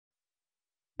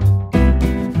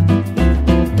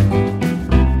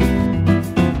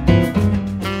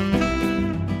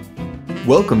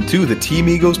Welcome to the Tea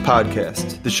Migos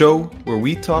podcast, the show where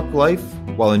we talk life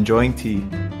while enjoying tea.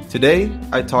 Today,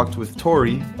 I talked with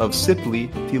Tori of Simply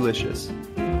Tealicious.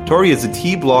 Tori is a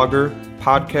tea blogger,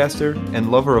 podcaster,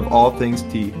 and lover of all things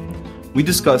tea. We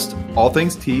discussed all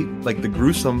things tea, like the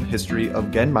gruesome history of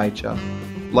Genmaicha,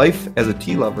 life as a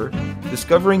tea lover,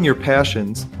 discovering your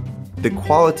passions, the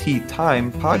Quality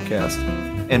Time podcast,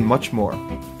 and much more.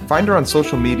 Find her on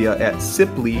social media at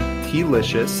Simply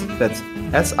Tealicious. That's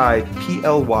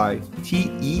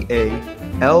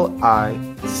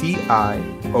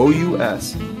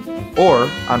SIPLYTEALICIOUS, or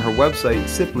on her website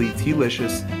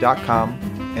simplytealicious.com,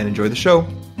 and enjoy the show.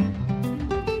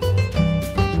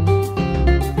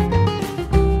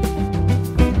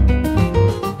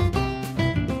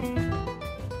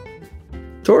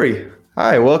 Tori,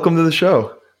 hi, welcome to the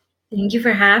show. Thank you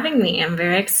for having me. I'm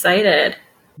very excited.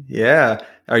 Yeah.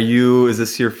 Is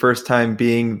this your first time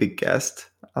being the guest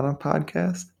on a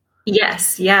podcast?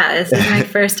 Yes. Yeah. This is my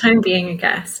first time being a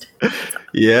guest.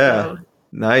 Yeah. So,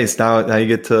 Nice. Now you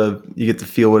get to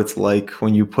feel what it's like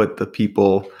when you put the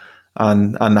people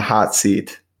on the hot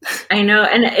seat. I know.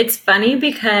 And it's funny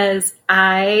because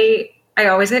I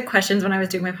always get questions when I was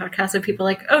doing my podcast of people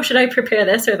like, oh, should I prepare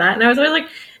this or that? And I was always like,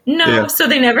 no. Yeah. So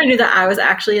they never knew that I was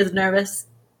actually as nervous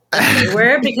as they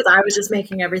were because I was just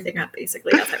making everything up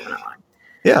basically as I went along.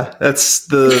 Yeah, that's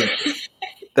the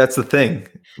thing.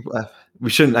 I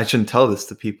shouldn't tell this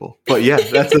to people, but yeah,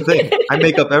 that's the thing. I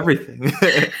make up everything.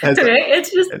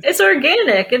 It's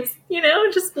organic. It's,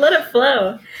 just let it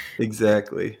flow.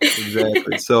 Exactly.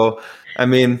 So, I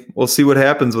mean, we'll see what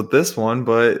happens with this one,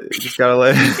 but you just gotta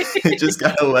let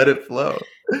it flow.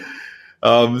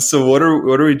 So what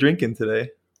are we drinking today?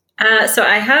 So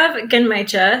I have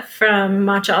Genmaicha from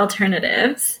Matcha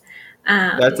Alternatives.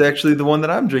 That's actually the one that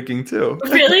I'm drinking too.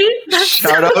 Really?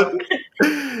 Shout out to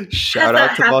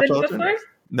Matcha Alternatives.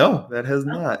 No, that has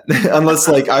not. Unless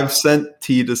I've sent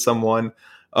tea to someone.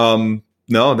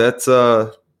 No, that's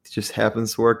just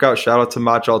happens to work out. Shout out to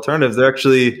Matcha Alternatives. They're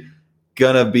actually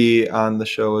gonna be on the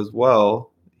show as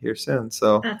well here soon.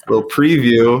 So that's a little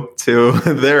preview to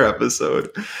their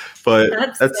episode.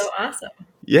 But that's so awesome.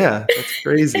 Yeah, that's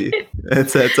crazy.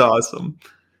 that's awesome.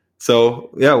 So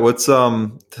yeah, what's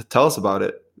tell us about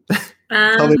it.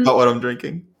 Tell me about what I'm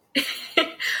drinking.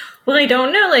 Well, I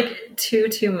don't know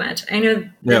too much. I know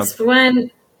this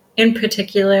one in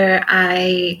particular,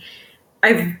 I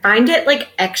find it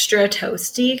extra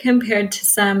toasty compared to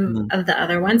some of the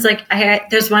other ones.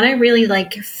 There's one I really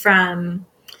like from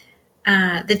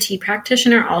the Tea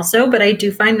Practitioner also, but I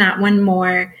do find that one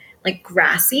more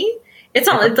grassy. It's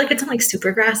not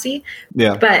super grassy,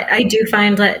 but I do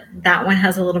find that one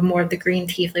has a little more of the green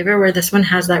tea flavor, where this one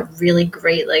has that really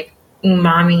great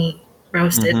umami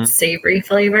roasted savory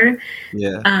flavor.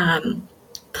 Yeah.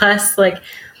 Plus so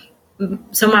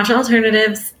Matcha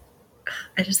Alternatives,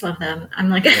 I just love them.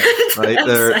 I'm right?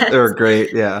 They're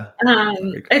great. Yeah.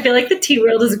 I feel like the tea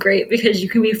world is great because you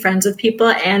can be friends with people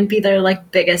and be their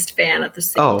biggest fan at the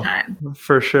same time.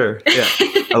 For sure. Yeah.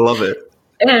 I love it.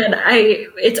 And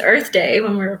it's Earth Day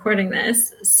when we're recording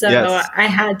this. So yes. I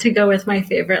had to go with my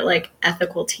favorite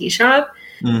ethical tea shop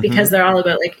because they're all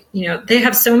about they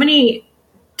have so many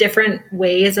different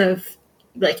ways of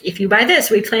if you buy this,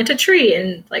 we plant a tree,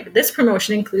 and this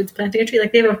promotion includes planting a tree.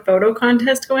 They have a photo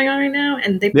contest going on right now,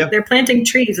 and they're planting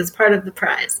trees as part of the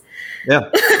prize. Yeah.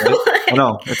 Right? I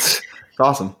know. It's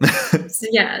awesome.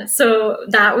 So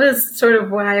that was sort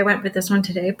of why I went with this one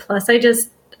today. Plus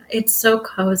it's so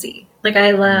cozy.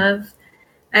 I love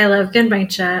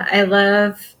Genmaicha. I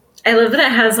love that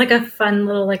it has a fun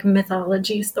little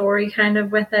mythology story kind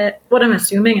of with it. What I'm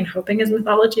assuming and hoping is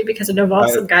mythology because it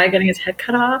involves some guy getting his head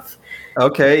cut off.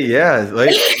 Okay, yeah.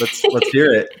 Let's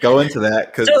hear it. Go into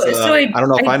that because I don't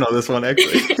know if I know this one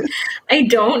actually. I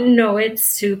don't know it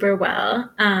super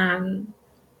well. I'm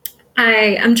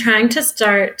trying to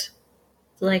start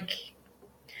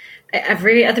at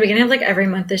the beginning of every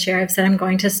month this year, I've said I'm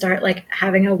going to start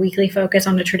having a weekly focus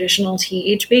on a traditional tea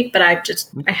each week, but I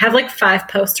have 5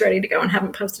 posts ready to go and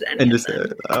haven't posted any. And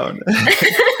no.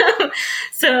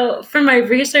 So for my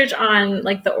research on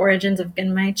the origins of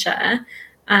Genmaicha,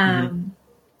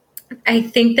 I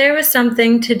think there was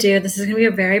something to do. This is going to be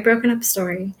a very broken up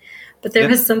story, but there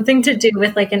was something to do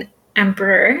with an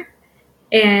emperor,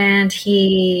 and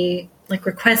he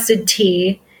requested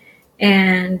tea,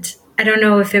 and I don't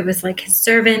know if it was his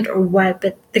servant or what,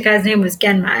 but the guy's name was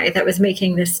Genmai that was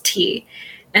making this tea.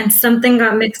 And something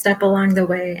got mixed up along the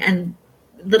way, and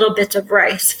little bits of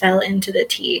rice fell into the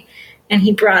tea. And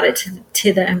he brought it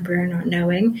to the emperor not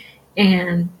knowing.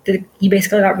 And he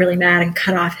basically got really mad and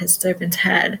cut off his servant's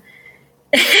head.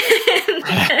 And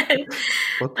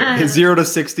then, 0 to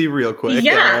 60 real quick.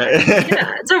 Yeah.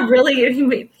 It's a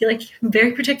really like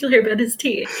very particular about his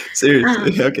tea.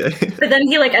 Seriously, okay. But then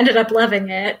he like ended up loving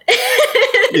it.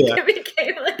 Yeah. It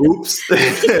became like, oops.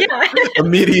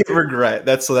 Immediate regret.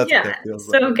 That's what that feels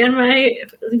like. So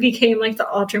Genmai became like the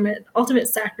ultimate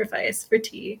sacrifice for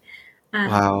tea.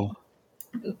 Wow.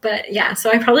 But yeah, so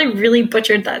I probably really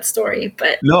butchered that story.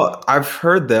 But no, I've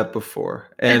heard that before,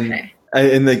 and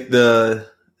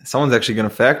someone's actually going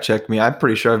to fact check me. I'm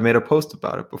pretty sure I've made a post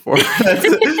about it before.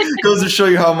 Goes to show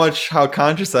you how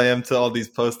conscious I am to all these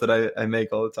posts that I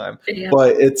make all the time. Yeah.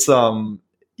 But it's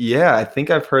I think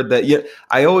I've heard that. Yeah,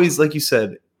 I always, like you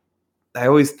said, I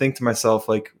always think to myself,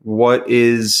 like, what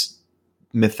is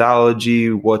mythology,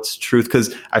 what's truth?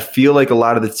 Because I feel like a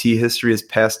lot of the tea history is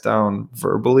passed down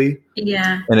verbally,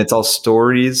 and it's all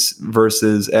stories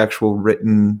versus actual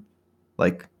written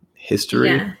like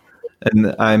history.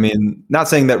 And I mean, not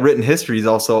saying that written history is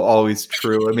also always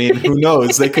true. I mean, who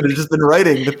knows? They could have just been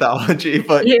writing mythology,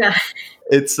 but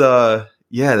it's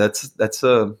that's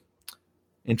a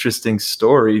interesting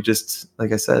story. Just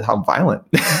like I said, how violent.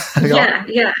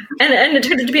 And it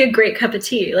turned out to be a great cup of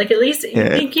tea. Like, at least you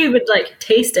think you would like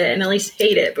taste it and at least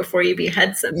hate it before you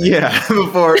behead something.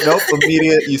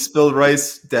 Immediate. You spilled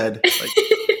rice, dead, like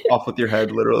off with your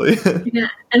head, literally.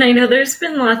 And I know there's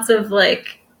been lots of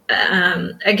like,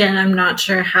 again, I'm not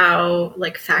sure how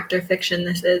like fact or fiction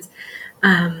this is,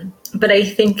 but I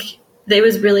think it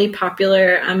was really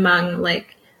popular among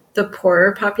like the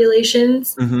poorer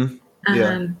populations.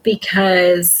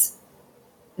 Because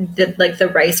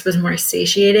the rice was more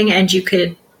satiating and you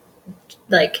could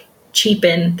like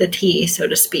cheapen the tea, so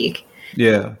to speak,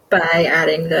 by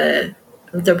adding the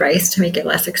rice to make it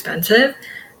less expensive,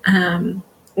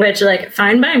 which like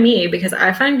fine by me, because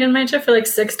I find genmaicha for like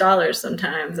 $6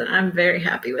 sometimes and I'm very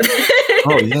happy with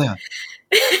it.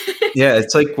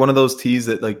 It's like one of those teas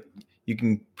that like you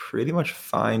can pretty much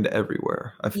find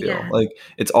everywhere. I feel like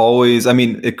it's always, I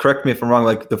mean, correct me if I'm wrong,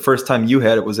 like the first time you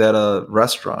had it was at a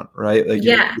restaurant, right? Like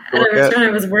at a restaurant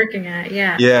I was working at.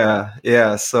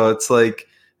 So it's like,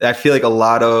 I feel like a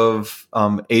lot of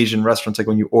Asian restaurants, like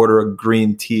when you order a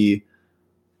green tea,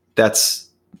 that's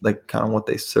like kind of what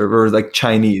they serve, or like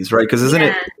Chinese, right? Because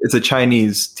it's a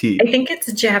Chinese tea. I think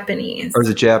it's Japanese. Or is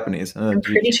it Japanese? I'm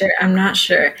pretty sure. I'm not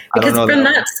sure. Because from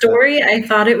that story, I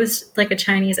thought it was like a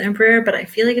Chinese emperor, but I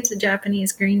feel like it's a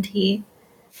Japanese green tea.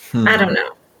 I don't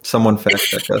know. Someone fact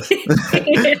check us.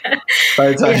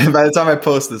 By the time I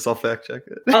post this, I'll fact check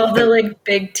it. All the like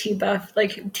big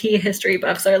tea history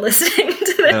buffs are listening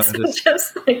to this.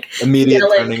 Just like immediate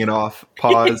turning it off.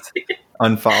 Pause.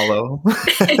 Unfollow.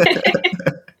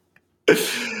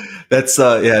 That's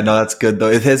that's good though.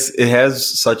 It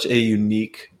has such a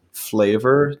unique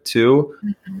flavor too.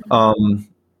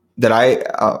 That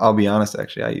I'll be honest,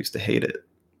 actually, I used to hate it.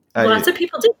 Lots of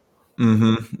people do.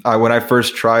 When I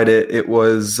first tried it, it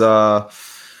was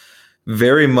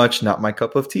very much not my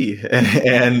cup of tea,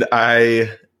 and I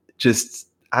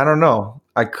don't know.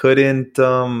 I couldn't.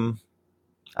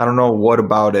 I don't know what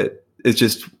about it. It's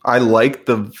just I like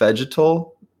the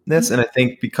vegetalness, and I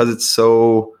think because it's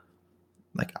so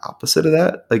like opposite of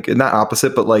that, like not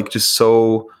opposite, but like just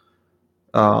so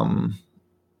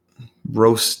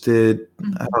roasted.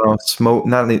 I don't know, smoke,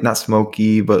 not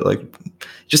smoky, but like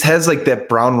just has like that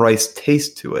brown rice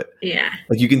taste to it.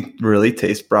 Like you can really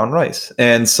taste brown rice,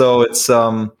 and so it's I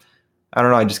don't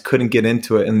know. I just couldn't get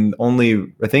into it, and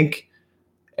only I think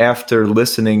after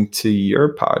listening to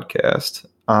your podcast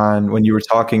on when you were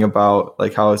talking about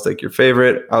like how it's like your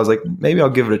favorite, I was like, maybe I'll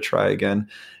give it a try again,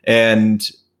 and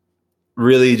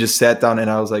really just sat down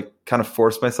and I was like kind of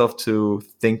forced myself to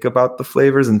think about the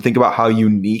flavors and think about how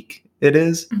unique it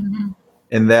is.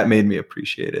 And that made me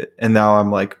appreciate it. And now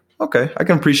I'm like, okay, I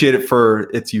can appreciate it for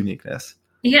its uniqueness.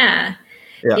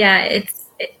 It's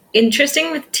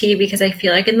interesting with tea because I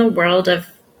feel like in the world of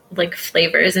like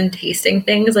flavors and tasting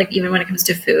things, like even when it comes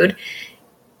to food,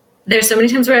 there's so many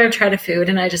times where I've tried a food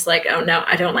and I just like, oh no,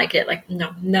 I don't like it. Like,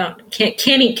 no, can't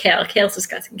eat kale. Kale's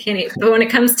disgusting. Can't eat. But when it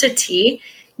comes to tea,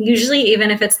 usually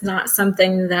even if it's not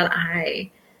something that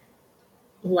I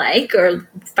like or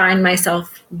find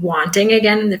myself wanting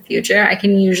again in the future, I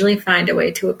can usually find a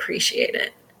way to appreciate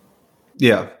it.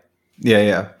 Yeah,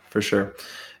 for sure.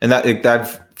 And that I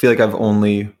feel like I've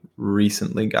only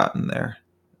recently gotten there.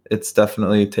 It's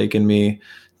definitely taken me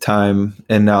time,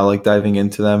 and now like diving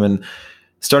into them and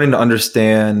starting to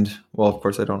understand. Well, of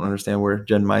course, I don't understand where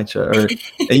genmaicha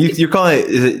and you're calling it.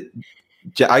 Is it?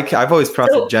 I've always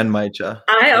pronounced it genmaicha.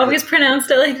 I always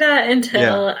pronounced it like that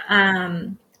until.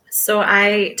 So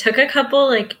I took a couple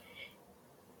like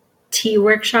tea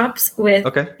workshops with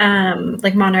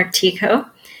like Monarch Tea Co.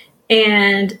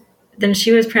 And then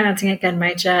she was pronouncing it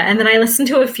Genmaicha. And then I listened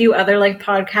to a few other like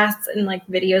podcasts and like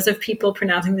videos of people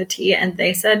pronouncing the tea, and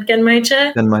they said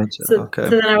Genmaicha. So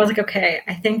then I was like, okay,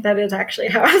 I think that is actually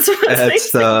how I'm supposed to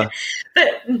say it.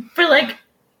 But for like,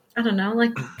 I don't know,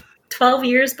 like 12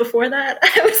 years before that,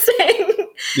 I was saying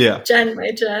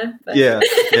Genmaicha. Yeah,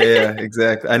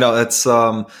 exactly. I know that's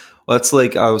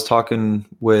like I was talking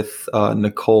with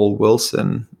Nicole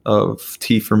Wilson of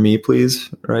Tea for Me, Please,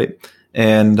 right?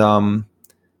 And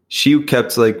she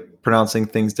kept like pronouncing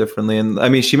things differently, and I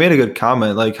mean, she made a good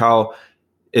comment, like how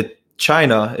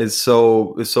China is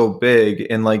so big,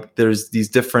 and like there's these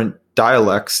different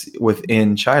dialects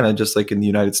within China, just like in the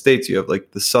United States. You have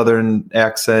like the southern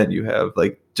accent, you have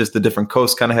like just the different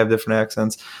coasts kind of have different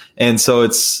accents, and so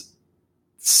it's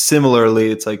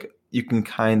similarly, it's like you can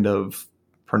kind of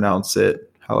pronounce it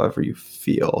however you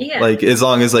feel, like as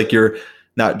long as like you're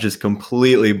not just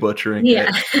completely butchering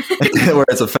it where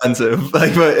it's offensive,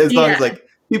 like, but as long as like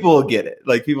people will get it,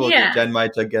 like people will get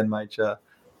Genmaicha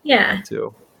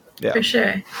too. Yeah, for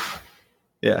sure.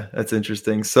 Yeah, that's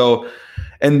interesting. So,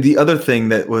 and the other thing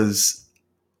that was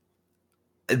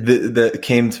that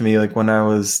came to me, like when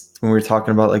we were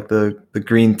talking about like the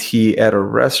green tea at a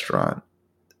restaurant.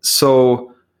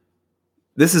 So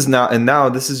this is now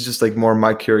this is just like more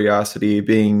my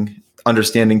curiosity,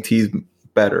 understanding teas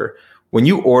better. When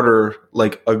you order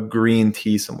like a green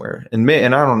tea somewhere, and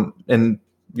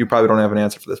you probably don't have an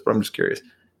answer for this, but I'm just curious.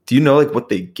 Do you know like what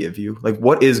they give you? Like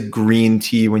what is green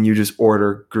tea when you just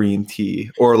order green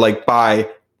tea or like buy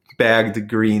bagged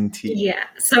green tea? Yeah.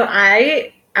 So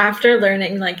after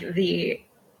learning like a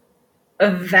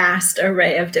vast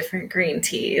array of different green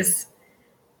teas,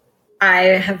 I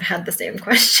have had the same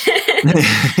question.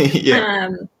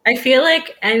 I feel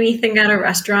like anything at a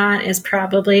restaurant is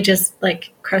probably just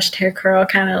like crushed hair curl,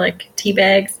 kind of like tea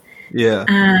bags. Yeah.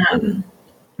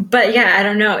 But yeah, I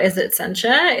don't know. Is it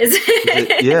sencha? Is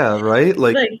it? Yeah, right.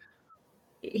 Like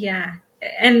yeah.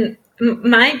 And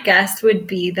my guess would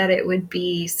be that it would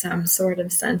be some sort of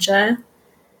sencha,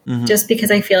 just because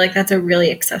I feel like that's a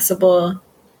really accessible,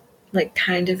 like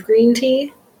kind of green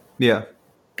tea. Yeah.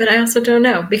 But I also don't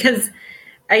know, because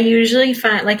I usually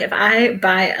find like if I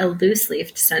buy a loose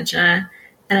leaf sencha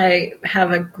and I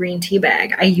have a green tea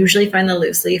bag, I usually find the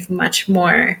loose leaf much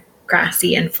more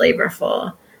grassy and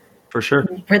flavorful. For sure.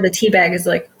 Where the tea bag is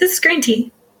like, this is green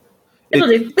tea. It'll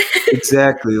do.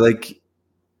 Exactly. Like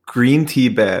green tea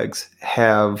bags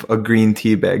have a green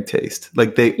tea bag taste.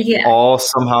 Like they all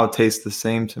somehow taste the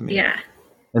same to me. Yeah.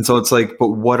 And so it's like, but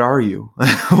what are you?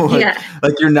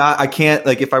 Like you're not, I can't,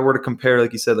 like if I were to compare,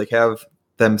 like you said, like have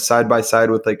them side by side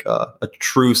with like a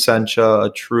true sencha, a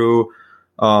true,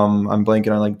 I'm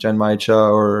blanking on like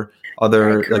Genmaicha or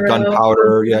other like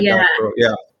gunpowder.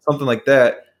 Something like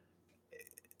that.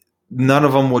 None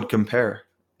of them would compare.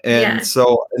 And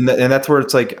so, and that's where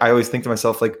it's like, I always think to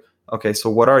myself, like, okay, so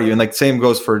what are you? And like, same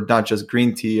goes for not just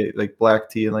green tea, like black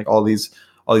tea and like all these,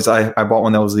 I bought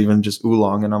one that was even just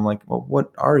oolong, and I'm like, well,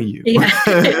 what are you? Yeah.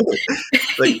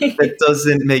 Like, that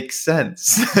doesn't make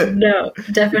sense. No,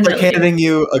 definitely. It's like handing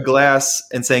you a glass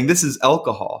and saying, this is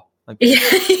alcohol. Like, what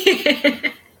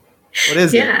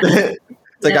is it?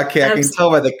 It's like, okay, I can tell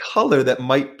by the color that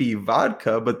might be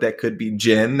vodka, but that could be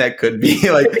gin. That could be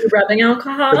like could be rubbing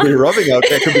alcohol. That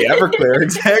could be Everclear.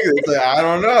 Exactly. It's like, I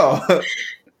don't know.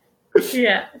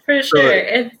 Yeah, for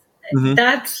sure.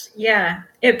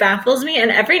 It baffles me. And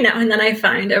every now and then I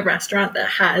find a restaurant that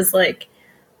has like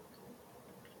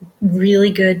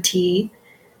really good tea.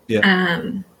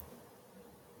 Yeah.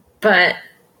 But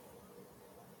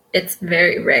it's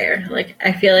very rare. Like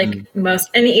I feel like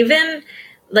most, and even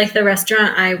like the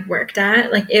restaurant I worked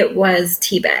at, like it was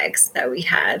tea bags that we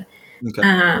had. Okay.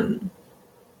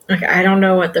 Like I don't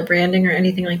know what the branding or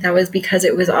anything like that was, because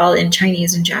it was all in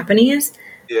Chinese and Japanese.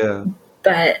 Yeah.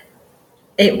 But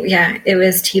it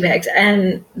was tea bags,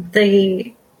 and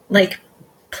the like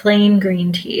plain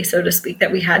green tea, so to speak,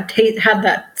 that we had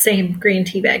that same green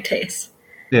tea bag taste.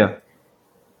 Yeah.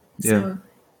 So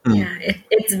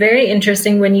it's very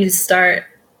interesting when you start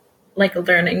like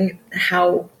learning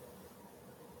how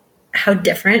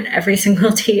different every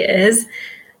single tea is,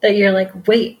 that you're like,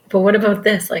 wait, but what about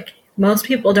this? Like most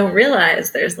people don't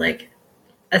realize there's like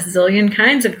a zillion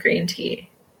kinds of green tea.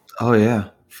 Oh yeah,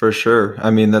 for sure. I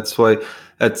mean, that's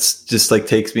just like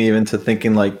takes me even to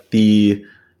thinking like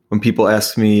when people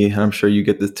ask me, and I'm sure you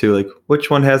get this too, like which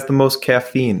one has the most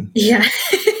caffeine? Yeah.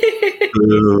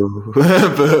 Boo.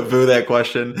 Boo that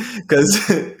question.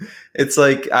 Because it's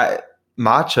like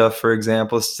matcha, for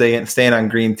example, staying on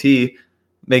green tea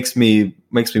makes me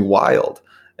wild.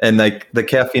 And like the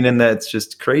caffeine in that's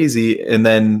just crazy. And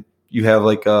then you have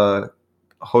like a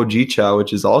hojicha,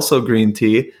 which is also green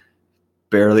tea,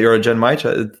 barely, or a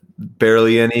genmaicha,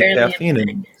 barely any caffeine in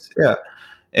it. Yeah.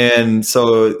 And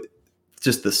so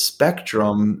just the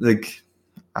spectrum, like,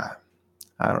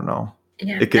 I don't know.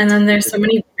 Yeah. And then there's so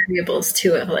many variables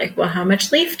too of like, well, how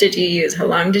much leaf did you use? How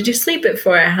long did you sleep it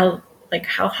for? How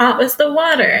hot was the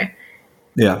water?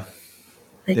 Yeah.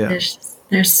 Like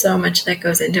there's so much that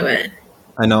goes into it.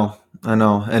 I know.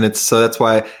 And it's, so that's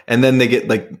why, and then they get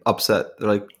like upset. They're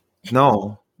like,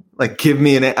 no, like give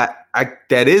me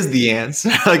that is the answer.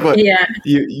 Like what? Yeah.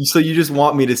 So you just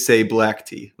want me to say black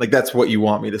tea. Like that's what you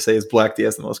want me to say is black tea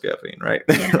has the most caffeine, right?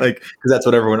 Yeah. Like, cause that's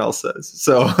what everyone else says.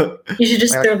 So you should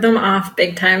just throw them off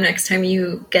big time next time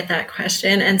you get that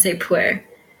question and say pu'er.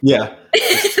 Yeah.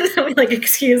 Like,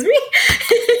 excuse me?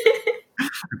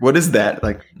 What is that?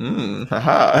 Like,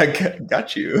 haha, I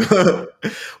got you.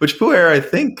 Which pu'er, I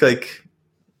think, like,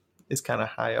 is kind of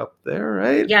high up there,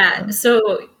 right? Yeah.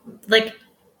 So, like,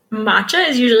 matcha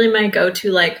is usually my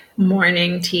go-to, like,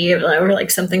 morning tea or like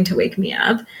something to wake me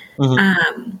up.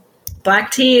 Mm-hmm.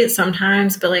 Black tea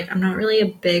sometimes, but like, I'm not really a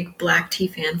big black tea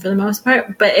fan for the most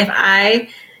part. But if I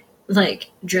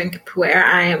like drink pu'er,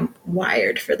 I am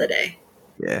wired for the day.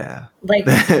 Yeah. Like,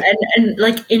 and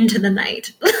like into the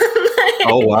night.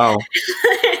 Oh, wow.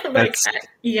 Like,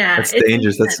 that's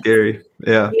dangerous. That's scary.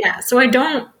 Yeah. Yeah. So I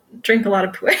don't drink a lot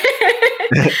of pu'er.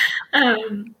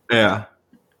 Yeah.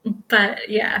 But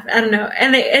yeah, I don't know.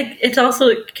 And it's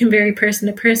also can vary person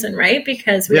to person, right?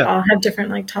 Because we all have different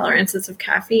like tolerances of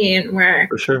caffeine where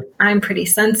for sure. I'm pretty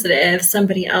sensitive.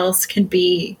 Somebody else could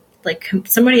be like,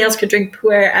 somebody else could drink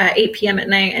pu'er at 8 p.m. at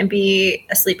night and be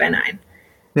asleep by 9.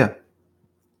 Yeah.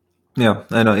 Yeah,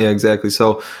 I know. Yeah, exactly.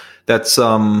 So that's,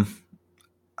 oh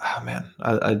man,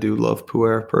 I do love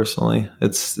pu'er personally.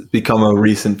 It's become a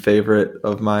recent favorite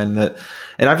of mine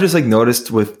and I've just like noticed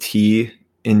with tea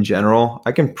in general,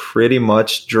 I can pretty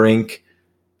much drink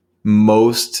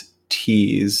most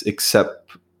teas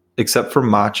except for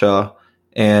matcha.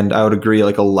 And I would agree,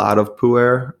 like a lot of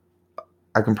pu'er,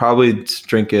 I can probably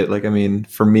drink it. Like, I mean,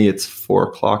 for me, it's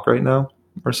 4:00 right now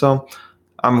or so.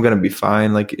 I'm going to be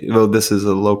fine. Like, well, this is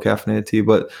a low caffeinated tea,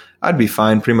 but I'd be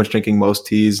fine pretty much drinking most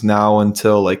teas now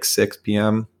until like 6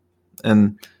 p.m.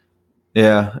 And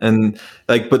yeah. And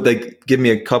like, but like give me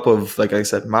a cup of, like I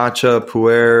said, matcha,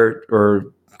 pu'er, or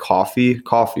coffee.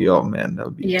 Oh man, that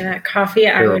would be coffee.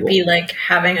 Terrible. I would be like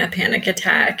having a panic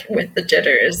attack with the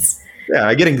jitters. Yeah,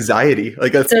 I get anxiety.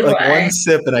 Like one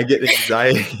sip and I get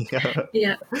anxiety.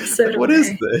 Yeah. So like, what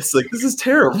is this? Like, this is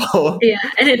terrible. Yeah.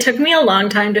 And it took me a long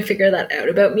time to figure that out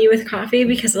about me with coffee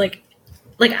because like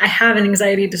I have an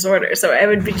anxiety disorder. So I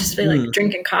would be like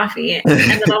drinking coffee. And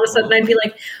then all of a sudden I'd be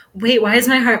like, wait, why is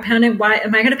my heart pounding? Why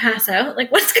am I going to pass out?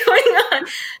 Like, what's going on?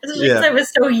 Especially because I was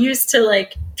so used to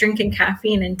like drinking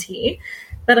caffeine and tea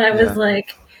that I was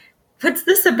like, what's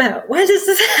this about? Why does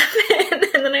this happen?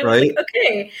 And then I was like,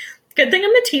 okay, good thing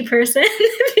I'm a tea person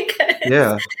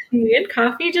because me and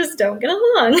coffee just don't get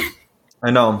along.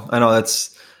 I know.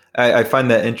 I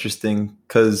find that interesting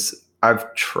because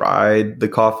I've tried the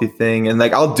coffee thing and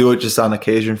like I'll do it just on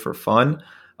occasion for fun.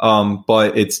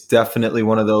 But it's definitely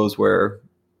one of those where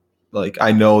like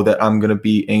I know that I'm going to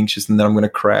be anxious and then I'm going to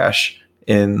crash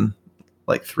in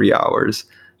like 3 hours.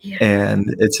 Yeah.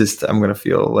 And it's just, I'm going to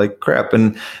feel like crap.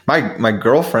 And my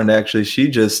girlfriend actually, she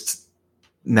just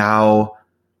now,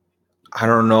 I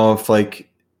don't know if like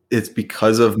it's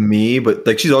because of me, but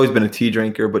like she's always been a tea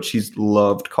drinker, but she's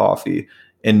loved coffee.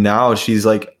 And now she's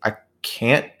like, I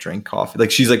can't drink coffee.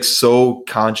 Like she's like so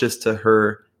conscious to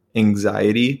her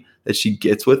anxiety that she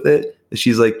gets with it that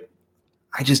she's like,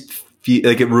 I just feel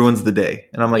like it ruins the day.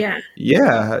 And I'm like,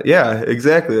 yeah,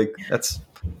 exactly. Like that's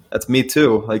me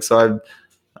too. Like, so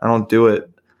I don't do it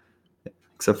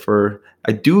except for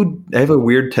I have a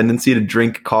weird tendency to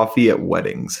drink coffee at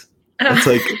weddings. That's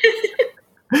like,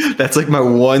 that's like my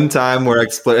one time where I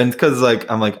explode. And because like,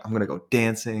 I'm going to go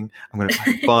dancing. I'm going to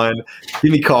have fun.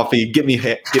 Give me coffee. Get me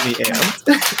amped.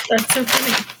 That's so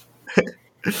funny.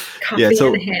 Coffee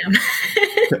and ham.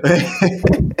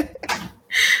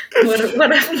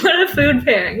 what a food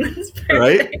pairing. That's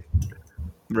perfect.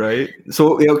 Right.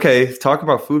 So, okay. Talk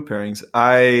about food pairings.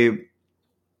 I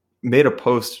made a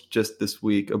post just this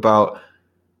week about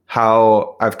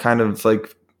how I've kind of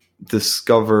like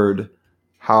discovered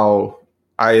how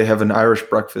I have an Irish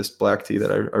breakfast black tea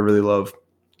that I really love.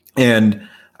 And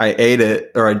I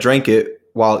drank it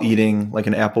while eating like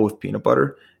an apple with peanut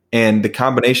butter. And the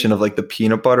combination of like the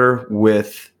peanut butter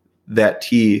with that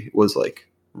tea was like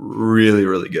really,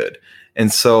 really good.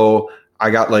 And so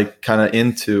I got like kind of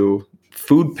into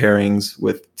food pairings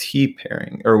with tea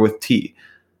pairing or with tea.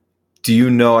 Do you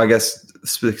know, I guess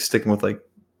sticking with like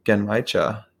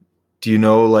genmaicha, do you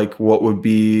know like what would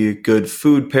be good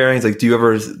food pairings? Like, do you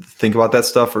ever think about that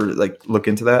stuff or like look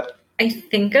into that? I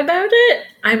think about it.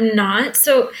 I'm not.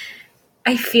 So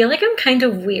I feel like I'm kind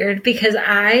of weird because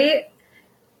I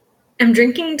am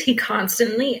drinking tea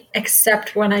constantly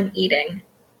except when I'm eating.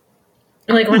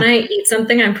 Like when I eat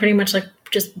something, I'm pretty much like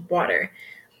just water.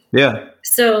 Yeah.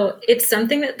 So it's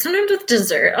something that sometimes with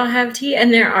dessert I'll have tea,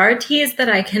 and there are teas that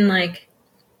I can like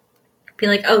be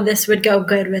like, oh, this would go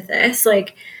good with this.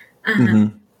 Like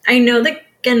I know that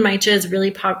genmaicha is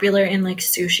really popular in like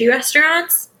sushi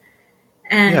restaurants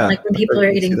and like when people are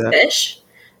eating fish.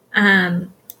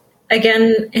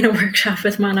 Again, in a workshop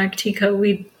with Monarch Tea Co,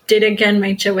 we did a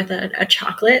genmaicha with a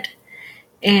chocolate,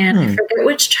 and I forget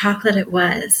which chocolate it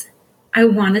was. I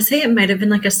want to say it might have been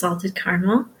like a salted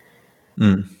caramel.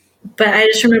 But I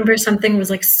just remember something was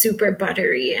like super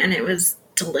buttery and it was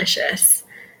delicious.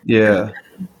 Yeah.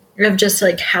 Of just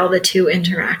like how the two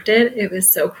interacted. It was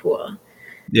so cool.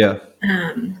 Yeah.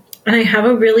 And I have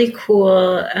a really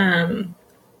cool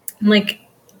like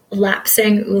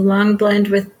lapsang oolong blend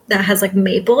that has like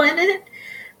maple in it.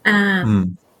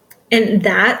 And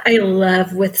that I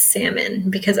love with salmon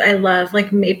because I love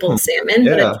like maple salmon,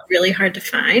 but it's really hard to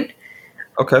find.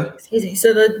 Okay. It's easy.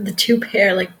 So the two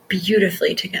pair like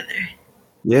beautifully together.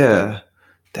 Yeah.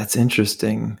 That's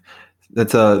interesting.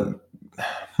 That's trying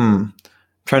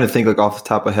to think like off the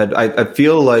top of my head. I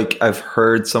feel like I've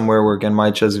heard somewhere where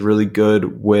genmaicha is really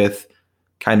good with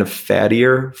kind of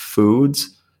fattier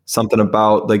foods. Something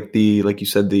about like like you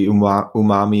said, the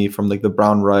umami from like the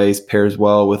brown rice pairs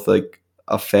well with like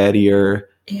a fattier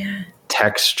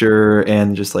texture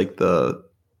and just like the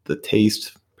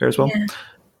taste pairs well. Yeah.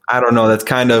 I don't know. That's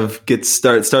kind of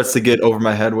starts to get over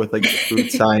my head with like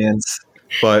food science,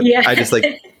 but I just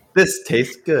like, this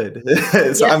tastes good.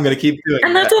 So I'm going to keep doing it.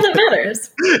 And that's all that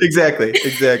matters. Exactly.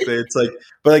 It's like,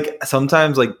 but like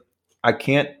sometimes like I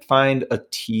can't find a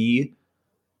tea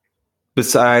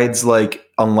besides like,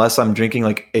 unless I'm drinking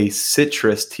like a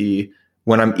citrus tea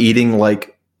when I'm eating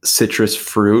like citrus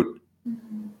fruit,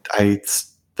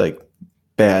 it's like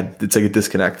bad. It's like a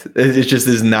disconnect. It just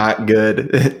is not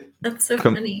good. That's so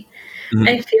funny.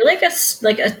 I feel like a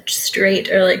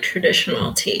straight or like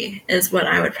traditional tea is what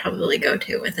I would probably go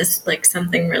to with this, like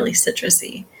something really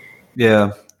citrusy.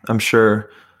 Yeah, I'm sure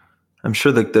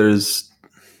that there's,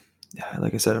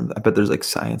 like I said, I bet there's like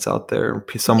science out there.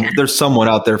 There's someone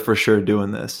out there for sure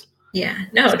doing this. Yeah,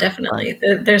 no, definitely.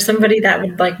 There's somebody that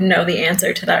would like know the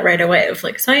answer to that right away of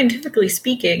like, scientifically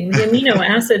speaking, the amino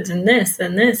acids in this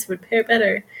and this would pair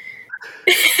better.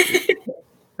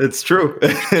 It's true.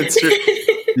 It's true.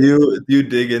 You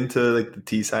dig into like the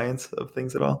tea science of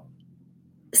things at all?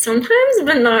 Sometimes,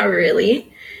 but not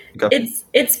really. Okay.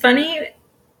 It's funny,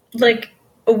 like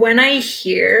when I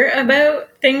hear about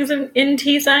things in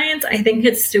tea science, I think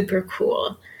it's super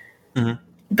cool.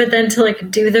 But then to like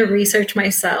do the research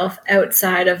myself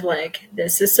outside of like,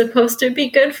 this is supposed to be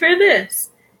good for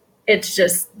this, it's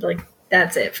just like,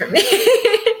 that's it for me.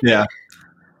 Yeah,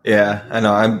 I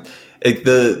know. I'm like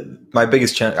my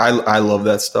biggest challenge. I love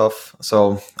that stuff.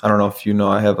 So I don't know if you know,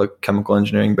 I have a chemical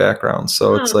engineering background.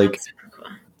 So it's like cool.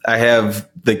 I have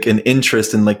like an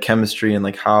interest in like chemistry and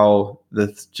like how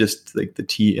just like the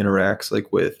tea interacts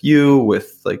like with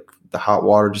like the hot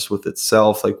water, just with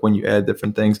itself, like when you add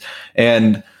different things.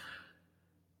 But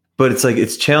it's like,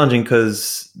 it's challenging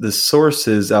because the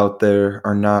sources out there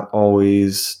are not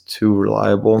always too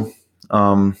reliable.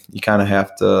 You kind of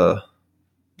have to,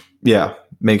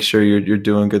 make sure you're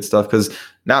doing good stuff, because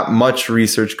not much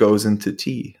research goes into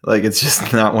tea. Like, it's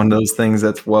just not one of those things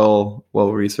that's well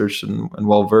researched and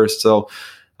well versed. So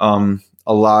a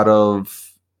lot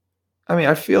of,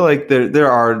 I feel like there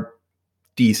are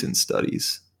decent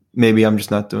studies. Maybe I'm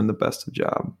just not doing the best of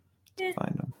job to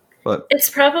find them. But it's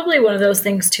probably one of those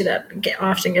things too that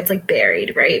often gets like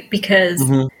buried, right? Because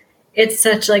it's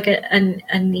such like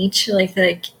a niche, like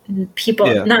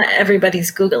people, not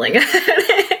everybody's Googling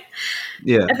it.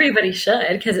 Yeah, everybody should,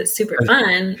 because it's super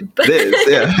fun. But, it is,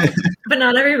 yeah. But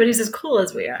not everybody's as cool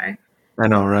as we are. I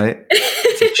know, right?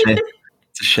 It's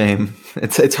a shame.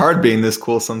 It's hard being this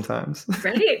cool sometimes.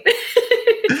 Right.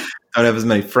 Don't have as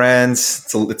many friends.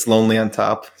 It's lonely on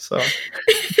top. So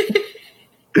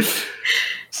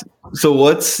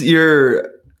what's your?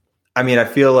 I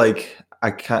feel like I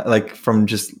can't, like, from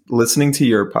just listening to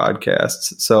your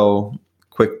podcasts. So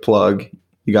quick plug,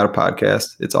 you got a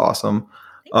podcast. It's awesome.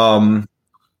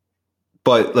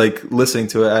 But like listening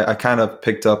to it, I kind of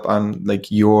picked up on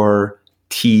like your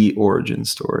tea origin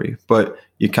story, but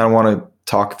you kind of want to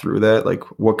talk through that? Like,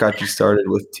 what got you started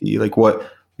with tea? Like,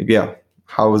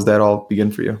 how was that all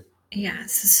begin for you?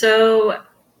 Yes. So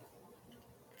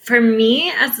for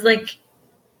me, as like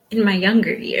in my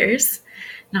younger years,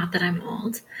 not that I'm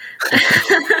old,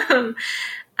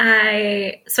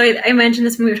 I mentioned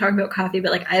this when we were talking about coffee,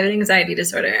 but like I have an anxiety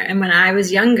disorder. And when I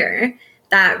was younger,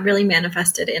 that really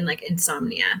manifested in like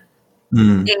insomnia.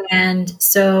 And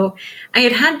so I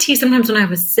had tea sometimes when I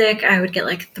was sick. I would get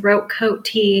like throat coat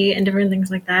tea and different things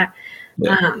like that.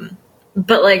 Yeah.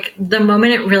 But like the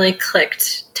moment it really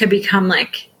clicked to become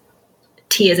like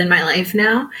tea is in my life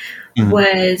now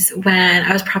was when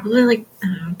I was probably like, I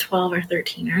don't know, 12 or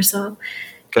 13 or so.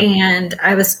 Okay. And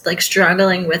I was like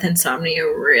struggling with insomnia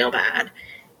real bad.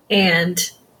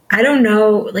 And I don't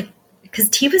know, like, because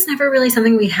tea was never really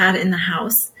something we had in the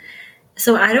house.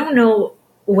 So I don't know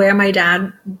where my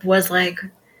dad was like,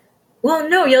 well,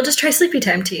 no, you'll just try sleepy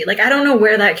time tea. Like, I don't know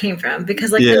where that came from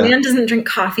because like the man doesn't drink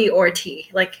coffee or tea,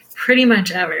 like pretty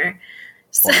much ever.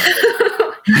 So,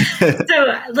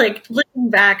 so like looking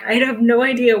back, I have no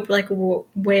idea like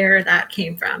where that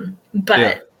came from,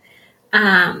 but,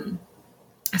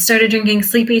 I started drinking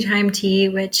sleepy time tea,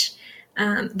 which,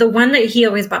 the one that he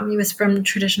always bought me was from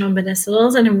Traditional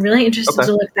Medicinals, and I'm really interested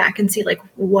to look back and see like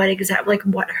what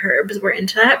herbs were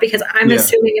into that, because I'm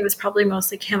assuming it was probably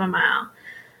mostly chamomile.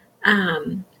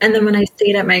 And then when I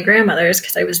stayed at my grandmother's,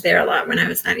 because I was there a lot when I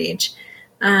was that age,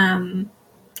 I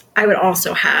would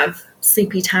also have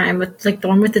sleepy time with like the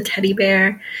one with the teddy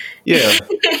bear. Yeah,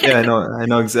 I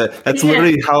know exactly. That's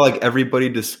literally how like everybody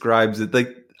describes it.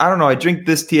 Like, I don't know, I drink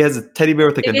this tea, has a teddy bear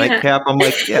with like a nightcap. I'm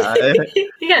like, I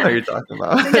know what you're talking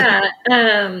about.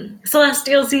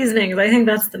 Celestial Seasonings. I think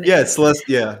that's the name. Yeah,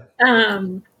 Celestial.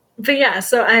 But yeah,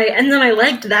 so then I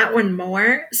liked that one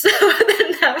more. So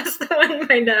then that was the one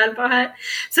my dad bought.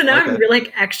 So now I'm really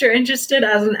like extra interested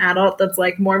as an adult that's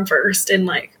like more versed in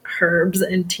like herbs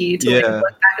and tea to like look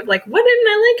back at like, what didn't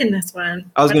I like in this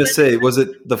one? I was going to say, was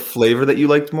it the flavor that you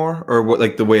liked more, or what,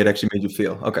 like the way it actually made you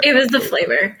feel? Okay. It was the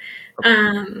flavor.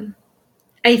 I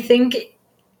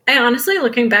honestly,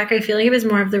 looking back, I feel like it was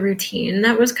more of the routine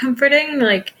that was comforting.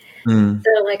 Like,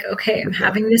 they're like, okay, I'm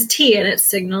having this tea and it's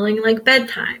signaling like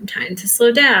bedtime, time to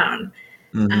slow down.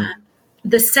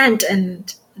 The scent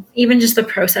and even just the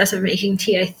process of making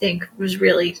tea, I think, was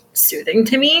really soothing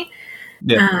to me.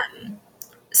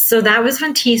 So that was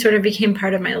when tea sort of became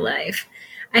part of my life.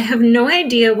 I have no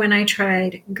idea when I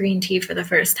tried green tea for the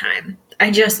first time. I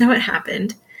just know it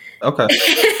happened. Okay.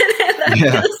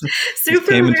 Super it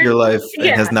came into your life and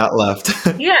has not left.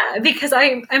 Because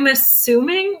I'm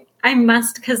assuming I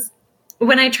must, because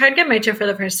when I tried Genmaicha for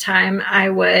the first time, I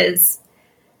was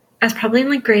probably in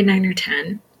like grade 9 or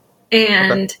 10.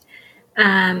 And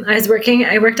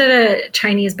I worked at a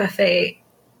Chinese buffet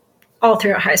all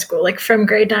throughout high school, like from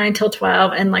grade 9 till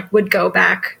 12, and like would go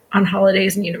back on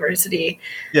holidays in university.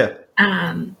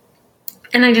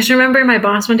 And I just remember my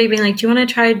boss one day being like, do you want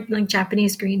to try like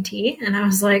Japanese green tea? And I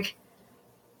was like,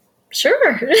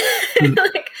 sure.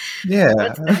 Like,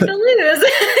 what's there to lose?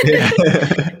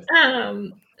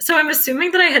 So I'm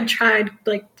assuming that I had tried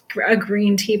like a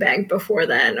green tea bag before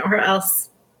then, or else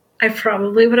I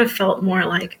probably would have felt more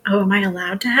like, oh, am I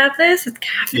allowed to have this? It's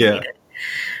caffeinated.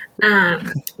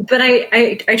 But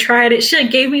I tried it. She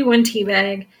gave me one tea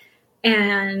bag,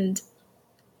 and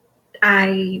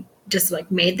I just like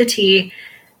made the tea,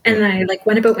 and then I like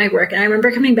went about my work. And I remember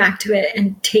coming back to it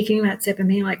and taking that sip and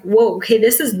being like, whoa, okay,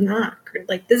 this is not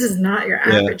your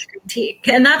average green tea.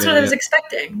 And that's what I was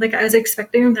expecting. Like, I was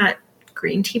expecting that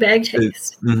green tea bag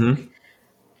taste.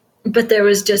 But there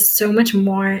was just so much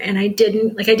more, and I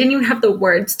didn't even have the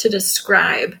words to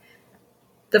describe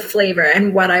the flavor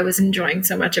and what I was enjoying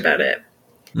so much about it.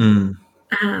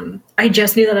 I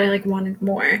just knew that I like wanted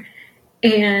more,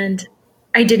 and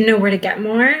I didn't know where to get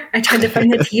more. I tried to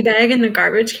find the tea bag in the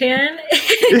garbage can.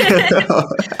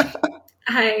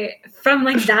 From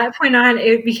like that point on,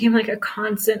 it became like a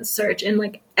constant search in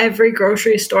like every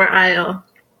grocery store aisle.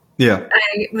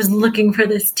 I was looking for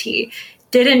this tea.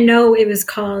 Didn't know it was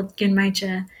called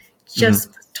Genmaicha. Just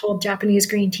told Japanese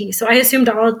green tea. So I assumed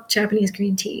all Japanese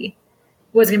green tea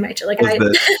was Genmaicha. Like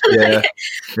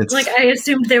I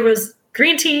assumed there was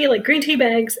green tea, like green tea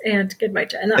bags and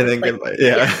Genmaicha. And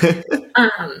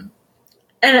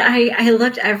and I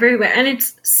looked everywhere, and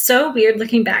it's so weird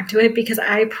looking back to it, because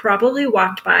I probably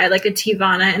walked by like a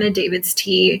Teavana and a David's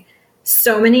tea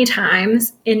so many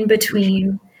times in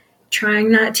between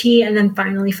trying that tea and then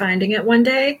finally finding it one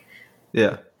day.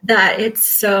 That it's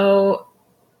so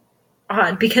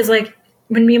odd, because like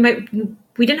when we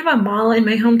didn't have a mall in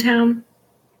my hometown.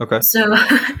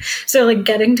 So like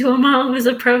getting to a mall was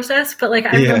a process, but like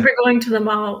I remember going to the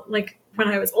mall like when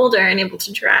I was older and able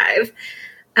to drive,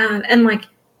 and like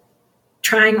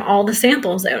trying all the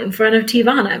samples out in front of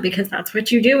Teavana, because that's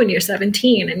what you do when you're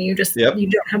 17 and you just, you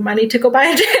don't have money to go buy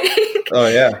a drink. Oh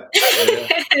yeah.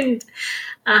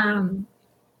 And,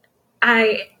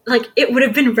 I like, it would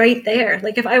have been right there.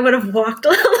 Like if I would have walked a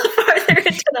little farther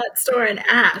into that store and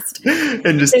asked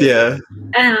and just,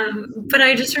 but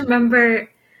I just remember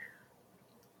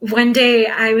one day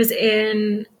I was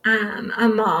in a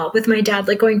mall with my dad,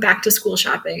 like going back to school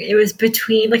shopping. It was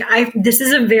between this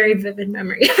is a very vivid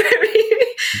memory for me.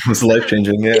 It was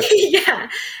life-changing, yeah. Yeah.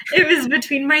 It was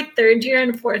between my 3rd year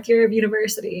and 4th year of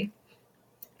university.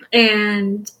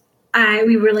 And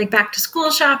we were like back to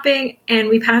school shopping, and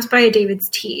we passed by a David's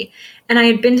Tea. And I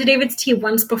had been to David's Tea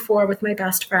once before with my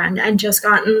best friend and just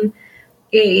gotten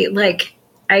a like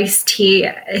iced tea.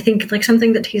 I think like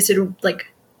something that tasted like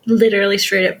literally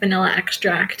straight up vanilla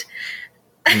extract.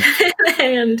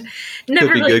 And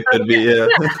never could be, yeah.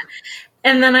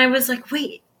 And then I was like,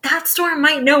 wait, that store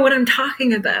might know what I'm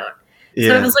talking about. Yeah.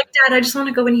 So I was like, Dad, I just want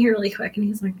to go in here really quick. And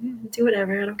he's like, do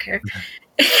whatever, I don't care.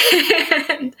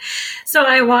 And so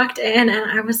I walked in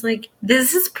and I was like,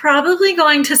 this is probably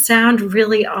going to sound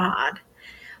really odd,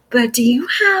 but do you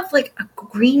have like a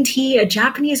green tea, a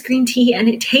Japanese green tea, and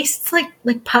it tastes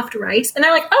like puffed rice? And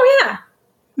they're like, oh yeah.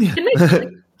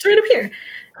 It's right up here.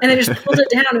 And I just pulled it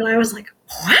down and I was like,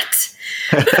 what?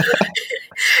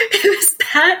 It was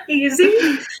that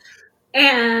easy.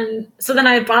 And so then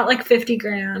I bought like 50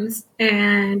 grams,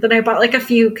 and then I bought like a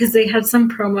few because they had some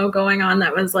promo going on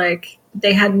that was like,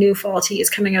 they had new fall teas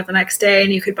coming out the next day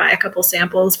and you could buy a couple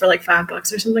samples for like $5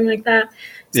 or something like that.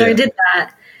 So I did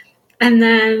that. And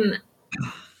then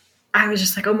I was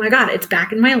just like, oh my God, it's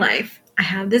back in my life. I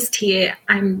have this tea.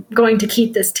 I'm going to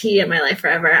keep this tea in my life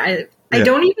forever. I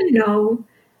don't even know.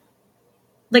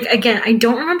 Like, again, I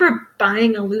don't remember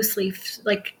buying a loose leaf,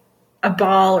 like a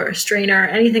ball or a strainer or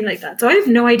anything like that. So I have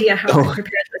no idea how I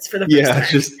prepared this for the first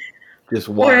time. Just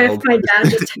wild. Or if my dad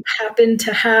just happened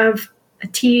to have a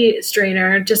tea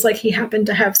strainer, just like he happened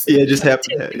to have.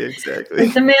 Exactly.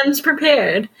 Like the man's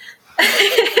prepared.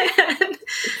 The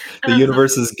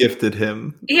universe has gifted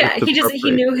him. Yeah,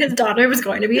 he knew his daughter was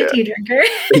going to be a tea drinker.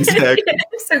 Exactly.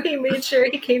 So he made sure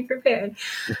he came prepared.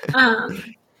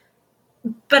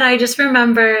 But I just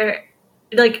remember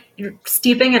like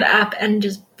steeping it up and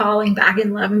just falling back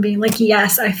in love and being like,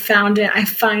 yes, I found it. I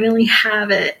finally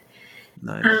have it.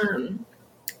 Nice.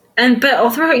 But all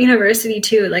throughout university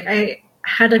too, like I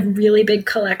had a really big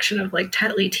collection of like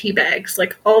Tetley tea bags,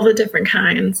 like all the different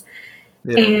kinds.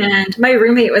 Yeah. And my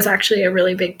roommate was actually a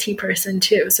really big tea person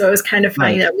too. So it was kind of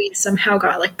funny that we somehow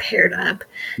got like paired up.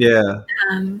 Yeah.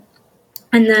 And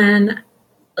then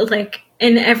like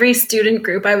in every student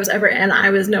group I was ever in, I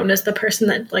was known as the person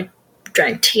that like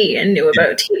drank tea and knew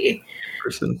about tea.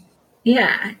 Person.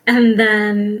 Yeah. And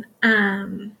then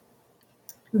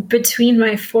between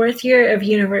my 4th year of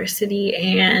university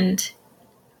and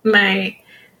my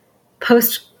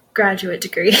postgraduate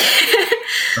degree,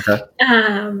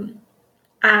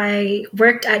 I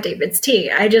worked at David's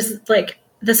Tea. I just like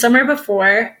the summer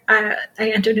before I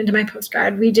entered into my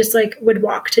postgrad, we just like would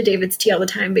walk to David's Tea all the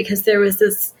time because there was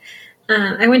this,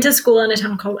 I went to school in a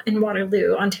town called in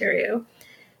Waterloo, Ontario.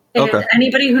 And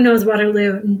anybody who knows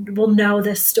Waterloo will know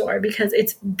this store because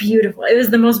it's beautiful. It was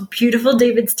the most beautiful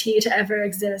David's Tea to ever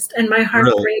exist. And my heart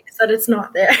breaks that it's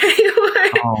not there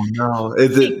anymore. Oh, no.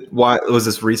 Is it, why was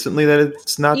this recently that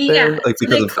it's not there? Like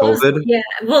because of COVID? Yeah.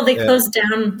 Well, they closed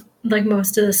down like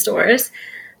most of the stores.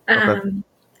 And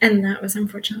that was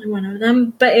unfortunately one of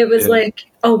them. But it was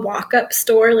like a walk-up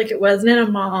store. Like it wasn't in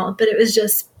a mall, but it was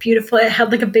just beautiful. It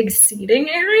had like a big seating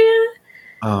area.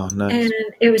 Oh, nice. And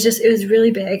it was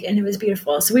really big and it was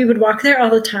beautiful. So we would walk there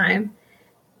all the time.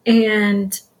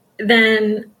 And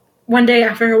then one day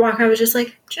after a walk, I was just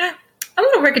like, I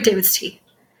want to work at David's Tea.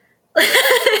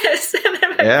 So then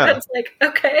my friend's like,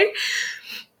 okay.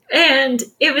 And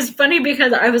it was funny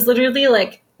because I was literally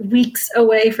like weeks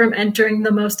away from entering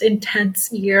the most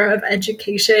intense year of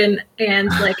education. And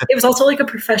like, it was also like a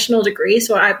professional degree.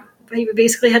 So I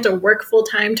basically had to work full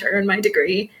time to earn my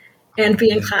degree and be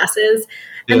in classes.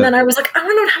 And then I was like, I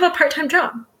want to have a part-time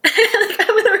job. Like, I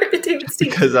want to work at David's Tea.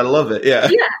 Because I love it, yeah.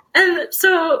 Yeah. And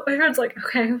so my friend's like,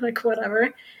 okay, like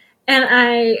whatever. And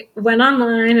I went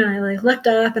online and I like looked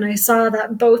up and I saw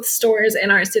that both stores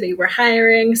in our city were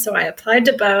hiring. So I applied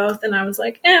to both and I was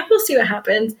like, we'll see what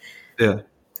happens. Yeah.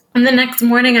 And the next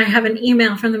morning I have an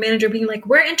email from the manager being like,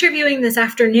 we're interviewing this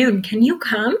afternoon. Can you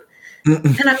come?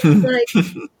 And I was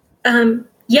like,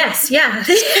 yes, yeah.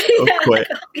 Like,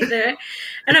 I'll be there.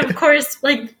 And of course,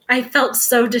 like I felt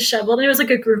so disheveled. It was like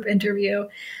a group interview.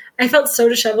 I felt so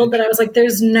disheveled that I was like,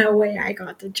 there's no way I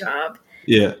got the job.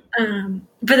 Yeah.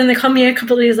 But then they called me a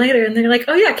couple of days later and they're like,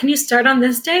 oh yeah, can you start on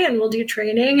this day and we'll do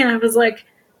training? And I was like,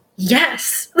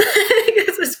 yes,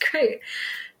 this is great.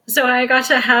 So I got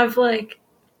to have like,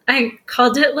 I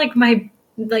called it like my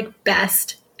like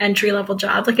best entry level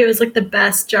job. Like it was like the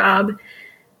best job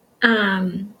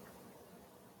that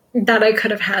I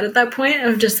could have had at that point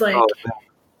of just like,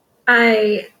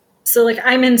 so like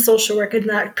I'm in social work and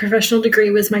that professional degree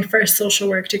was my first social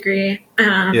work degree.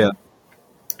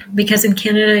 Because in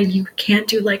Canada, you can't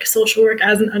do like social work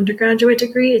as an undergraduate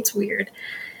degree. It's weird.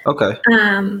 Okay.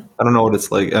 I don't know what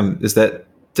it's like. Is that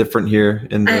different here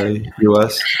in the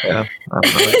US? Yeah.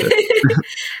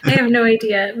 I have no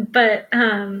idea. But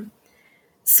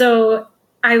so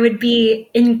I would be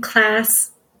in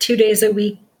class 2 days a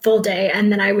week, full day,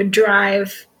 and then I would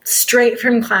drive straight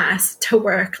from class to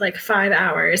work like 5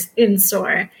 hours in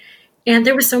store. And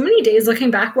there were so many days looking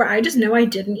back where I just know I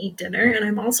didn't eat dinner. And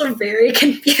I'm also very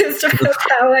confused about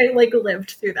how I like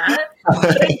lived through that.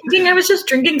 But I'm thinking I was just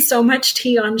drinking so much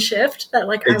tea on shift that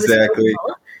like exactly. I was so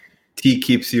full. Tea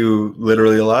keeps you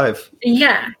literally alive.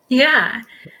 Yeah. Yeah.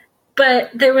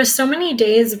 But there was so many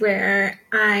days where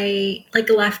I like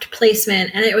left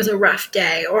placement and it was a rough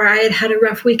day, or I had had a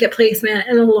rough week at placement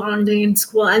and a long day in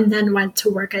school and then went to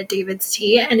work at David's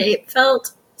Tea. And it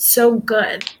felt so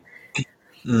good.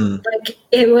 Like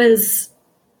it was,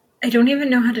 I don't even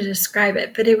know how to describe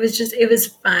it, but it was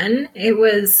fun. It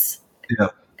was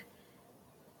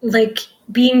like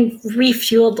being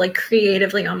refueled like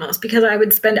creatively almost, because I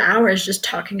would spend hours just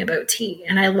talking about tea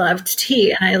and I loved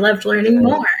tea and I loved learning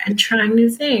more and trying new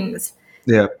things.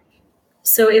 Yeah.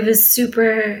 So it was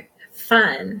super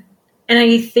fun. And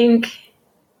I think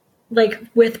like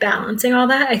with balancing all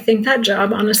that, I think that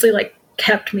job honestly like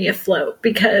kept me afloat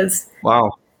because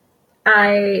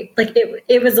I like it.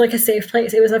 It was like a safe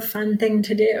place. It was a fun thing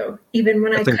to do, even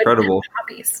when I couldn't have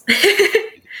hobbies.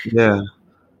 Yeah,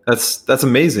 that's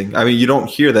amazing. I mean, you don't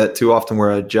hear that too often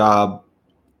where a job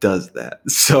does that.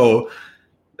 So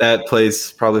that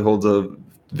place probably holds a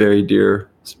very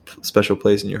dear, special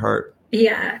place in your heart.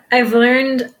 Yeah, I've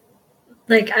learned,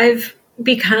 like, I've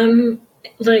become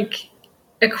like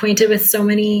acquainted with so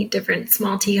many different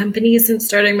small tea companies since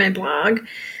starting my blog.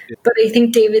 But I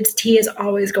think David's Tea is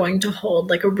always going to hold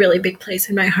like a really big place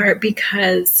in my heart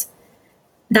because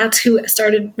that's who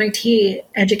started my tea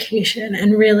education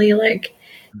and really like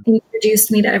introduced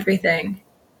me to everything.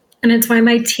 And it's why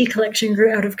my tea collection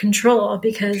grew out of control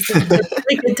because of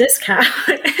like the discount.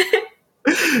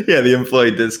 Yeah, the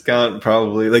employee discount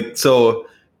probably. Like, so,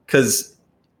 because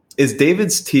is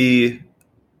David's Tea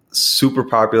super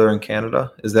popular in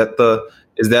Canada? Is that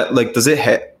like, does it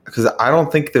have, because I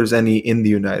don't think there's any in the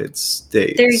United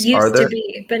States. There used to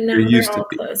be, but now they're all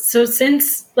closed. So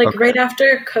since like right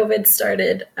after COVID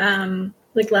started,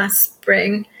 like last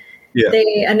spring,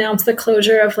 they announced the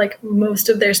closure of like most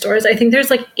of their stores. I think there's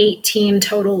like 18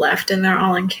 total left and they're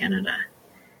all in Canada.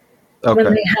 Okay.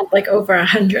 When they had like over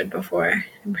 100 before,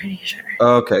 I'm pretty sure.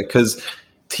 Okay, because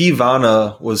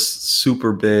Teavana was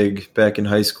super big back in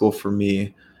high school for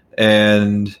me.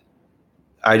 And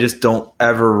I just don't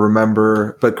ever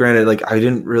remember, but granted, like I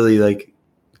didn't really like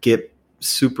get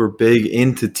super big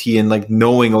into tea and like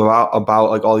knowing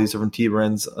about like all these different tea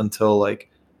brands until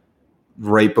like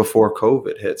right before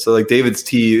COVID hit. So like David's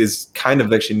Tea is kind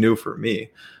of actually new for me.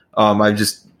 I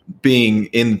just being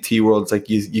in the tea world, it's like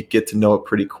you get to know it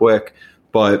pretty quick,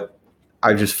 but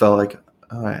I just felt like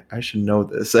I should know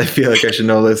this. I feel like I should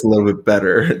know this a little bit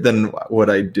better than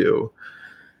what I do.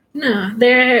 No,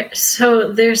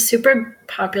 they're super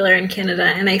popular in Canada,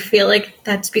 and I feel like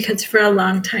that's because for a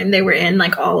long time they were in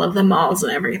like all of the malls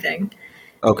and everything.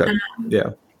 Okay.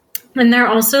 Yeah. And they're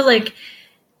also like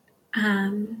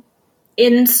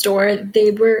in store,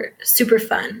 they were super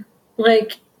fun.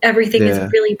 Like everything is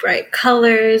really bright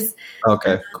colors.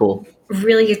 Okay, cool.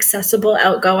 Really accessible,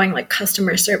 outgoing, like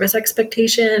customer service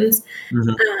expectations.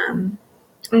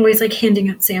 Always like handing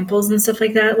out samples and stuff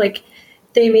like that. Like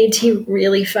they made tea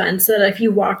really fun so that if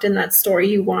you walked in that store,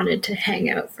 you wanted to hang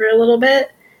out for a little bit.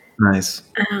 Nice.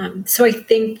 So I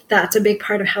think that's a big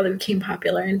part of how they became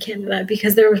popular in Canada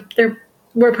because there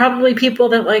were probably people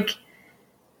that like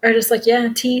are just like, yeah,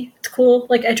 tea, it's cool.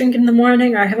 Like I drink it in the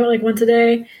morning or I have it like once a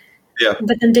day. Yeah.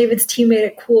 But then David's Tea made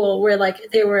it cool where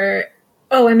like they were,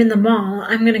 oh, I'm in the mall.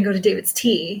 I'm going to go to David's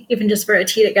Tea, even just for a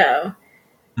tea to go.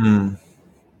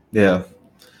 Yeah.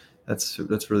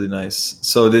 That's really nice.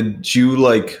 So did you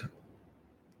like,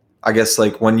 I guess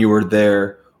like when you were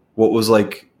there, what was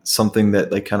like something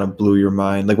that like kind of blew your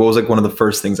mind? Like what was like one of the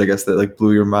first things I guess that like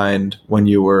blew your mind when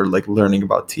you were like learning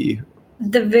about tea?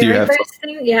 The very first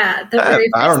thing, yeah. The very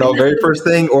I don't know, very first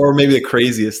thing, or maybe the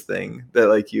craziest thing that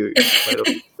like you might have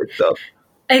picked up.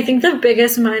 I think the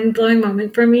biggest mind-blowing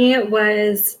moment for me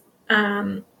was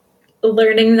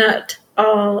learning that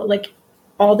all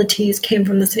the teas came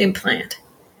from the same plant.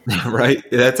 Right?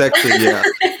 That's actually, yeah.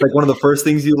 Like one of the first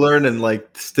things you learn, and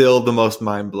like still the most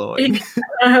mind-blowing.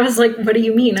 I was like, what do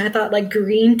you mean? I thought like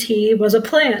green tea was a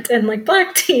plant and like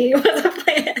black tea was a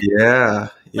plant. Yeah.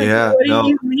 Like, yeah. What do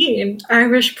you mean?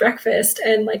 Irish breakfast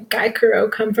and like Guaycaro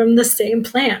come from the same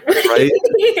plant. Right?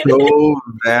 So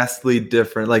vastly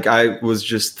different. Like I was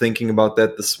just thinking about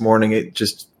that this morning,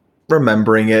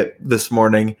 remembering it this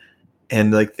morning,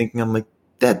 and like thinking, I'm like,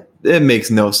 that it makes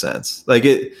no sense. Like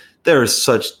there are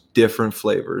such different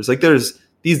flavors. Like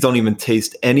these don't even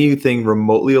taste anything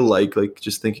remotely alike. Like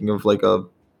just thinking of like a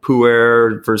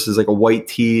pu'er versus like a white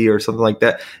tea or something like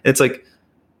that. And it's like,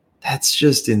 that's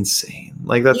just insane.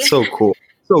 Like that's so cool.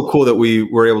 So cool that we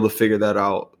were able to figure that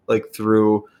out. Like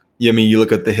through, I mean, you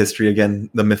look at the history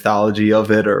again, the mythology of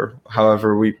it, or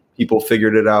however people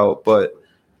figured it out. But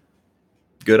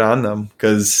good on them,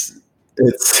 because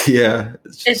it's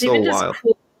just so wild.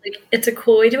 Cool. Like it's a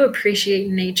cool way to appreciate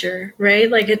nature,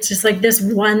 right? Like it's just like this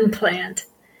one plant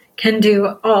can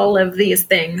do all of these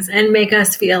things and make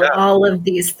us feel all of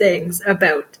these things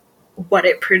about what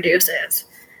it produces.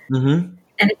 Mm-hmm.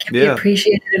 And it can be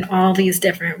appreciated in all these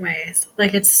different ways.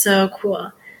 Like it's so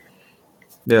cool.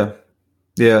 Yeah.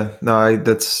 Yeah. No,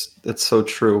 that's so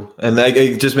true. And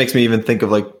it just makes me even think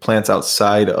of like plants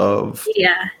outside of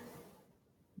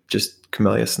just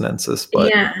Camellia sinensis.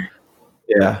 But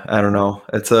yeah, I don't know.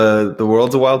 It's the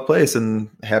world's a wild place, and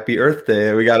happy Earth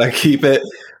Day. We gotta keep it.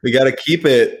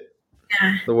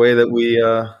 The way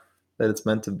that that it's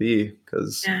meant to be.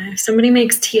 Because if somebody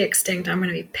makes tea extinct, I'm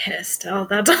gonna be pissed. Oh,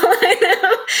 that's all I know.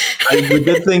 The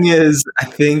good thing is, I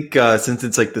think since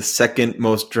it's like the second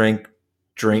most drink,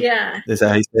 is that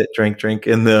how you say it? Drink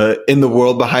in the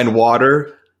world behind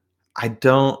water. I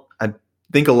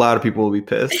think a lot of people will be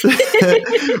pissed.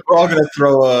 We're all gonna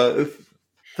throw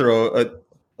a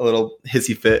little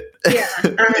hissy fit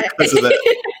because of that.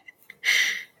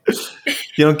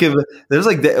 You don't give. There's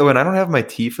like when I don't have my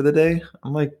tea for the day,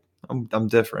 I'm like I'm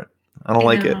different. I don't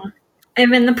like it.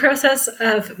 I'm in the process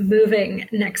of moving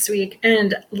next week,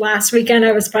 and last weekend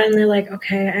I was finally like,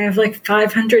 okay, I have like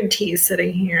 500 teas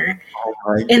sitting here.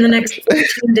 In the next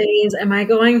 14 days, am I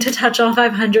going to touch all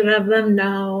 500 of them?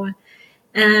 No.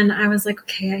 And I was like,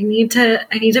 okay, I need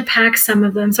to pack some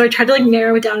of them. So I tried to like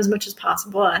narrow it down as much as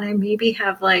possible, and I maybe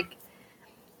have like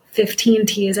 15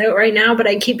 teas out right now, but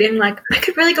I keep being like, I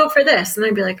could really go for this, and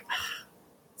I'd be like, oh,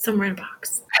 somewhere in a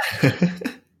box.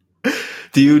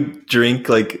 Do you drink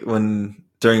like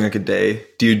during like a day,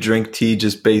 do you drink tea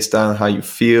just based on how you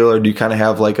feel, or do you kind of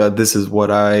have like this is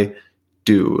what I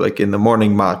do, like in the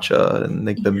morning matcha and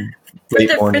like the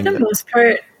late morning? For the most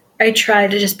part, I try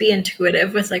to just be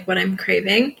intuitive with like what I'm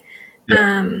craving.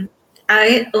 Yeah.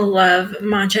 I love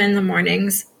matcha in the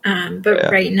mornings,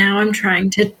 but right now I'm trying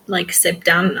to like sip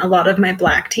down a lot of my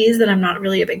black teas that I'm not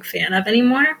really a big fan of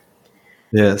anymore.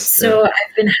 Yes. So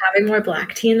I've been having more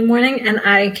black tea in the morning, and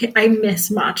I miss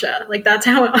matcha. Like that's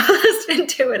how almost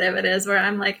intuitive it is, where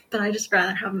I'm like, but I just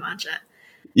rather have matcha.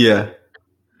 Yeah.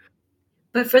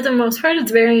 But for the most part,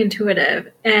 it's very intuitive.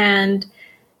 And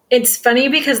it's funny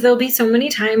because there'll be so many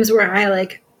times where I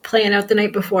like plan out the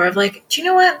night before of like, do you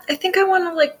know what? I think I want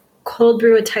to like cold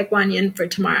brew a Taekwon Yin for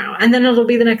tomorrow. And then it'll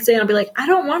be the next day and I'll be like, I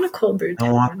don't want a cold brew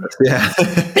Taekwon Yin. Yeah.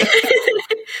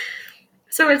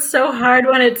 So it's so hard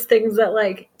when it's things that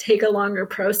like take a longer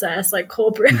process, like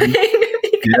cold brewing,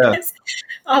 because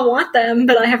I'll want them,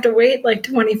 but I have to wait like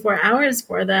 24 hours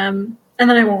for them, and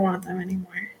then I won't want them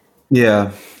anymore.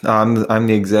 Yeah, I'm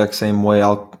the exact same way.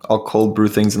 I'll cold brew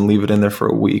things and leave it in there for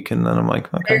a week, and then I'm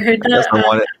like, okay. I heard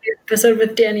that episode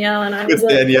with Danielle, and I was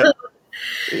like, Danielle.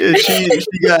 Yeah,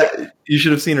 she got. You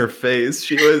should have seen her face.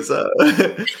 She was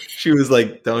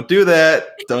like, "Don't do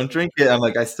that. Don't drink it." I'm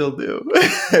like, "I still do.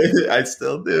 I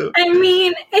still do." I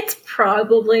mean, it's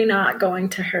probably not going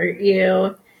to hurt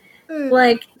you.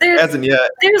 Like, hasn't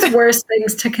yet. There's worse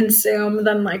things to consume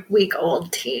than like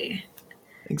week-old tea.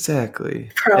 Exactly.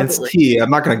 Probably. And it's tea.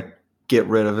 I'm not going to get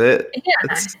rid of it.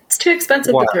 Yeah, it's too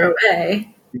expensive to throw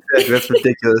away. Exactly. That's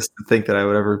ridiculous to think that I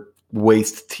would ever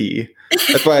waste tea.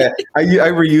 That's why I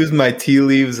reuse my tea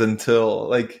leaves until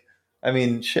like, I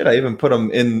mean, shit, I even put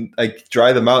them in, like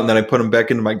dry them out, and then I put them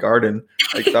back into my garden.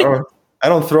 Like I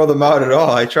don't throw them out at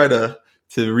all. I try to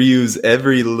reuse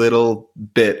every little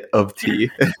bit of tea.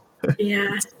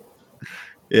 Yeah.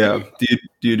 Yeah. Do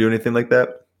you do anything like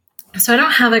that? So I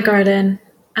don't have a garden.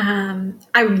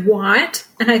 I want,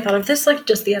 and I thought of this like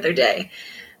just the other day,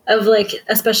 of like,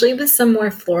 especially with some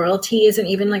more floral teas and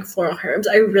even like floral herbs,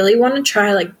 I really want to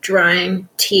try like drying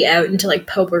tea out into like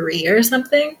potpourri or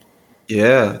something.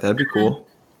 Yeah, that'd be cool.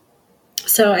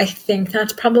 So I think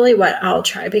that's probably what I'll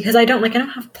try, because I don't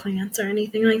have plants or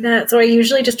anything like that. So I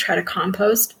usually just try to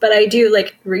compost, but I do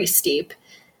like re-steep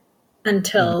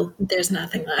until there's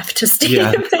nothing left to steep.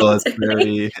 Yeah, until it's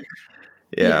very...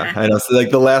 Yeah, I know. So like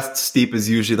the last steep is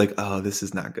usually like, oh, this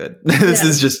is not good. This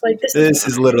is just like, this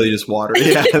is literally just water.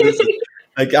 Yeah,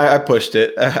 like I pushed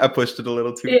it. I pushed it a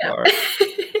little too far.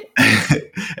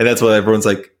 And that's what everyone's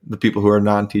like. The people who are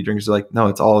non-tea drinkers are like, no,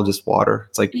 it's all just water.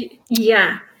 It's like,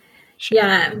 yeah.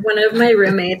 One of my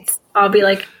roommates, I'll be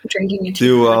like drinking a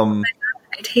tea.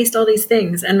 I taste all these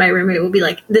things, and my roommate will be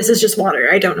like, "This is just water.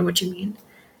 I don't know what you mean."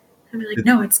 I'll be like,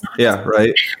 "No, it's not." Yeah,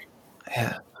 right.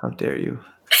 Yeah, how dare you?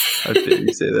 How dare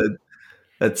you say that?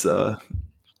 That's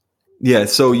yeah.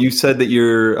 So you said that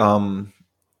you're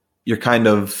kind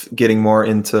of getting more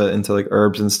into like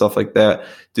herbs and stuff like that.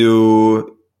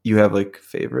 Do you have like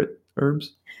favorite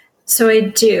herbs? So I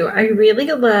do. I really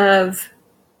love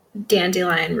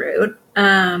dandelion root.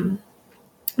 I've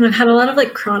had a lot of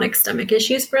like chronic stomach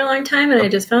issues for a long time, and I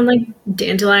just found like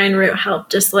dandelion root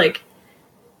helped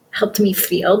me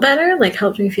feel better, like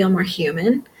helped me feel more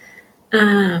human.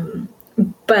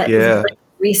 But like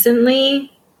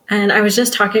recently, and I was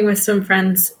just talking with some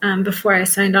friends before I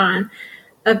signed on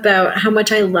about how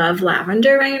much I love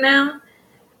lavender right now,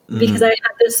 because I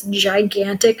had this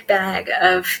gigantic bag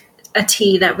of a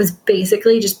tea that was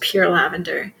basically just pure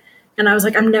lavender. And I was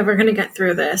like, I'm never going to get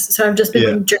through this. So I've just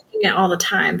been drinking it all the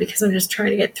time because I'm just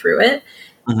trying to get through it.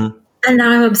 And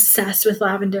now I'm obsessed with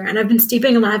lavender. And I've been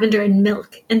steeping lavender in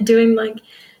milk and doing like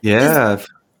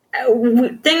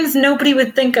things nobody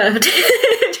would think of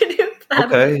to do with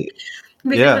lavender. Okay.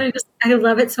 Because I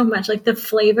love it so much. Like the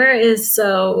flavor is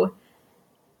so,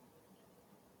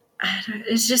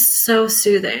 it's just so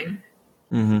soothing.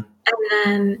 And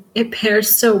then it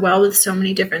pairs so well with so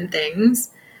many different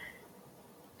things.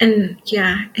 And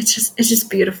yeah, it's just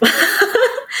beautiful.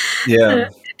 I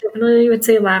definitely would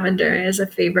say lavender is a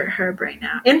favorite herb right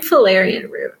now. And valerian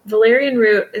root. Valerian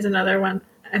root is another one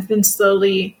I've been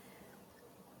slowly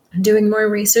doing more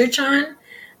research on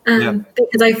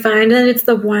because I find that it's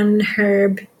the one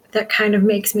herb that kind of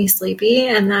makes me sleepy,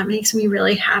 and that makes me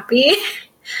really happy.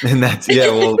 And that's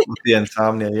with the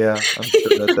insomnia. I'm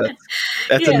sure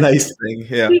that's a nice thing.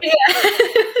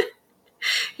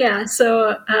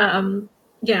 So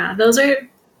those are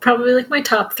probably like my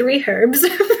top 3 herbs.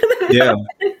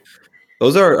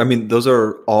 Those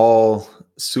are all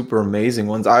super amazing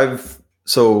ones.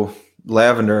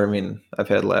 Lavender, I've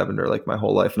had lavender like my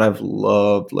whole life, and I've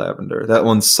loved lavender. That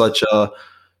one's such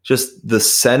just the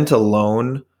scent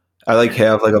alone. I like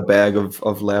have like a bag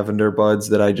of lavender buds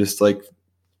that I just like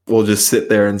will just sit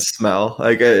there and smell.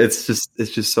 Like it's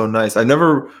just so nice. I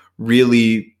never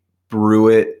really brew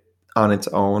it on its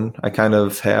own. I kind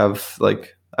of have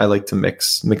like, I like to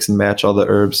mix and match all the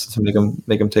herbs to make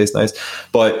them taste nice.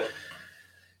 But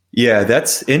yeah,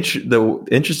 that's the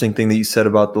interesting thing that you said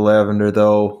about the lavender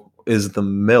though is the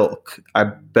milk. I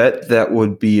bet that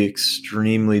would be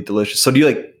extremely delicious. So do you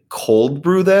like cold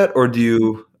brew that, or do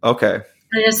you? Okay.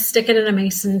 I just stick it in a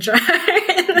mason jar.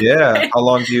 How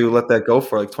long do you let that go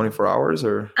for? Like 24 hours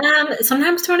or?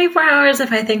 Sometimes 24 hours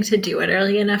if I think to do it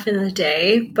early enough in the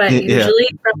day, but usually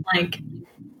from like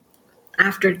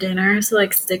after dinner, so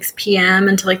like 6 p.m.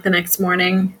 until like the next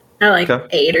morning at like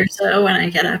 8 or so when I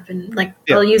get up, and like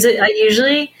I'll use it.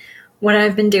 What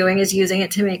I've been doing is using it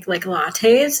to make like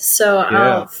lattes. So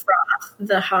I'll froth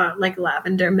the hot like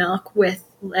lavender milk with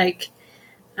like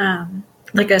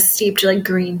a steeped like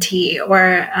green tea or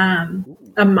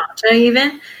a matcha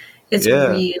even. It's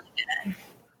really good.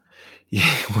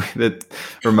 Yeah, that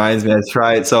reminds me, I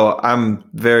tried. So I'm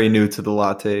very new to the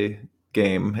latte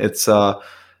game. It's I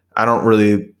don't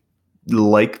really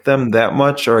like them that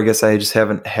much, or I guess I just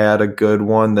haven't had a good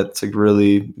one that's like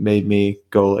really made me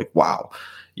go like, wow.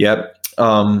 Yep.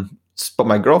 But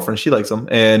my girlfriend, she likes them,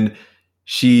 and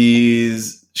she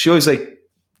always like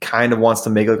kind of wants to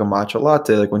make like a matcha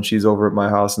latte like when she's over at my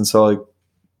house, and so like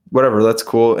whatever, that's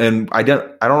cool. And I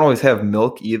don't always have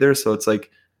milk either, so it's like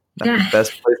not the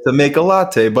best place to make a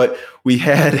latte. But we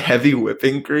had heavy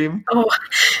whipping cream,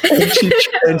 and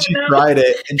she tried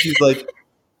it, and she's like,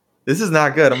 "This is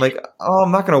not good." I'm like, "Oh,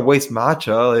 I'm not gonna waste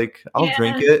matcha. Like, I'll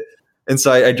drink it." And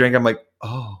so I drank. I'm like,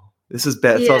 "Oh, this is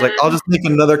bad." So I was like, I'll just make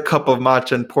another cup of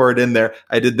matcha and pour it in there.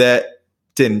 I did that,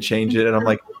 didn't change it, and I'm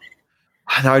like,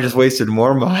 now I just wasted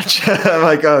more matcha. I'm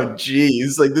like, oh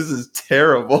geez, like this is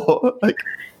terrible. Like,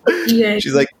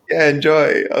 she's like, yeah,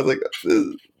 enjoy. I was like,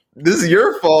 this is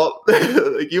your fault.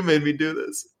 Like you made me do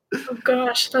this. Oh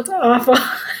gosh, that's awful.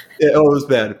 It was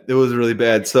bad. It was really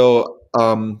bad. So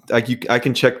I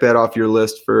can check that off your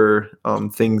list for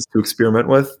things to experiment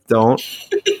with. Don't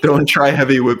try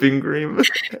heavy whipping cream.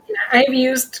 I've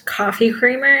used coffee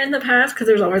creamer in the past because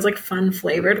there's always like fun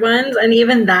flavored ones, and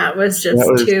even that was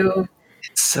too.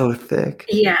 It's so thick.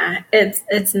 Yeah,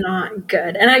 it's not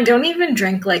good, and I don't even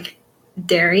drink like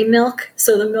dairy milk,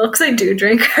 so the milks I do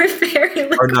drink are very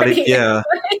liquidy. Yeah.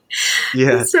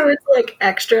 Yeah. So it's like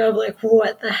extra of like,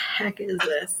 what the heck is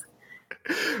this?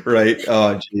 Right.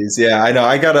 Oh, geez. Yeah, I know.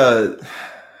 I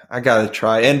gotta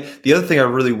try. And the other thing I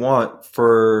really want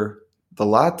for the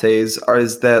lattes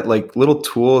is that like little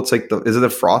tool. It's like is it a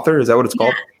frother? Is that what it's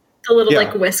called? The little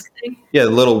like whisk thing. Yeah,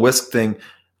 the little whisk thing.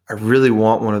 I really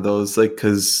want one of those, like,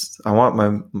 because I want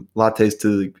my lattes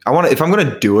to. If I'm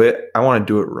gonna do it, I want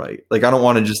to do it right. Like, I don't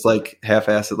want to just like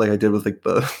half-ass it like I did with like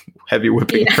the heavy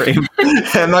whipping cream.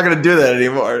 I'm not gonna do that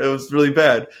anymore. It was really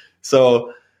bad.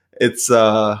 So it's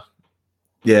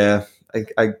yeah.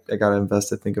 I gotta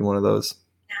invest, I think, in one of those.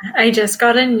 I just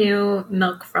got a new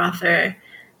milk frother.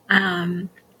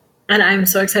 And I'm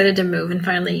so excited to move and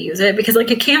finally use it because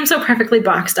like it came so perfectly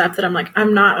boxed up that I'm like,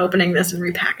 I'm not opening this and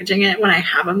repackaging it when I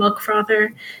have a milk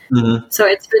frother. Mm-hmm. So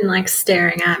it's been like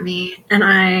staring at me, and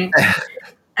I'm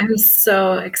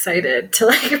so excited to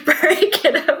like break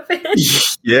it open.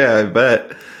 Yeah, I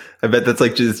bet that's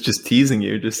like just teasing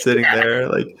you, just sitting there.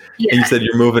 Like, and you said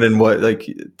you're moving in what, like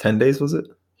 10 days, was it?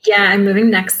 Yeah, I'm moving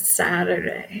next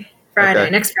Friday,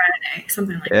 next Friday,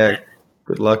 something like that.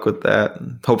 Good luck with that.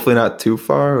 Hopefully not too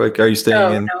far. Like, are you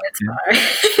staying in? No, it's far.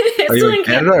 Are you in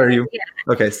Canada? Or are you? Yeah.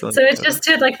 Okay, so it's just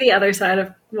to like the other side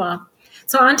of,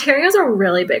 so Ontario's a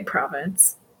really big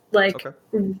province, like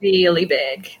really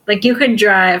big. Like you could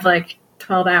drive like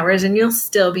 12 hours and you'll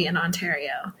still be in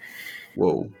Ontario.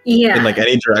 Whoa. Yeah. In like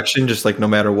any direction, just like no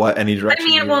matter what, any direction. I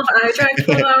mean, if I drive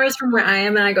 12 hours from where I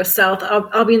am and I go south,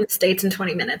 I'll be in the States in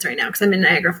 20 minutes right now because I'm in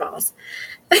Niagara Falls.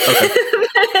 Okay.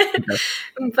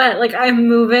 But like I'm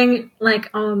moving like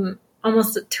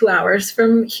almost 2 hours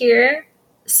from here,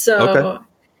 so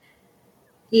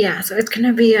yeah, so it's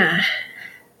gonna be a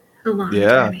long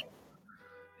journey.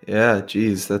 Yeah,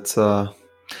 geez, that's I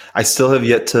still have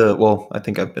yet to. Well, I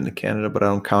think I've been to Canada, but I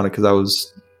don't count it because I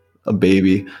was a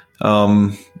baby.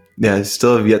 Yeah, I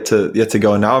still have yet to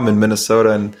go. Now I'm in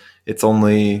Minnesota, and it's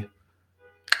only,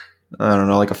 I don't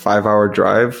know, like a 5-hour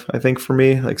drive, I think, for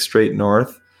me, like straight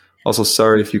north. Also,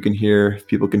 sorry if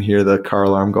people can hear the car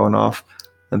alarm going off.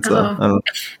 That's I don't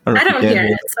hear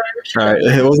it. So I'm sure. All right,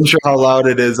 I wasn't sure how loud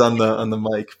it is on the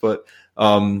mic, but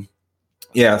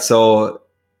yeah. So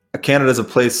Canada's a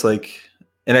place like,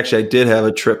 and actually, I did have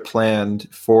a trip planned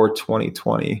for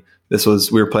 2020.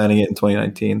 We were planning it in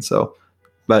 2019. So,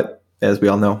 but as we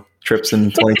all know, trips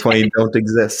in 2020 don't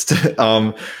exist.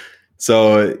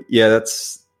 So yeah,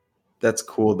 that's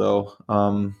cool though.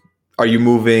 Are you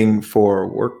moving for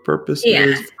work purposes?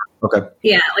 Yeah. Okay.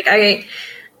 Yeah, like I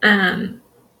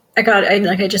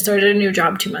just started a new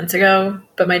job 2 months ago,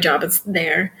 but my job is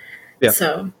there. Yeah.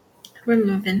 So we're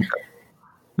moving.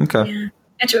 Okay. Yeah.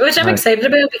 Which I'm excited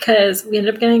about because we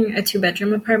ended up getting a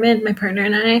 2-bedroom apartment, my partner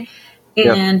and I,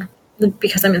 and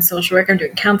because I'm in social work, I'm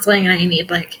doing counseling, and I need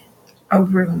like a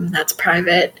room that's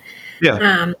private. Yeah.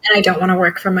 And I don't want to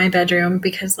work from my bedroom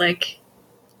because like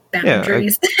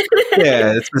boundaries.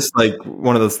 Yeah, it's just like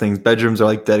one of those things. Bedrooms are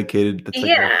like dedicated. That's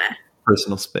like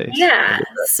personal space. Yeah.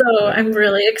 So I'm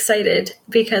really excited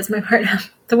because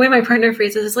the way my partner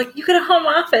phrases it is like, you get a home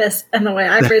office. And the way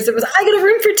I phrased it was, I get a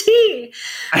room for tea.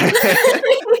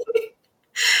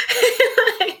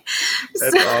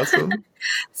 That's awesome.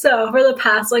 So for the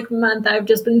past like month, I've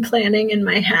just been planning in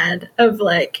my head of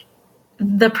like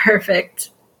the perfect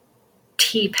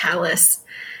tea palace.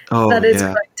 That is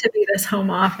going to be this home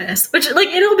office, which like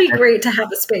it'll be great to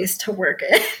have a space to work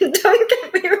in. Don't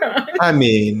get me wrong. I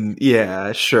mean,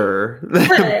 yeah, sure,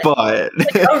 but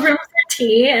like a room for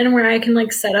tea and where I can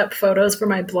like set up photos for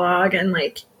my blog and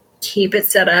like keep it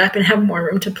set up and have more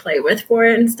room to play with for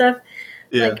it and stuff.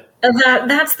 Yeah, like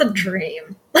that's the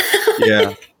dream.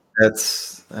 Yeah,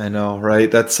 I know, right?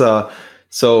 That's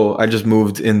So I just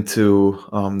moved into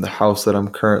the house that I'm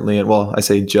currently in. Well, I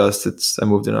say I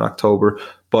moved in October,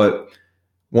 but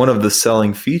one of the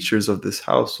selling features of this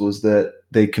house was that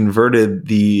they converted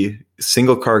the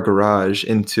single car garage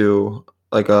into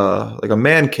like a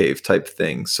man cave type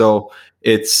thing. So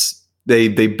they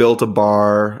built a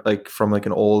bar like from like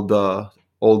an old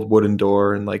wooden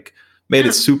door and like made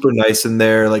it super nice in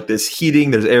there. Like there's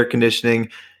heating, there's air conditioning,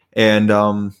 and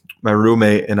my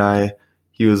roommate and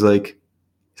he was like,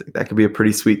 that could be a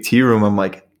pretty sweet tea room. I'm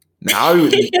like, Now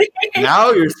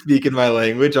you're speaking my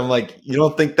language. I'm like, you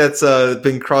don't think that's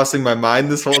been crossing my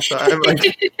mind this whole time? Like,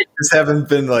 just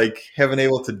haven't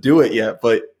able to do it yet.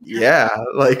 But yeah,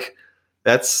 like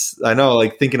I know,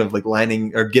 like thinking of like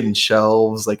lining or getting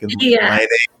shelves, like and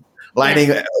lining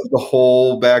the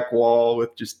whole back wall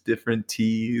with just different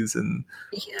teas and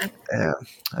yeah,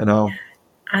 I know.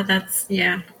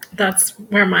 That's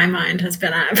where my mind has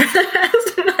been at.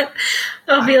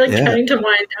 I'll be like trying to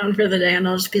wind down for the day, and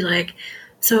I'll just be like,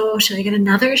 so should I get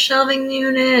another shelving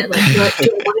unit? Like, do I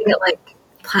want to get like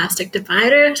plastic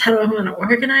dividers? How do I want to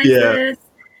organize this?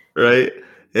 Right.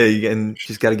 Yeah, you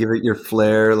just got to give it your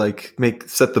flair. Like,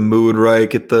 set the mood right.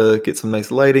 Get some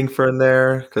nice lighting for in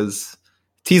there, because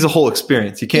tea's a whole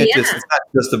experience. You can't it's not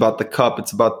just about the cup.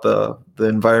 It's about the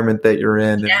environment that you're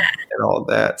in and all of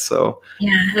that. So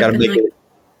got to make it.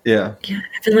 Yeah. Yeah.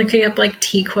 I've been looking up like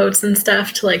tea quotes and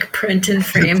stuff to like print and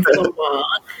frame for the wall.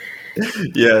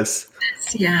 Yes.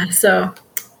 Yeah. So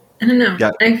I don't know.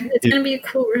 Yeah. It's going to be a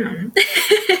cool room.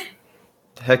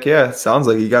 Heck yeah. Sounds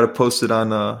like you got to post it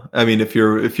on, I mean, if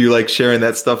you like sharing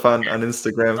that stuff on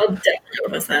Instagram. I'll definitely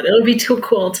post that. It'll be too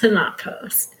cool to not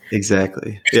post.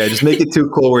 Exactly. Yeah. Just make it too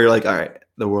cool where you're like, all right,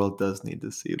 the world does need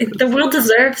to see this. The world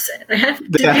deserves it. I have to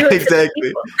do it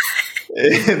exactly.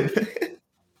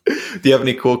 Do you have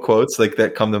any cool quotes like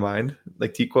that come to mind,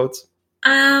 like tea quotes?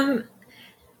 So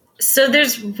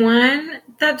there's one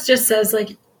that just says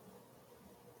like,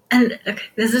 and okay,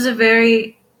 this is a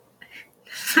very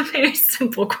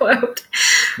simple quote,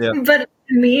 but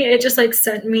to me, it just like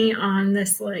sent me on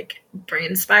this like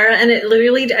brain spiral, and it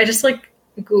literally, I just like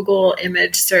Google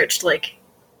image searched like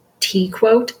tea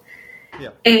quote,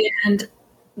 and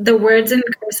the words in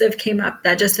cursive came up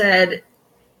that just said,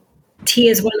 tea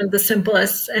is one of the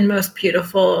simplest and most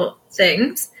beautiful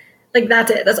things. Like,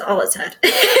 that's it. That's all it said.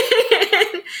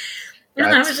 And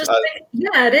I was just like,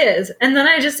 yeah, it is. And then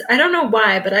I don't know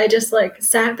why, but I just like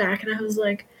sat back and I was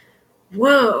like,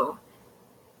 whoa.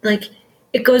 Like,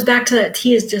 it goes back to that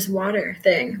tea is just water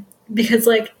thing. Because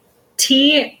like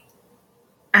tea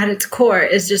at its core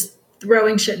is just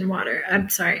throwing shit in water. I'm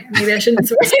sorry. Maybe I shouldn't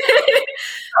swear.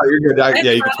 Oh, you're good.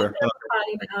 Yeah, you can swear.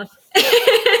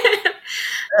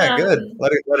 Yeah, good.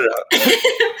 Let it out.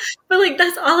 But like,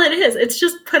 that's all it is. It's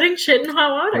just putting shit in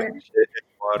hot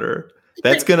water.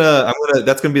 That's gonna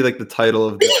be like the title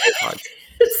of this podcast.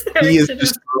 He is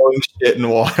just throwing shit in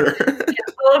water.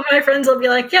 All of my friends will be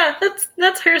like, "Yeah,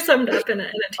 that's her summed up in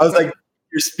it." I was like,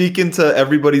 "You're speaking to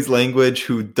everybody's language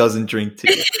who doesn't drink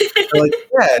tea." They're like,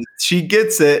 yeah, she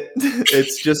gets it.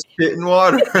 It's just shit in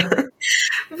water.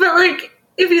 But like,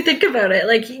 if you think about it,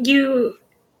 like you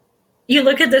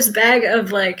look at this bag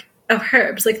of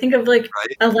herbs. Like, think of like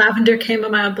a lavender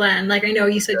chamomile blend. Like, I know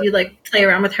you said you like play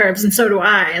around with herbs, and so do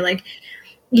I. Like,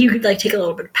 you could like take a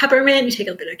little bit of peppermint, you take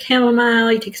a bit of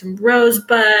chamomile, you take some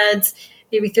rosebuds,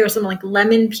 maybe throw some like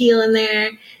lemon peel in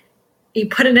there. You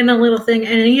put it in a little thing,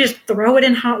 and then you just throw it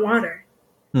in hot water.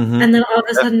 Mm-hmm. And then all of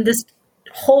a sudden, this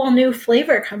whole new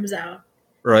flavor comes out.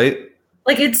 Right.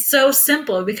 Like, it's so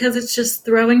simple because it's just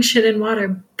throwing shit in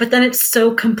water, but then it's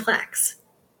so complex.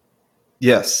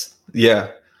 Yes.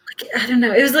 Yeah. Like, I don't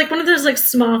know. It was like one of those like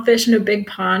small fish in a big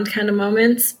pond kind of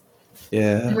moments.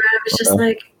 Yeah. Where I was just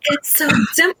like, it's so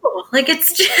simple. Like,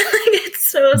 it's just like, it's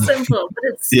so simple, but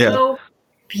it's so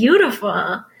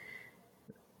beautiful.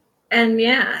 And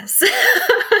yes.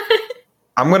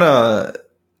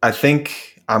 I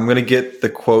think I'm going to get the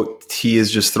quote, tea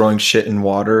is just throwing shit in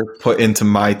water, put into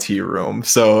my tea room.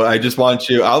 So I just want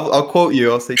you, I'll quote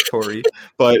you, I'll say Tori,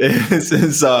 but this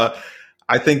is,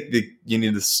 I think that you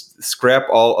need to scrap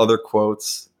all other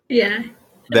quotes. Yeah.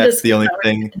 That's the only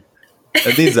thing.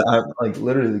 These I'm like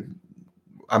literally,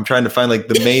 I'm trying to find like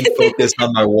the main focus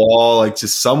on my wall, like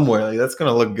just somewhere. Like, that's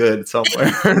gonna look good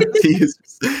somewhere.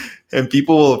 And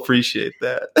people will appreciate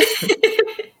that.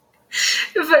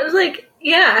 But like,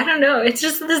 yeah, I don't know. It's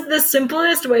just the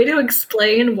simplest way to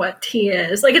explain what tea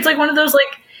is. Like, it's like one of those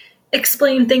like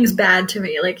explain things bad to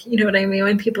me. Like, you know what I mean?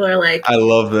 When people are like, I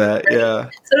love that. Yeah.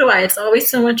 So do I. It's always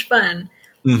so much fun.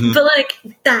 Mm-hmm. But like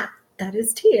that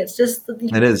is tea. It's just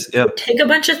it is. Yeah. Take a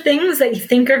bunch of things that you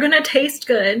think are going to taste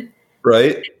good.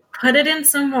 Right. Put it in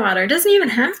some water. It doesn't even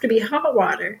have to be hot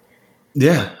water.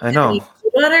 Yeah, I know.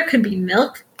 Water could be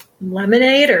milk,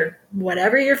 lemonade, or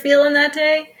whatever you're feeling that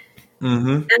day.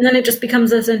 Mm-hmm. And then it just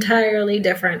becomes this entirely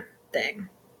different thing.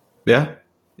 Yeah.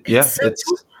 Yeah.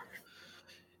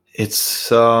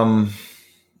 It's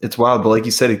wild, but like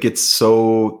you said, it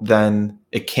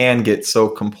can get so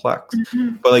complex.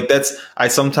 Mm-hmm. But like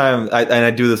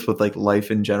I do this with like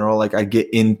life in general. Like I get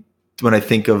in when I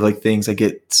think of like things, I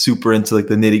get super into like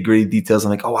the nitty gritty details. I'm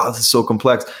like, oh wow, this is so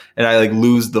complex, and I like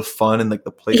lose the fun and like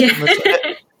the playfulness of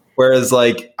it. Whereas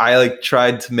like I like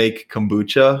tried to make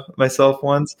kombucha myself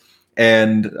once,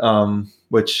 and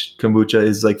which kombucha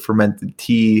is like fermented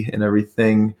tea and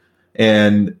everything.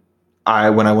 And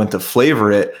when I went to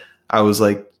flavor it, I was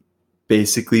like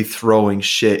basically throwing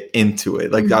shit into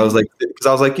it. Like I was like, because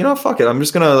I was like, fuck it, I'm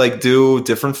just gonna like do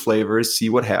different flavors, see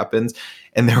what happens.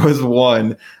 And there was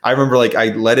one, I remember like I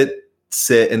let it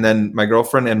sit, and then my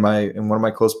girlfriend and one of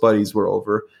my close buddies were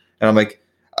over, and I'm like,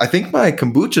 I think my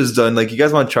kombucha's done. Like, you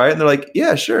guys want to try it? And they're like,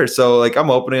 yeah, sure. So like I'm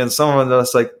opening, and some of them are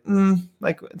just like,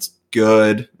 like it's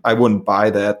good. I wouldn't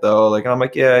buy that though. Like, and I'm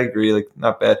like, yeah, I agree. Like,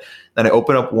 not bad. Then I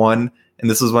open up one, and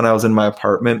this was when I was in my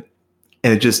apartment,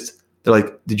 and they're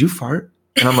like, did you fart?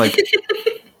 And I'm like,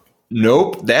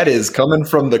 nope, that is coming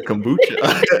from the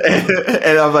kombucha.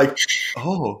 And I'm like,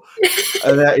 oh,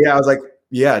 and I was like,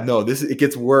 yeah, no, it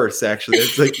gets worse. Actually,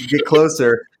 it's like you get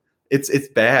closer, it's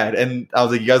bad. And I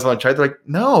was like, you guys want to try it? They're like,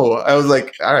 no. I was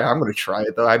like, all right, I'm gonna try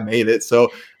it though. I made it,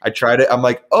 so I tried it. I'm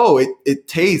like, oh, it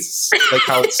tastes like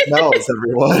how it smells.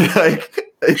 Everyone, like,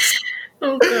 it's.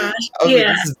 Oh gosh, yeah.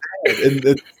 Like, this is bad.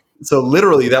 And so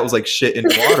literally, that was like shit in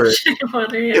water. Shit in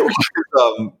water, yeah. It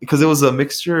was, because it was a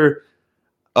mixture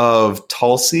of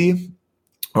Tulsi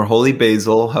or holy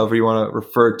basil, however you want to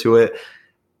refer to it,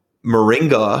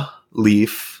 moringa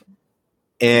leaf,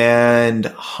 and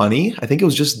honey. I think it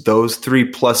was just those three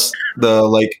plus the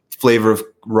like flavor of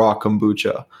raw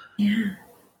kombucha. Yeah.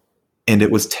 And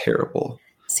it was terrible.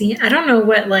 See, I don't know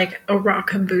what like a raw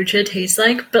kombucha tastes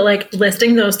like, but like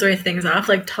listing those three things off,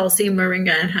 like Tulsi,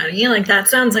 moringa, and honey, like that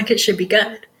sounds like it should be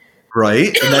good. Right?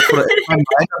 And that's what in my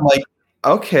mind, I'm like,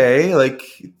 okay, like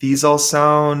these all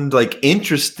sound like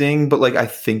interesting, but like I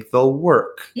think they'll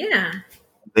work. Yeah.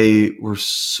 It was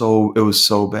so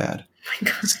bad. Oh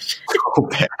my gosh. So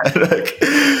bad. Like,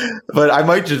 but I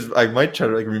might try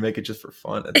to like remake it just for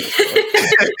fun at this point.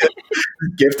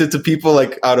 Gift it to people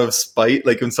like out of spite,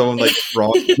 like when someone like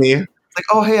wronged me. It's like,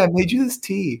 oh hey, I made you this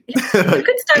tea. You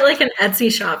could start like an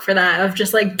Etsy shop for that, of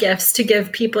just like gifts to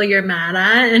give people you're mad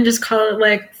at, and just call it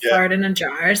like fart in a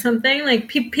jar or something. Like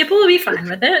people will be fine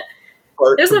with it.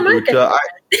 There's a market.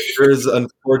 There's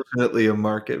unfortunately a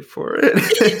market for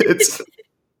it.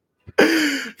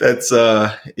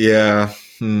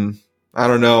 I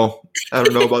don't know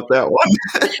about that one.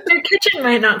 Your kitchen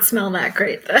might not smell that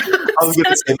great, though. I was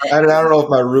gonna say, I don't know if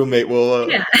my roommate will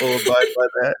abide by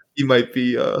that. He might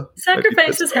be.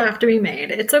 Sacrifices have to be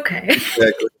made. It's okay.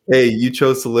 Exactly. Hey, you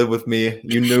chose to live with me.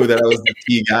 You knew that I was the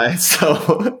tea guy,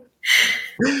 so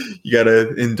you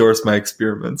gotta endorse my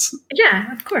experiments.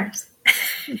 Yeah, of course.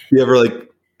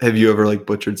 Have you ever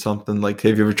butchered something? Like,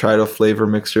 have you ever tried a flavor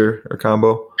mixture or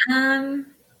combo?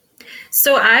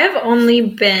 So I've only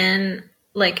been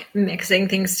like mixing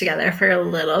things together for a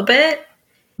little bit.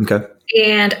 Okay.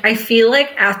 And I feel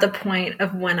like at the point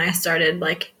of when I started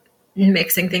like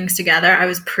mixing things together, I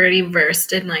was pretty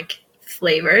versed in like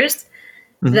flavors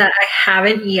that I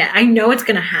haven't yet. I know it's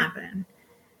going to happen.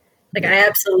 Like I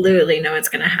absolutely know it's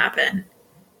going to happen.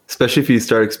 Especially if you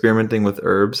start experimenting with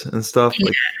herbs and stuff.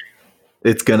 Like,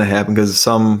 it's going to happen because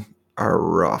some are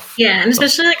rough. Yeah, and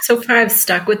especially like so far I've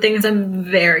stuck with things I'm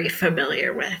very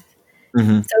familiar with.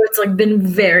 So it's like been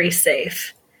very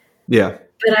safe. Yeah.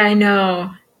 But I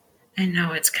know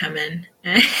it's coming.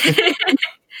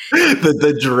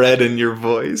 the dread in your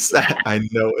voice. I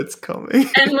know it's coming.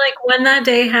 And like when that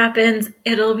day happens,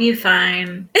 it'll be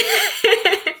fine.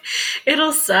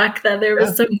 It'll suck that there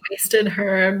was some wasted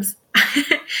herbs.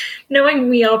 Knowing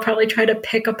me, I'll probably try to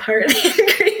pick apart the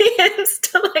ingredients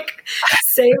to like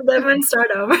save them and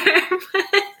start over.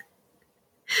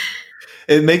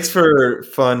 It makes for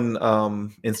fun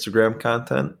Instagram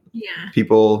content. Yeah.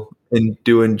 People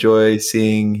do enjoy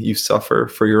seeing you suffer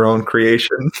for your own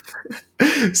creation.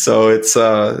 So it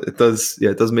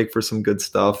does make for some good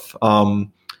stuff.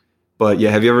 But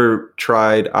yeah, have you ever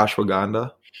tried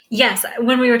ashwagandha? Yes.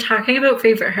 When we were talking about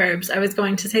favorite herbs, I was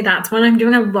going to say that's one I'm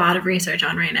doing a lot of research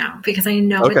on right now because I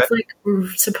know it's like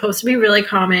supposed to be really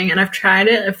calming, and I've tried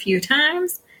it a few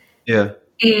times. Yeah.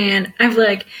 And I've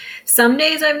like, some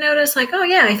days I've noticed like, oh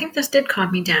yeah, I think this did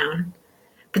calm me down.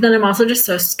 But then I'm also just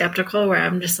so skeptical where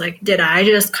I'm just like, did I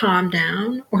just calm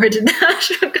down or did the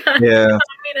ashwagandha calm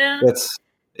me down?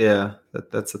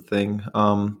 That's a thing.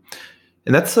 And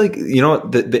that's like,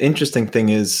 the interesting thing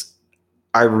is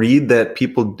I read that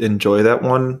people enjoy that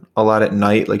one a lot at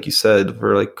night, like you said,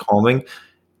 for like calming.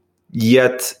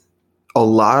 Yet a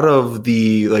lot of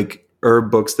the like herb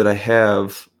books that I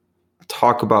have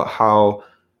talk about how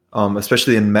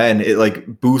especially in men, it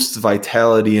like boosts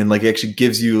vitality and like actually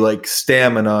gives you like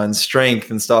stamina and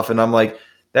strength and stuff. And I'm like,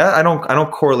 that I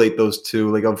don't correlate those two,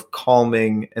 like of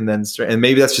calming and then strength. And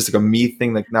maybe that's just like a me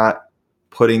thing, like not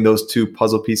putting those two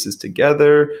puzzle pieces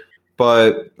together.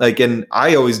 But like, and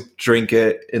I always drink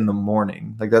it in the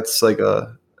morning. Like that's like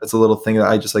that's a little thing that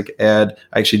I just like add.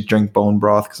 I actually drink bone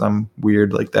broth because I'm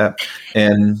weird like that,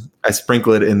 and I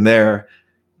sprinkle it in there.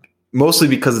 Mostly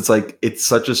because it's like it's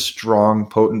such a strong,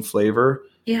 potent flavor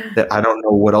that I don't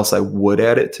know what else I would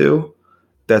add it to.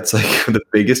 That's like the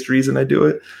biggest reason I do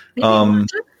it.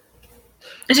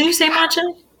 Did you say matcha?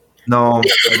 No,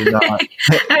 I did not.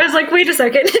 I was like, wait a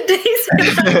second.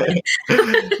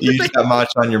 You just got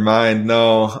matcha on your mind.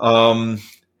 No.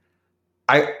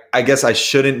 I guess I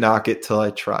shouldn't knock it till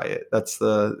I try it. That's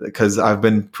because I've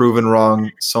been proven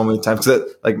wrong so many times.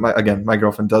 Like my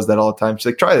girlfriend does that all the time. She's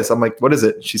like, try this. I'm like, what is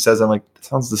it? She says, I'm like, that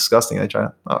sounds disgusting. I try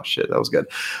it. Oh shit, that was good.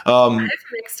 I've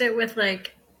mixed it with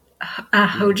like a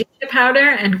hojicha powder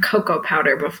and cocoa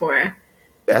powder before.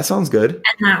 That sounds good.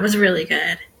 And that was really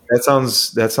good. That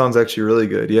sounds actually really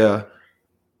good. Yeah.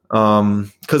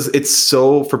 Cause it's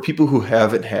so, for people who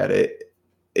haven't had it,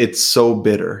 it's so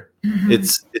bitter. Mm-hmm.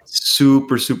 It's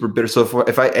super, super bitter. So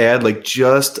if I add like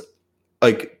just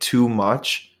like too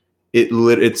much,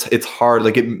 it's hard.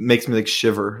 Like it makes me like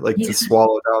shiver, like to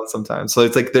swallow down sometimes. So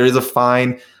it's like, there is a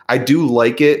fine, I do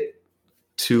like it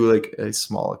to like a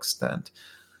small extent.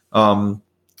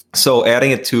 So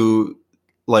adding it to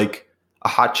like a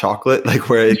hot chocolate, like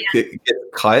where it gets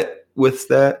cut with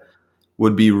that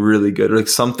would be really good. Or like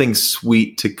something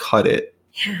sweet to cut it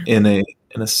in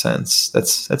a sense.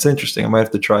 That's interesting. I might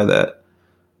have to try that.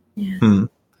 Yeah.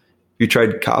 You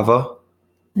tried kava?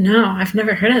 No, I've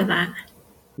never heard of that.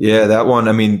 Yeah, that one,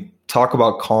 I mean, talk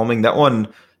about calming. That one,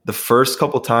 the first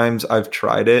couple times I've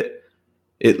tried it,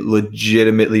 it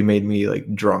legitimately made me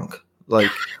like drunk.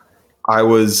 Like I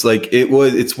was like,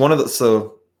 it's one of the,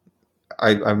 so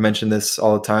I've mentioned this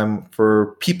all the time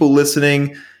for people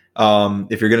listening.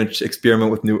 If you're going to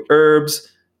experiment with new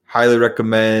herbs, highly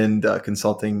recommend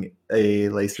consulting a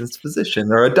licensed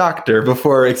physician or a doctor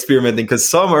before experimenting, because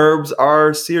some herbs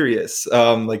are serious.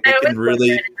 Like they can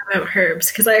really about herbs,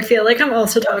 because I feel like I'm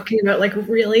also talking about like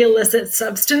really illicit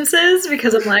substances,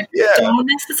 because I'm like, don't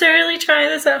necessarily try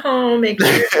this at home. Make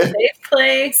sure it's a safe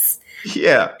place.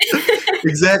 Yeah,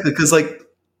 exactly. Because like,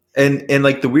 and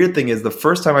like the weird thing is, the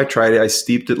first time I tried it, I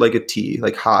steeped it like a tea,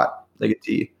 like hot, like a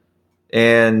tea,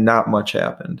 and not much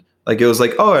happened. Like it was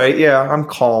like, all right, yeah, I'm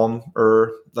calm,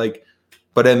 or like,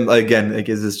 but then again, like,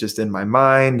 is this just in my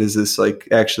mind? Is this like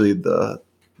actually the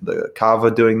kava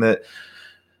doing that?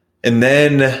 And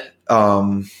then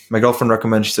my girlfriend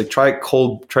recommended, she's like, try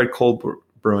cold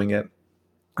brewing it,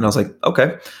 and I was like,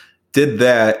 okay, did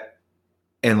that,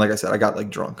 and like I said, I got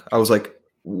like drunk. I was like,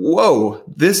 whoa,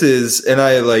 this is, and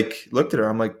I like looked at her,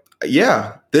 I'm like,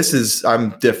 yeah,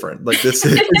 I'm different. Like this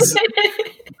is.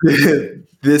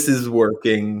 This is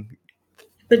working.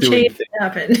 The change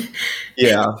happened.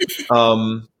 Yeah.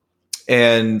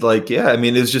 And like, yeah, I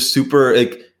mean, it was just super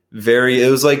like it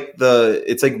was like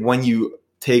it's like when you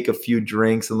take a few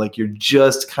drinks and like you're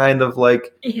just kind of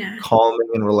like calming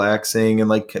and relaxing, and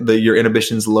like your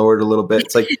inhibitions lowered a little bit.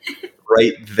 It's like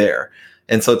right there.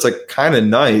 And so it's like kind of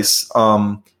nice.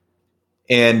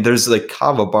 And there's like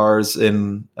kava bars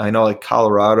in, I know, like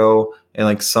Colorado, and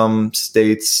like some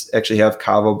states actually have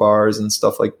kava bars and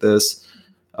stuff like this.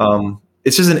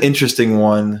 It's just an interesting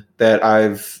one that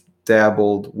I've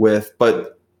dabbled with,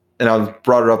 and I've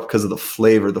brought it up because of the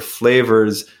flavor. The flavor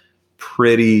is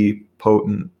pretty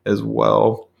potent as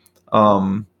well.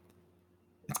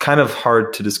 It's kind of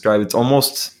hard to describe. It's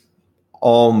almost,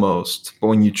 but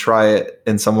when you try it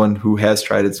and someone who has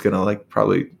tried it's going to like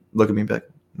probably look at me and be like,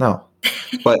 no,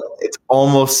 but it's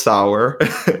almost sour.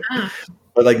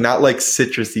 But like not like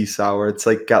citrusy sour. It's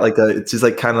like got like it's just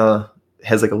like kind of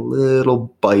has like a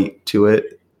little bite to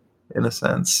it in a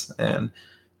sense. And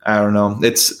I don't know.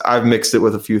 I've mixed it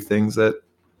with a few things that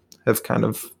have kind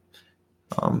of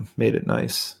made it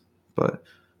nice. But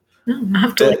I'll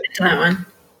have to look into that one.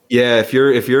 Yeah, if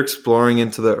you're exploring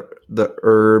into the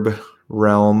herb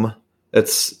realm,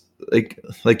 it's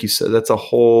like you said, that's a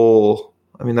whole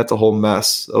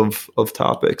mess of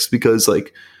topics, because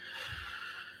like,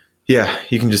 yeah,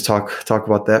 you can just talk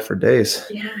about that for days.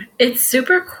 Yeah, it's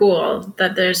super cool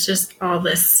that there's just all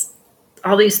these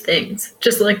things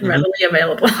just like readily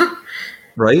available.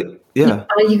 Right? Yeah.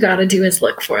 All you got to do is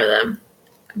look for them.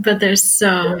 But there's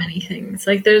so many things.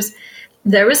 Like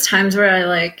there was times where I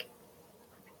like,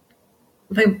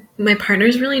 my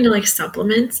partner's really into like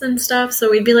supplements and stuff. So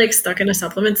we'd be like stuck in a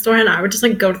supplement store, and I would just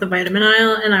like go to the vitamin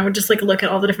aisle, and I would just like look at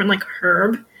all the different like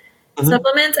herb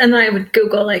supplements, and then I would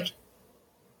Google like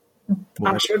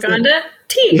ashwagandha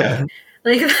tea,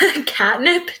 like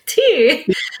catnip tea.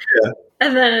 Yeah.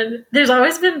 And then there's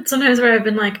always been sometimes where I've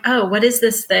been like, oh, what is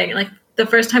this thing? Like the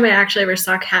first time I actually ever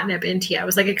saw catnip in tea, I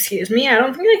was like, excuse me, I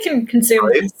don't think I can consume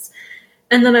this.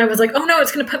 And then I was like, oh no,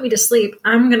 it's going to put me to sleep.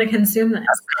 I'm going to consume this.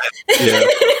 Yeah.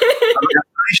 I'm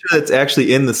pretty sure that's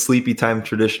actually in the sleepy time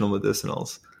traditional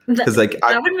medicinals. Because like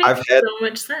that would make so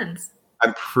much sense.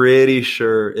 I'm pretty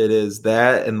sure it is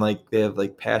that, and like they have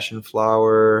like passion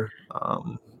flower.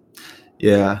 Those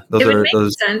would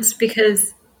make sense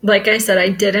because, like I said, I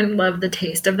didn't love the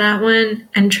taste of that one,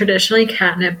 and traditionally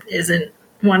catnip isn't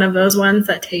one of those ones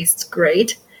that tastes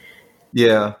great.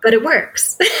 Yeah, but it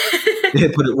works. Yeah,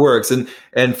 but it works,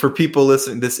 and for people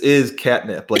listening, this is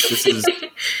catnip. Like this is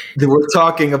we're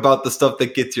talking about the stuff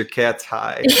that gets your cats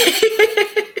high.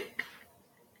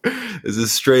 This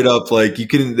is straight up like you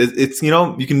can. It's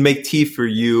you can make tea for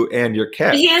you and your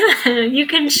cat. Yeah, you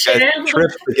can share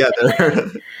trip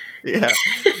together. Yeah,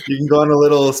 you can go on a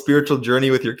little spiritual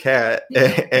journey with your cat.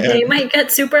 And they might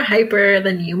get super hyper,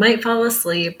 then you might fall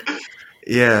asleep.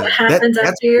 Yeah, what happens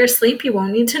after you're asleep? You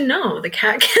won't need to know. The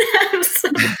cat can have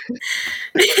some.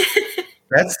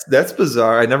 That's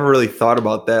bizarre. I never really thought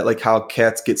about that. Like how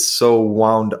cats get so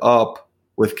wound up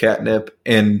with catnip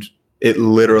and it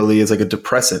literally is like a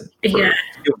depressant. Yeah.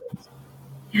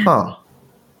 Huh.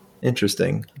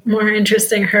 Interesting. More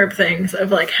interesting herb things of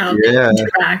like how they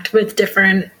interact with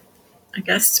different, I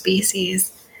guess,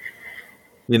 species.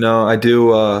 I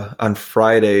do on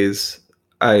Fridays.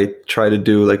 I try to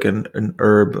do like an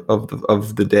herb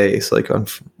of the day. So like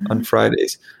on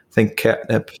Fridays, I think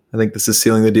catnip. I think this is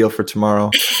sealing the deal for tomorrow.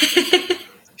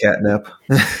 Catnip.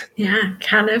 Yeah,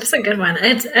 catnip's a good one.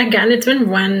 It's been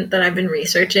one that I've been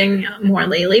researching more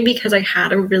lately because I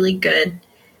had a really good,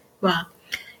 I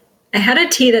had a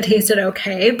tea that tasted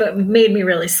okay, but made me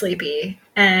really sleepy.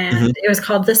 And it was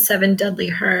called the 7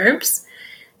 Deadly Herbs.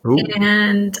 Ooh.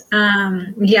 And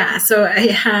so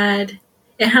it had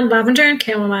lavender and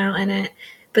chamomile in it,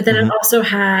 but then it also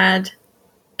had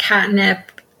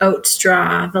catnip, oat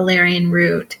straw, valerian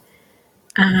root,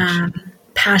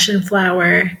 passion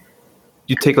flower.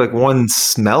 You take like one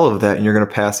smell of that and you're going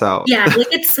to pass out. Yeah,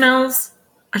 like it smells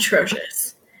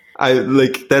atrocious.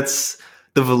 That's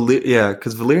the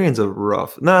because valerian's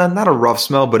not a rough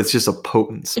smell, but it's just a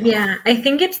potent smell. Yeah, I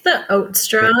think it's the oat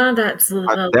straw that's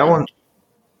that one.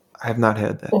 I have not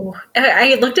had that. Oh,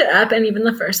 I looked it up, and even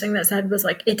the first thing that said was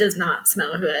like, it does not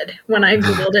smell good. When I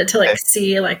Googled it to like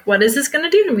see like, what is this going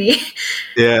to do to me?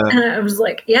 Yeah. And I was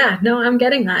like, yeah, no, I'm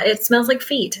getting that. It smells like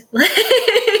feet.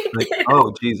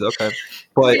 Oh, geez. Okay.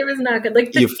 But it was not good.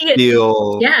 Like the tea,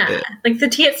 like the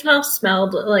tea itself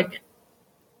smelled like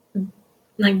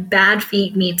bad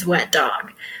feet meets wet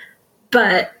dog.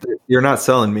 But you're not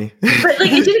selling me. But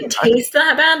like it didn't taste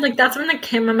that bad. Like that's when the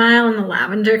chamomile and the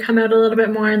lavender come out a little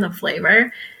bit more in the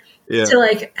flavor to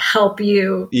like help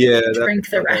you drink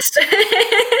the rest.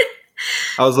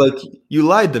 I was like, you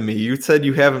lied to me. You said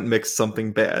you haven't mixed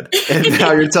something bad, and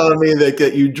now you're telling me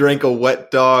that you drank a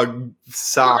wet dog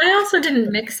sock. Well, I also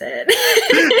didn't mix it.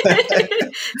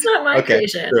 It's not my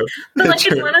creation. True. But like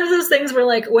it's one of those things where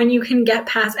like when you can get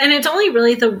past, and it's only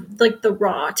really the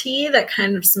raw tea that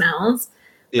kind of smells.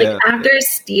 Like after it's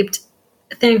steeped,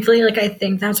 thankfully, like I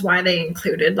think that's why they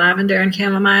included lavender and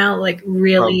chamomile. Like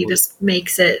really just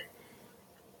makes it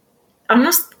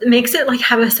like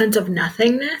have a sense of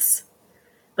nothingness.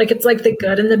 Like it's like the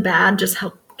good and the bad just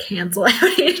help cancel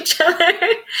out each other.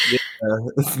 Yeah,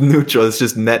 it's neutral. It's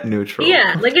just net neutral.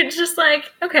 Yeah, like it's just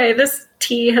like, okay, this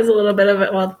tea has a little bit of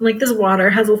it. Well, like this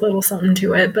water has a little something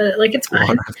to it, but like it's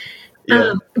fine.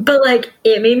 Yeah. But like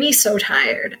it made me so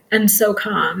tired and so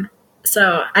calm.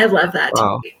 So I love that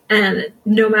tea. And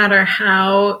no matter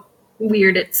how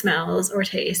weird it smells or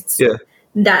tastes,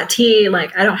 that tea,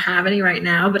 like I don't have any right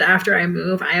now, but after I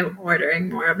move, I am ordering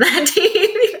more of that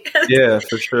tea. Yeah,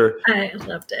 for sure. I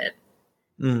loved it.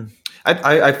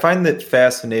 I find that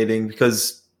fascinating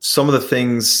because some of the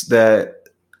things that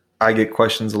I get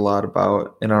questions a lot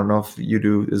about, and I don't know if you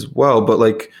do as well, but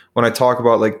like when I talk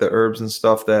about like the herbs and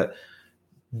stuff that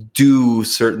do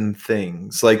certain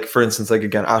things, like for instance, like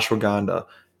again, ashwagandha,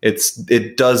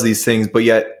 it does these things, but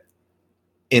yet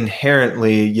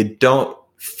inherently you don't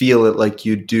feel it like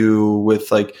you do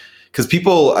with like, because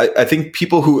people, I think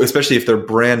people who, especially if they're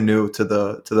brand new to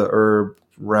the herb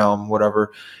realm,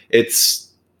 whatever,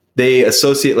 they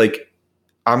associate like,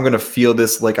 I'm going to feel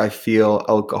this like I feel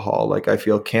alcohol, like I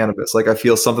feel cannabis, like I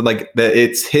feel something like that.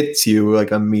 It hits you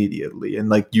like immediately. And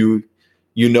like you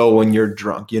know when you're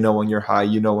drunk, you know when you're high,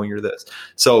 you know when you're this.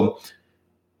 So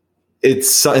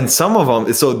it's in some of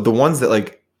them. So the ones that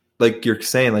like like you're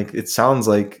saying, like it sounds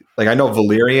like I know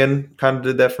valerian kind of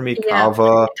did that for me. Yeah,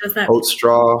 Kava, oat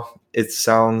straw. It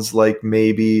sounds like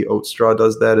maybe oat straw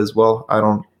does that as well. I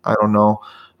don't know.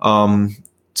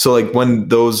 So like when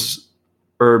those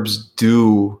herbs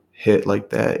do hit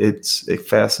like that, it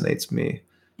fascinates me.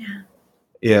 Yeah.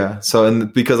 Yeah. So,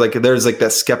 and because like there's like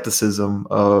that skepticism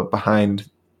behind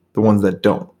the ones that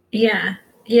don't. Yeah.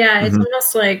 Yeah. It's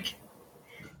almost like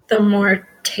the more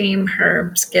tame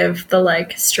herbs give the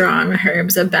like strong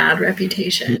herbs a bad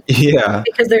reputation. Yeah.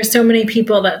 Because there's so many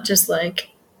people that just like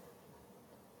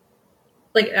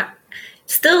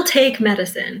still take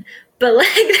medicine, but like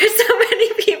there's so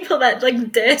many people that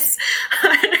like diss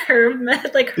on herbal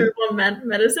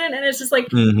medicine, and it's just like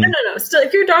no. Still,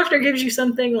 if your doctor gives you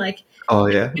something, like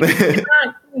like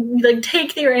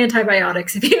take your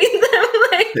antibiotics if you need them.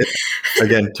 Like,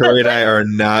 again, Tori and I are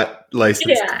not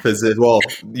licensed physicians. Well,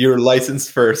 you're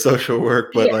licensed for social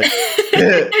work, but like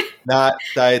not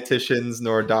dietitians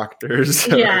nor doctors.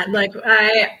 Yeah, like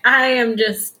I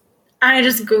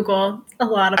just Google a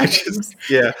lot of things.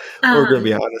 We're gonna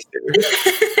be honest here.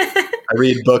 I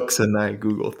read books and I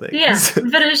Google things. Yeah,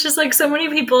 but it's just like so many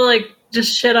people like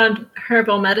just shit on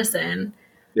herbal medicine.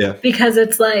 Yeah, because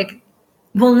it's like,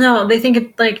 well, no, they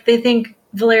think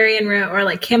valerian root or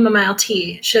like chamomile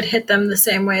tea should hit them the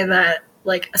same way that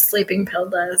like a sleeping pill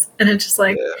does, and it's just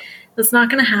like that's not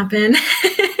going to happen.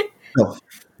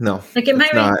 No. Like it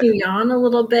might make you yawn a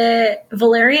little bit.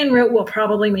 Valerian root will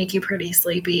probably make you pretty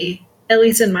sleepy, at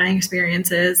least in my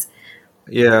experiences.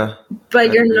 Yeah.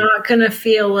 But you're not going to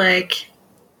feel like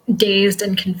dazed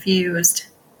and confused.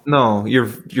 No,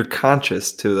 you're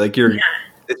conscious too. Like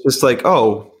it's just like,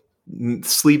 oh,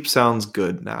 sleep sounds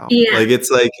good now. Yeah. Like it's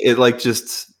like it like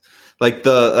just like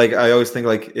I always think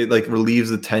like it like relieves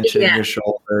the tension in your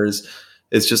shoulders.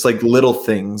 It's just like little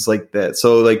things like that.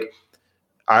 So like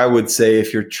I would say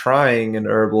if you're trying an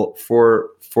herbal for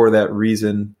that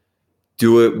reason,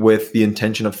 do it with the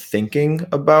intention of thinking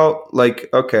about like,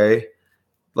 okay,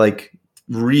 like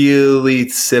really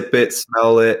sip it,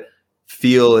 smell it,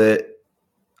 feel it.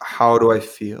 How do I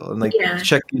feel? And like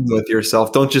check in with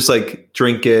yourself. Don't just like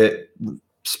drink it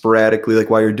sporadically, like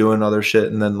while you're doing other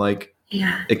shit, and then like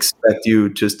expect you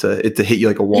just to hit you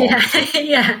like a wall.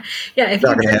 Yeah. If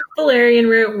you drink valerian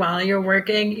root while you're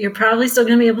working, you're probably still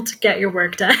going to be able to get your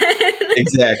work done.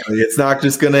 Exactly. It's not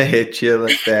just going to hit you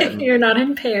like that. You're not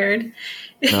impaired.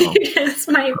 No. You just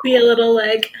might be a little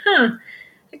like, I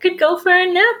could go for a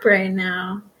nap right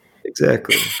now.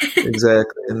 Exactly. And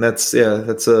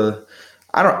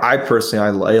I personally,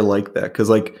 I like that. Cause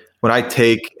like when I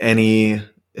take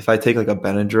if I take like a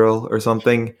Benadryl or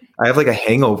something, I have like a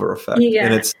hangover effect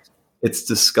and it's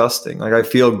disgusting. Like I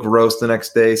feel gross the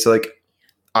next day. So like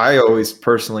I always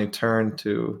personally turn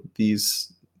to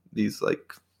these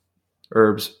like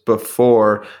herbs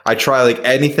before I try like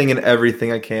anything and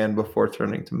everything I can before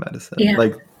turning to medicine,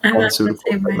 like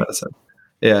pharmaceutical medicine.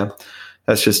 Yeah.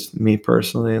 That's just me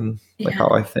personally and like how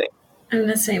I think. I'm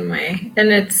the same way.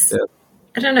 And it's,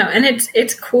 I don't know. And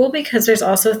it's cool because there's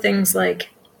also things like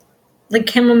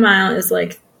chamomile is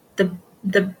like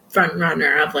the front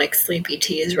runner of like sleepy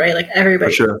teas, right? Like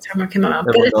everybody knows chamomile,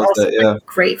 but it's also like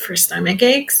great for stomach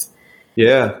aches.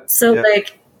 Yeah. So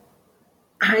like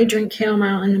I drink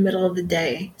chamomile in the middle of the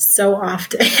day so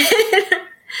often.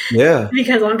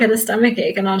 Because I'll get a stomach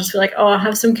ache and I'll just be like, oh, I'll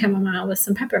have some chamomile with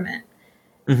some peppermint.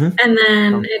 And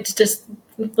then it's just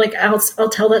like I'll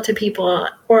tell that to people,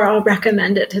 or I'll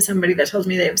recommend it to somebody that tells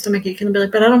me they have a stomach ache, and they'll be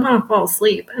like, but I don't want to fall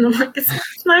asleep. And I'm like,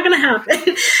 it's not going to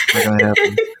happen.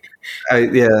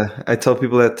 I tell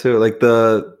people that too. Like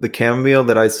the chamomile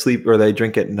that I sleep or that I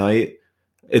drink at night,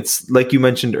 it's like you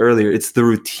mentioned earlier, it's the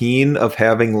routine of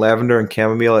having lavender and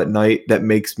chamomile at night that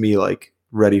makes me like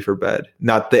ready for bed,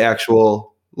 not the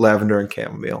actual lavender and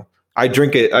chamomile. I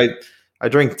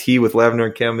drink tea with lavender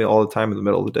and chamomile all the time in the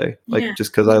middle of the day, like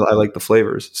just because I like the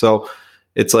flavors. So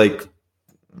it's like,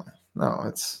 no,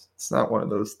 it's not one of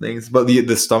those things. But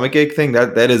the stomach ache thing,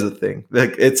 that is a thing.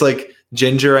 Like it's like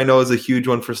ginger, I know is a huge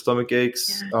one for stomach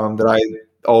aches that I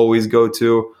always go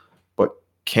to, but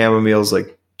chamomile is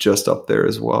like just up there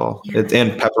as well.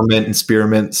 And peppermint and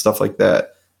spearmint, stuff like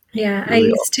that. Yeah, really I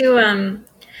used to.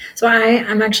 So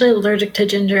I'm actually allergic to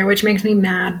ginger, which makes me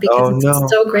mad because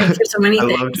it's so great for so many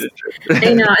things. I love ginger.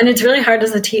 I know, and it's really hard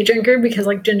as a tea drinker because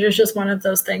like ginger is just one of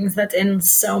those things that's in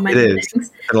so many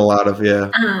things. And a lot of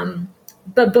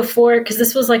But before, because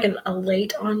this was like a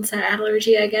late onset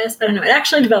allergy, I guess. I don't know. It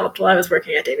actually developed while I was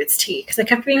working at David's Tea because I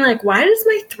kept being like, why does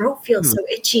my throat feel so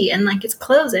itchy and like it's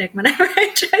closing whenever I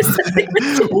try something with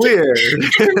ginger? Weird.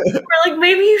 We're like,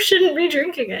 maybe you shouldn't be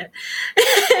drinking it.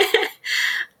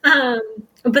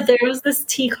 But there was this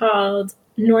tea called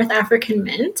North African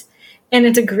Mint, and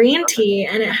it's a green tea,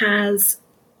 and it has,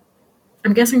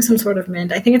 I'm guessing, some sort of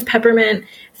mint. I think it's peppermint,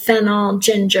 fennel,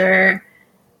 ginger.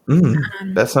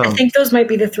 That sounds. I think those might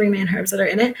be the 3 main herbs that are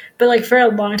in it. But like for a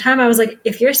long time, I was like,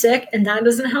 if you're sick and that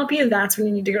doesn't help you, that's when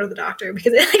you need to go to the doctor,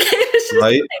 because it was just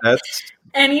Right. like, That's.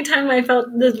 anytime I felt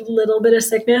this little bit of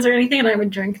sickness or anything and I would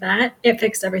drink that, it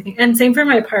fixed everything. And same for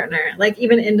my partner. Like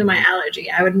even into my allergy,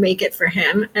 I would make it for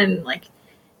him, and like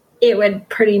it would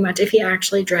pretty much, if he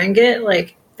actually drank it,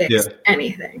 like fix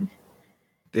anything.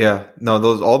 Yeah. No,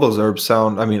 all those herbs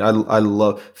sound. I mean, I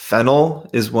love fennel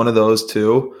is one of those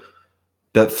too.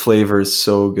 That flavor is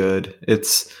so good.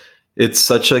 It's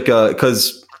such like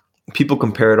because people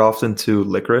compare it often to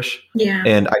licorice. Yeah.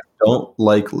 And I don't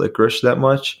like licorice that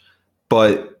much,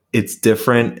 but it's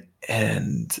different,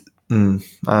 and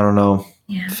I don't know.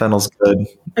 Yeah. Fennel's good.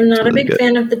 I'm not a big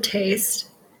fan of the taste.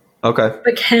 Okay.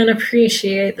 But can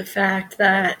appreciate the fact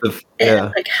that it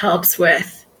like helps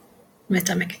with my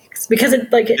stomach aches, because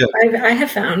it like I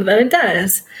have found that it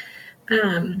does.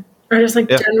 Or just like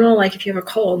general, like if you have a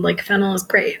cold, like fennel is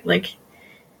great. Like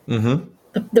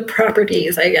the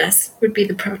properties, I guess, would be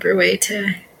the proper way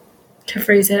to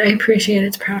phrase it. I appreciate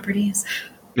its properties.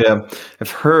 Yeah.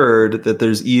 I've heard that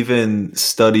there's even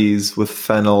studies with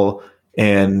fennel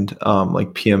and like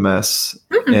PMS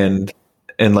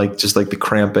and like just like the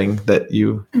cramping that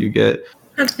you get.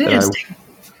 That's interesting.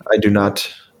 I do not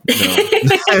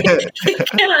know.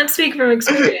 Cannot speak from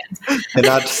experience.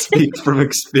 Cannot speak from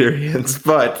experience,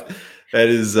 but that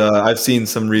is I've seen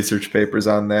some research papers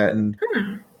on that, and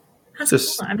that's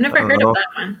just cool. I've never heard of that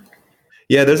one.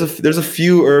 Yeah, there's a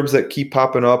few herbs that keep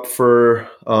popping up for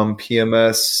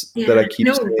PMS that I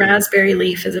keep saying. Raspberry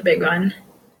leaf is a big one.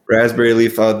 Raspberry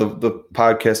leaf, the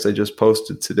podcast I just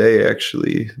posted today,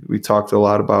 actually, we talked a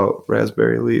lot about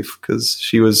raspberry leaf because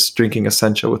she was drinking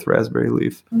Essentia with raspberry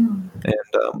leaf. And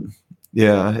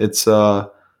it's I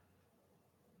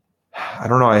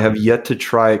don't know, I have yet to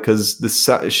try it because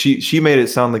she made it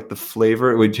sound like the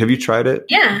flavor. Wait, have you tried it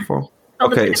before?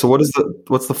 Okay, so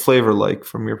what's the flavor like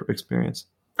from your experience?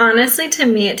 Honestly, to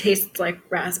me, it tastes like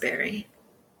raspberry.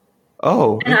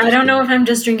 Oh, and I don't know if I'm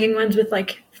just drinking ones with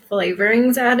like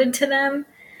flavorings added to them.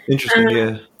 Interesting,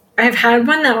 yeah. I've had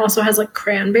one that also has like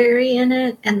cranberry in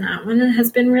it, and that one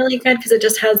has been really good because it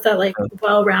just has that like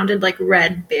well-rounded like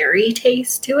red berry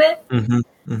taste to it.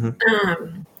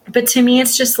 But to me,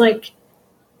 it's just like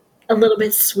a little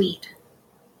bit sweet,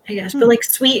 I guess, but like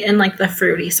sweet in like the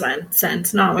fruity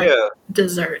sense, not like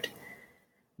dessert.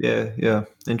 Yeah,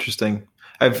 interesting.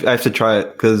 I have to try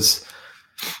it because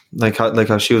like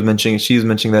how she was mentioning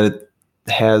that it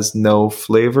has no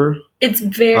flavor. It's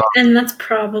very, and that's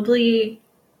probably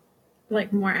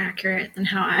like more accurate than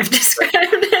how I've described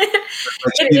it.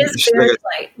 It is very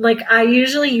light. Like I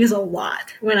usually use a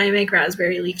lot when I make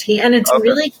raspberry leaf tea, and it's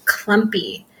really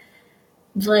clumpy.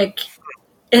 Like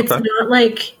it's not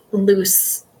like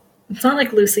loose. It's not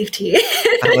like loose leaf tea.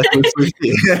 I like loose leaf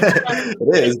tea.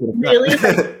 It is really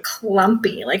like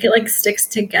clumpy. Like it like sticks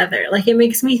together. Like it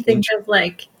makes me think of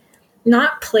like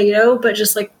not Play-Doh, but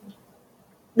just like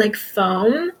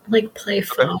foam, like play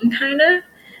foam kind of.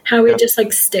 How it just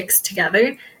like sticks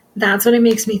together. That's what it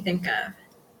makes me think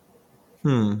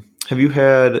of. Have you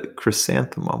had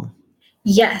chrysanthemum?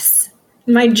 Yes.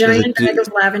 My giant bag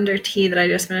of lavender tea that I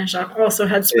just finished off also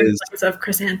had sprinklings of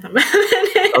chrysanthemum in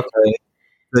it. Okay.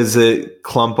 Does it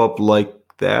clump up like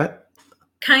that?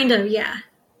 Kind of, yeah.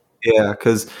 Yeah,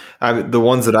 because the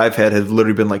ones that I've had have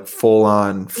literally been like full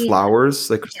on flowers,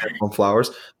 like chrysanthemum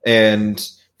flowers. And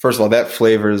first of all, that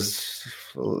flavor it's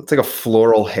like a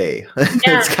floral hay.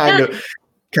 It's kind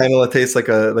of tastes like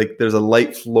there's a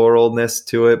light floralness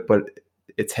to it, but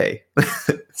it's hay.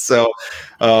 So,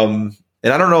 and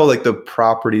I don't know like the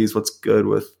properties, what's good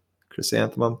with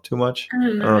chrysanthemum too much. I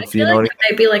don't know if you know. It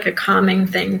might be like a calming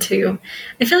thing too.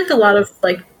 I feel like a lot of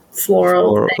like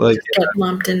floral things get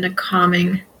lumped into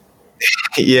calming.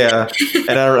 Yeah,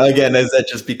 and again, is that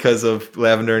just because of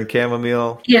lavender and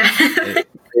chamomile? Yeah.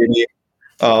 Maybe.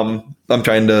 I'm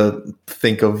trying to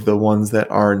think of the ones that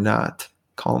are not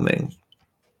calming,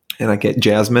 and I get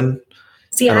jasmine.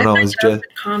 See, I don't know. Is jasmine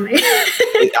calming?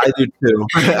 I do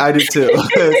too.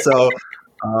 So,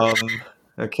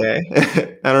 okay.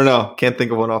 I don't know. Can't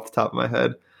think of one off the top of my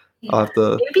head. Yeah. I'll have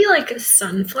to maybe like a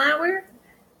sunflower.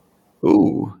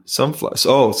 Ooh, sunflowers.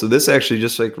 Oh, so this actually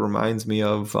just like reminds me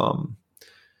of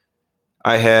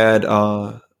I had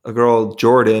a girl,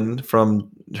 Jordan, from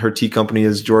her tea company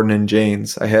is Jordan and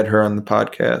Jane's. I had her on the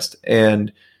podcast,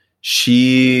 and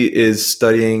she is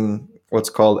studying what's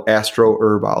called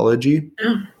astroherbology,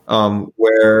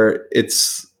 where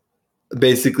it's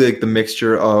basically like the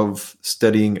mixture of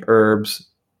studying herbs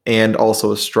and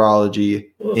also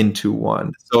astrology into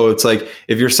one. So it's like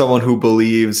if you're someone who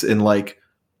believes in like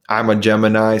I'm a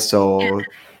Gemini, so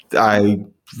I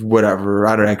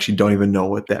don't even know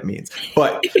what that means,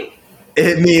 but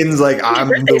it means like I'm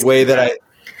the way that I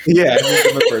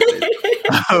it's my birthday.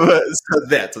 So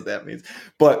that's what that means.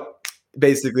 But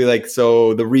basically, like,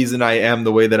 so the reason I am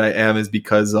the way that I am is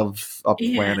because of a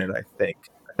planet. I think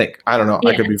I don't know.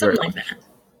 I could be very wrong. Like,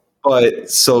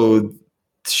 but so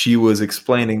she was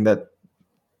explaining that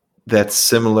that's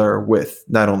similar with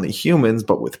not only humans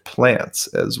but with plants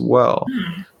as well.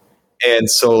 And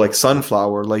so like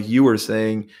sunflower, like you were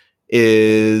saying,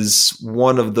 is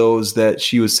one of those that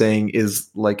she was saying is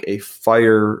like a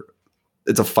fire.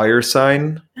 It's a fire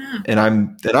sign, and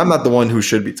I'm not the one who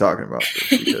should be talking about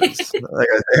this because, like,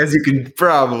 as you can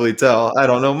probably tell, I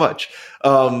don't know much.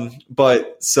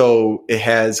 But so it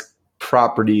has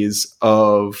properties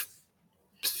of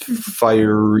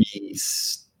fiery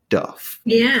stuff.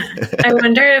 Yeah, I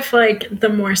wonder if like the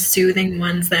more soothing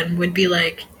ones then would be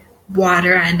like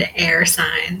water and air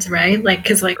signs, right? Like,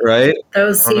 because like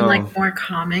those seem like more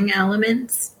calming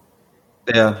elements.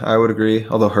 Yeah, I would agree.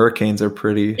 Although hurricanes are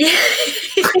pretty. Water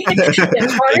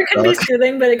can be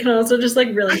soothing, but it can also just like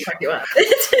really fuck you up.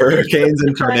 Hurricanes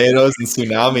and tornadoes and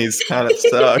tsunamis kind of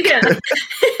suck.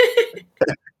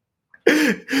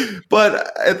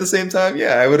 But at the same time,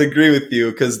 I would agree with you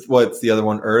because what's the other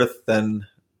one? Earth, then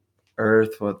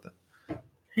Earth. What?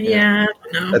 No.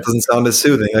 That doesn't sound as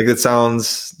soothing. Like it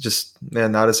sounds just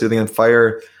not as soothing. And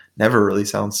fire never really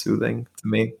sounds soothing to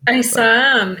me. I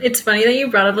saw. It's funny that you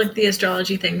brought up like the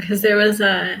astrology thing because there was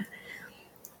a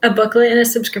booklet in a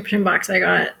subscription box I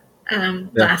got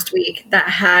last week that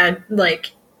had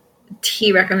like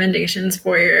tea recommendations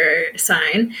for your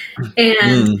sign.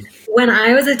 And when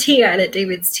I was a tea guide at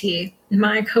David's Tea,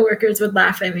 my coworkers would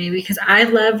laugh at me because I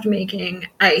loved making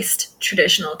iced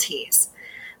traditional teas.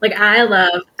 Like I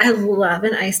love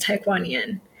an iced Taekwon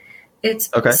Yin.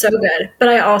 It's so good. But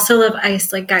I also love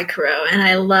iced like Gaikuro, and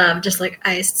I love just like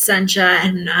iced sencha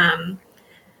and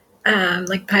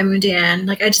like Pai Mudian.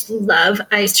 Like I just love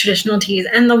iced traditional teas.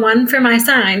 And the one for my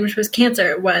sign, which was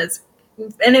Cancer,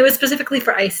 and it was specifically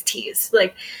for iced teas.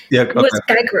 Like was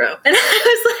Gaikuro. And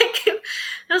I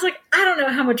was like, I don't know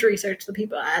how much research the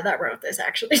people that wrote this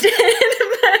actually did.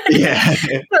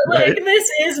 but like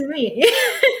this is me.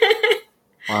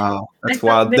 Wow, that's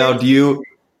wild. Now, do you?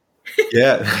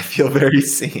 Yeah, I feel very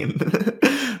seen,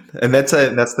 and that's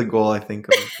the goal I think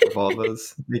of all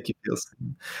those. Make you feel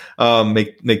seen,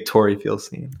 make Tori feel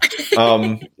seen.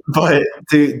 But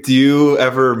do you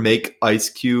ever make ice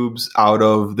cubes out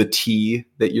of the tea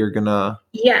that you're gonna?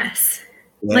 Yes,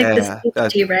 like the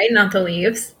tea, right? Not the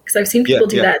leaves, because I've seen people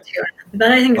do that too.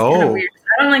 That I think is kind of weird.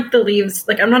 I don't like the leaves.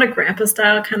 Like I'm not a grandpa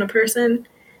style kind of person.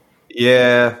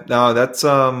 Yeah, no, that's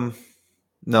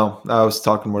No, I was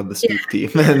talking more of the sweet tea,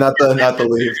 not the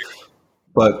leaves.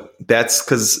 But that's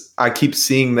because I keep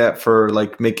seeing that for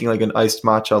like making like an iced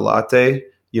matcha latte.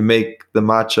 You make the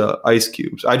matcha ice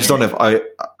cubes. I just don't have an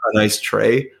ice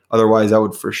tray. Otherwise, I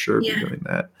would for sure be doing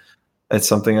that. It's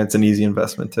something that's an easy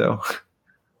investment too.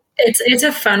 It's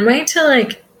a fun way to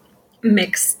like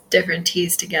mix different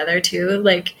teas together too.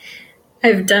 Like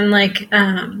I've done like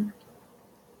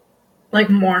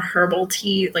more herbal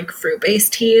tea, like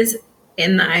fruit-based teas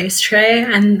in the ice tray,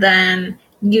 and then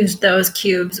use those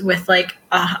cubes with like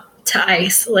to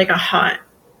ice like a hot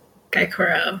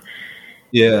Gaikuro.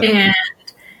 Yeah. And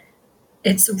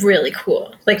it's really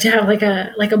cool. Like to have like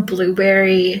a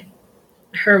blueberry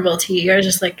herbal tea or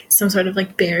just like some sort of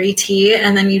like berry tea,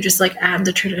 and then you just like add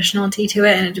the traditional tea to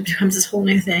it and it becomes this whole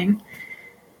new thing.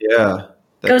 Yeah.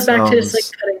 It goes back to just like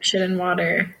putting shit in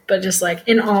water, but just like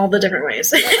in all the different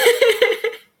ways.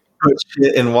 Put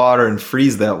shit in water and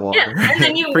freeze that water. Yeah, and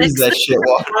then you freeze mix that shit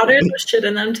water with shit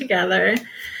in them together.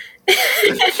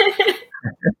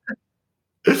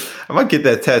 I might get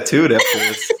that tattooed after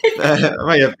this. I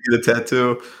might have to get a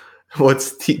tattoo.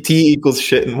 What's tea equals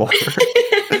shit in water?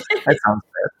 That sounds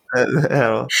bad.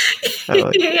 I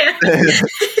don't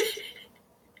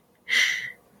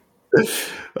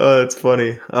Oh, that's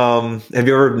funny. Have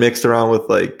you ever mixed around with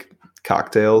like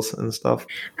cocktails and stuff?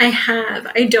 I have.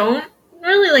 I don't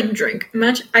really like drink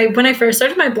much. When I first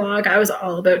started my blog, I was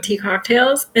all about tea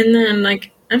cocktails, and then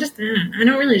like I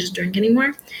don't really just drink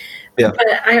anymore. Yeah. But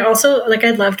I also like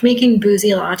I loved making boozy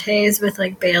lattes with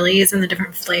like Baileys and the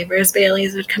different flavors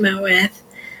Baileys would come out with.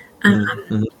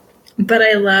 But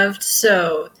I loved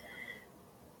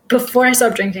before I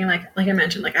stopped drinking, like I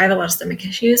mentioned, like I have a lot of stomach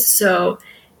issues. So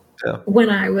when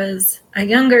I was a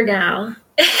younger gal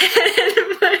and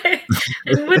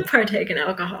and would partake in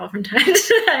alcohol from time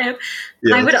to time,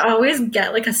 yes. I would always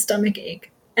get like a stomach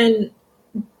ache. And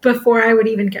before I would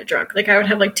even get drunk, like I would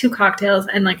have like 2 cocktails,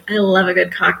 and like I love a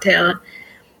good cocktail.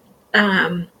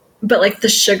 But like the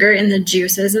sugar in the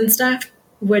juices and stuff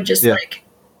would just like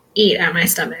eat at my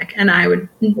stomach, and I would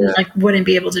like wouldn't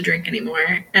be able to drink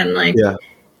anymore. And like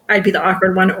I'd be the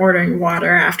awkward one ordering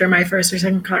water after my first or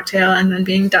second cocktail and then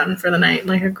being done for the night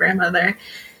like a grandmother.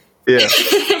 Yeah.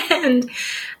 And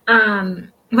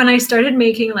when I started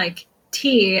making like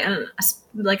tea, and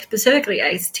like specifically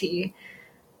iced tea,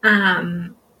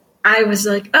 I was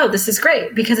like, oh, this is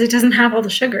great because it doesn't have all the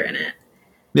sugar in it.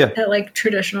 Yeah. That like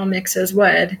traditional mixes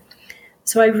would.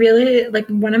 So I really like,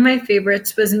 one of my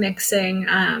favorites was mixing,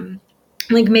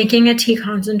 like making a tea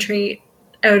concentrate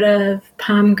out of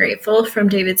Palm Grateful from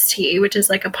David's Tea, which is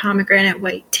like a pomegranate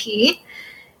white tea.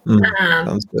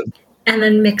 Sounds good. And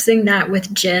then mixing that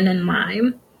with gin and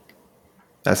lime.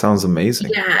 That sounds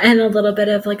amazing. Yeah, and a little bit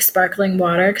of like sparkling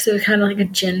water because it was kind of like a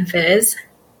gin fizz.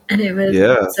 And it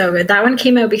was so good. That one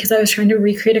came out because I was trying to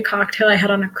recreate a cocktail I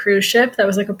had on a cruise ship that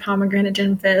was like a pomegranate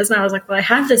gin fizz. And I was like, well, I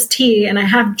have this tea and I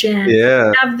have gin.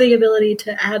 Yeah. I have the ability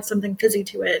to add something fizzy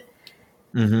to it.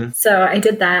 Mm-hmm. So I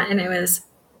did that, and it was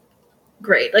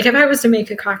great. Like if I was to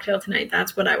make a cocktail tonight,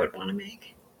 that's what I would want to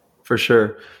make. For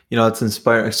sure. You know, it's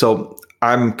inspiring. So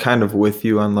I'm kind of with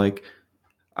you on like,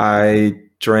 I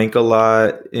drank a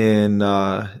lot in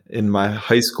my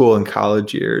high school and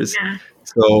college years. Yeah.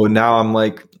 So now I'm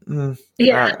like, I'm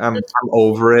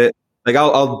over it. Like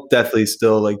I'll definitely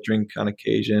still like drink on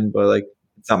occasion, but like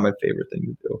it's not my favorite thing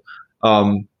to do.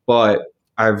 But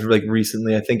I've like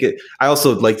recently, I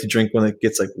also like to drink when it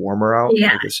gets like warmer out.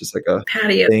 Yeah. Like it's just like a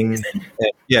patio thing. Season.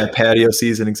 Yeah. Patio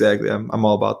season. Exactly. I'm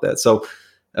all about that. So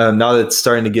now that it's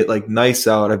starting to get like nice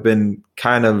out, I've been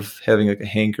kind of having like a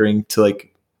hankering to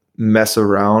like mess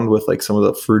around with like some of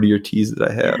the fruitier teas that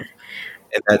I have. Yeah.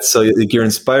 And that's so like, you're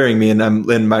inspiring me, and I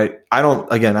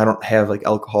don't have like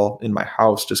alcohol in my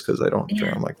house just because I don't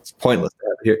drink. I'm like, it's pointless to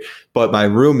have it here. But my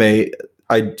roommate,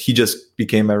 he just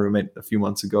became my roommate a few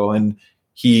months ago, and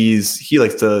he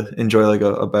likes to enjoy like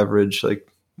a beverage like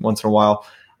once in a while.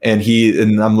 And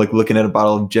I'm like looking at a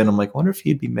bottle of gin. I'm like, I wonder if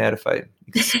he'd be mad if I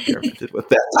experimented with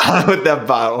that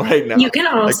bottle right now. You can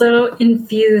also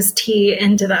infuse tea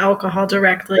into the alcohol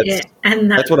directly, and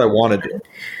that's what I want to do.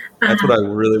 That's what I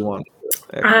really want.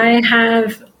 I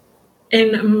have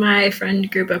in my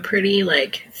friend group a pretty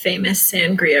like famous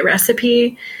sangria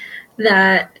recipe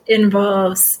that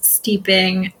involves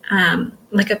steeping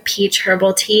like a peach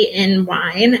herbal tea in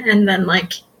wine, and then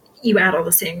like you add all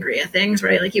the sangria things,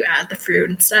 right? Like you add the fruit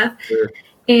and stuff. Sure.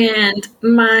 And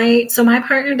my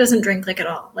partner doesn't drink like at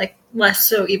all, like less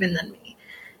so even than me.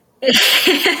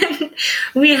 And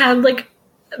we had like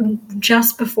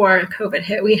just before COVID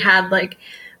hit, we had like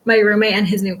my roommate and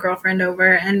his new girlfriend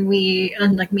over, and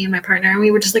like me and my partner, and we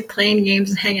were just like playing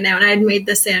games and hanging out, and I had made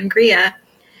the sangria,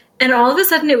 and all of a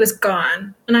sudden it was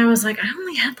gone. And I was like, I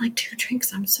only had like 2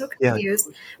 drinks. I'm so confused.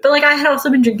 Yeah. But like I had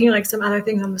also been drinking like some other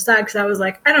things on the side because I was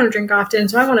like, I don't drink often,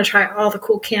 so I want to try all the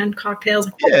cool canned cocktails,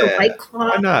 like the White Claw.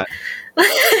 Why not?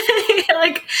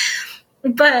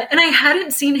 And I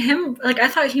hadn't seen him, like I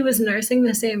thought he was nursing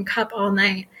the same cup all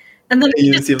night, and then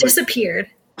he just disappeared.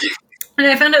 And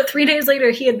I found out 3 days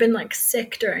later he had been like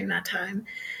sick during that time.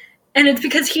 And it's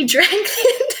because he drank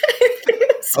the entire thing.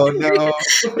 Oh no.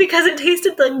 Because it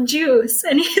tasted like juice,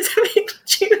 and he's a big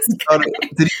juice guy.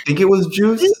 Did he think it was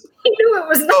juice? He knew it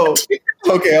was not juice.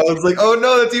 Okay, I was like, oh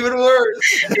no, that's even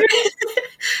worse.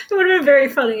 It would have been very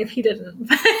funny if he didn't.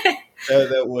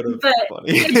 That would have been funny.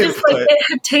 It just like it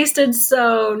had tasted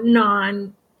so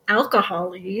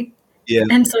non-alcohol-y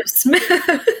and so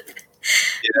smooth.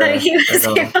 That he was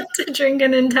able to drink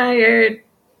an entire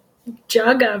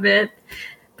jug of it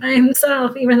by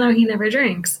himself, even though he never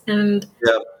drinks. And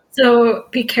so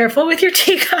be careful with your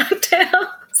tea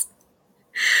cocktails.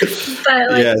 But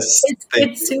like,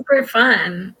 it's super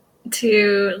fun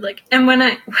to like. And when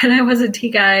I was a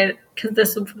tea guide,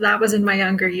 because that was in my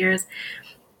younger years,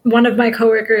 one of my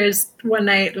coworkers one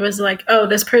night was like, oh,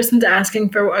 this person's asking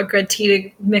for a good tea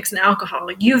to mix in alcohol.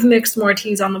 Like, you've mixed more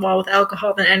teas on the wall with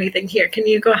alcohol than anything here. Can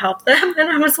you go help them? And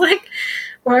I was like,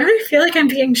 why do I feel like I'm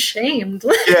being shamed?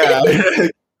 Yeah. Was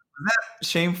that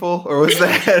shameful, or was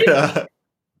that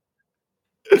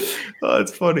oh,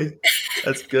 it's funny.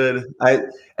 That's good.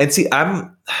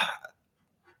 I'm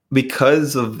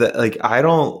because of that, like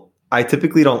I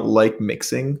typically don't like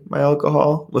mixing my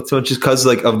alcohol with so much, just because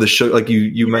like of the sugar, like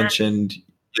you mentioned,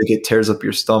 like it tears up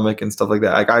your stomach and stuff like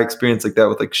that. Like I experience like that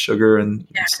with like sugar and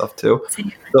stuff too.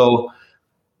 So,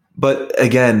 but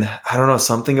again, I don't know,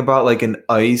 something about like an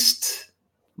iced,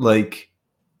 like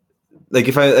like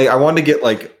if I wanted to get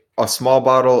like a small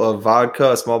bottle of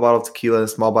vodka, a small bottle of tequila, and a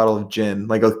small bottle of gin,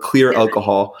 like a clear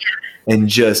alcohol, and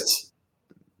just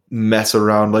mess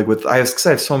around like with. I have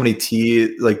so many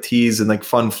teas and like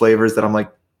fun flavors that I'm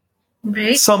like,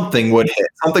 right? Something would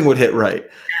hit right,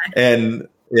 and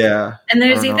yeah. And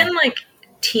there's even like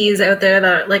teas out there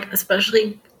that are like,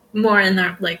 especially more in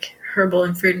the like herbal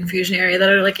and fruit infusion area, that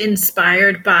are like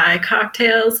inspired by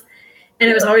cocktails. And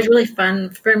it was always really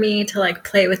fun for me to like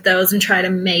play with those and try to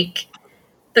make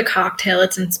the cocktail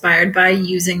it's inspired by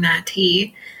using that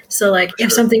tea. So like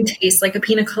if something tastes like a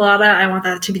pina colada, I want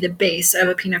that to be the base of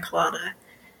a pina colada.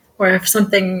 Or if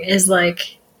something is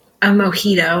like a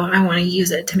mojito, I want to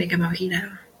use it to make a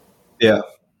mojito. Yeah.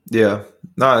 Yeah.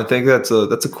 No, I think that's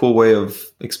a cool way of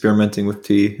experimenting with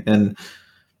tea, and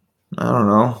I don't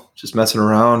know, just messing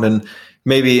around and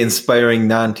maybe inspiring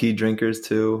non-tea drinkers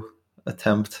to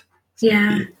attempt.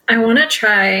 Yeah. Tea. I want to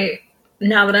try,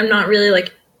 now that I'm not really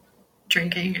like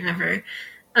drinking ever,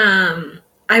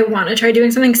 I want to try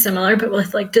doing something similar, but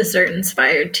with like dessert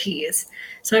inspired teas.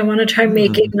 So I want to try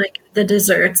making like the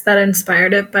desserts that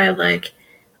inspired it by like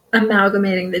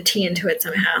amalgamating the tea into it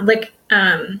somehow. Like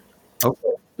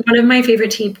one of my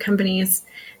favorite tea companies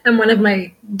and one of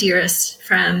my dearest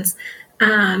friends,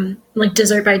 like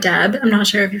Dessert by Deb. I'm not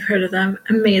sure if you've heard of them.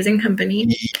 Amazing company.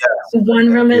 Yes.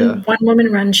 One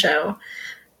woman run show.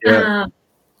 Yeah.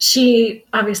 She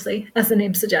obviously, as the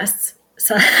name suggests,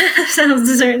 sells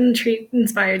dessert and treat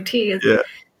inspired teas. Yeah.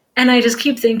 And I just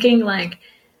keep thinking like,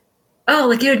 oh,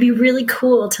 like it would be really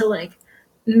cool to like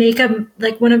make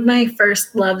one of my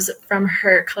first loves from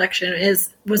her collection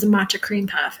was a matcha cream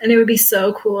puff. And it would be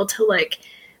so cool to like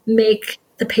make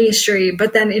the pastry,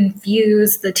 but then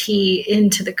infuse the tea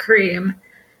into the cream.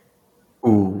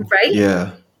 Ooh. Right?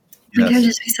 Yeah. Like it would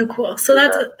just be so cool. So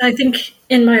that's, I think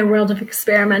in my world of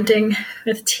experimenting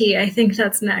with tea, I think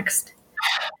that's next.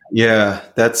 Yeah,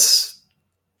 that's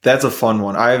a fun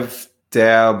one. I've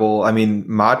dabbled. I mean,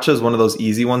 matcha is one of those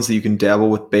easy ones that you can dabble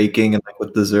with baking and like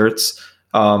with desserts.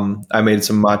 I made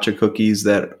some matcha cookies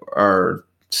that are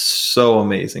so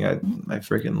amazing. I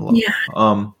freaking love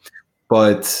them.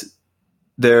 But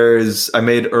I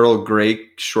made Earl Grey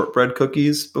shortbread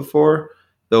cookies before.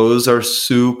 Those are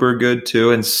super good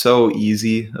too, and so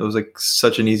easy. It was like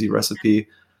such an easy recipe.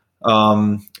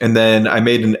 And then I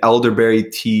made an elderberry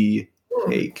tea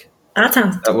cake. That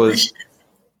sounds delicious.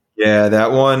 Yeah,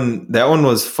 that one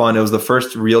was fun. It was the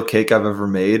first real cake I've ever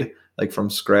made, like from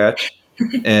scratch.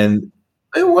 And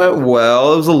it went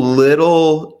well. It was a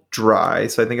little dry,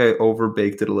 so I think I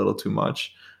overbaked it a little too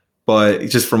much. But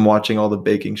just from watching all the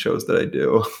baking shows that I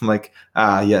do, I'm like,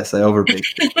 yes, I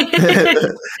overbaked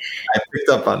it. I picked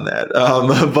up on that.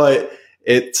 But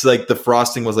it's like the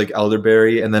frosting was like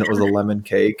elderberry, and then it was a lemon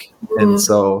cake. Ooh. And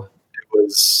so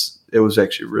it was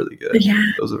actually really good. Yeah,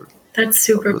 that's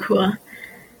super cool.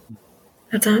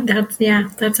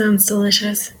 That sounds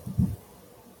delicious.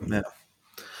 Yeah.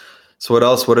 So what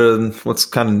else? What's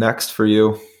kind of next for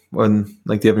you? Do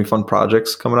you have any fun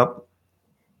projects coming up?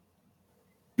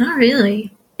 Not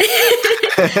really.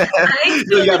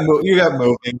 You got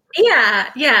moving.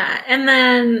 Yeah. And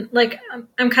then like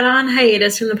I'm kind of on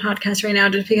hiatus from the podcast right now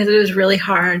just because it was really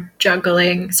hard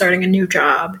juggling starting a new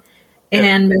job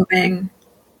and moving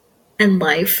and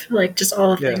life, like just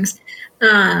all the things.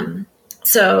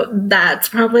 So that's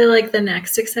probably like the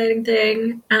next exciting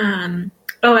thing.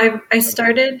 I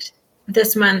started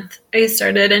this month. I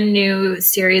started a new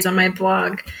series on my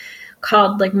blog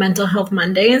called like Mental Health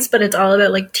Mondays, but it's all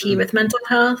about like tea with mental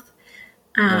health.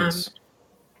 Nice.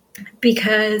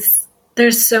 Because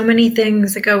there's so many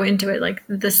things that go into it, like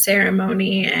the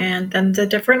ceremony and then the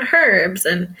different herbs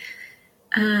and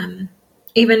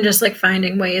even just like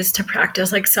finding ways to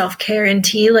practice like self-care in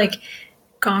tea, like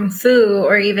gong fu,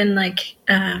 or even like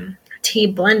tea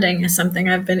blending is something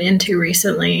I've been into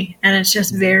recently. And it's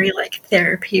just very like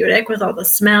therapeutic with all the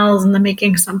smells and the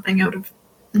making something out of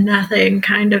nothing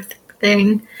kind of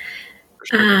thing.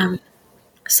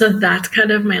 So that's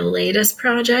kind of my latest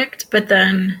project. But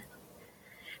then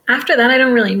after that, I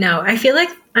don't really know. I feel like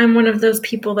I'm one of those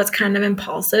people that's kind of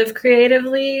impulsive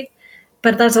creatively,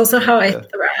 but that's also how I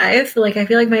thrive. Like, I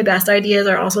feel like my best ideas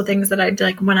are also things that I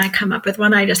like when I come up with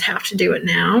one, I just have to do it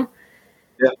now.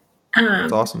 Yeah.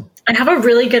 That's awesome. I have a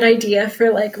really good idea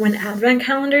for like when Advent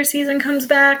calendar season comes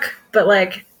back, but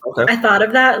like I thought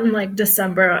of that in like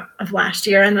December of last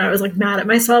year, and I was like mad at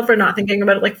myself for not thinking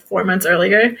about it like 4 months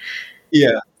earlier.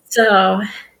 Yeah. So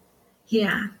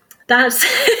yeah, that's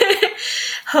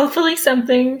hopefully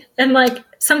something, and like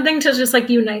something to just like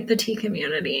unite the tea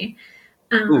community.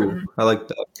 Ooh, I like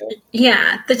that.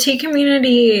 Yeah, the tea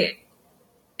community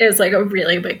is like a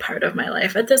really big part of my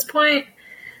life at this point.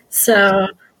 So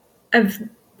I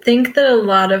think that a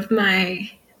lot of my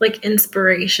like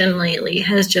inspiration lately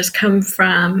has just come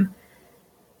from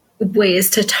ways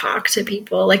to talk to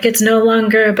people. Like it's no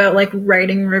longer about like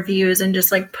writing reviews and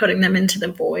just like putting them into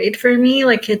the void for me.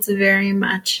 Like it's very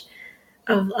much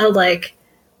of a like,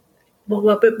 well,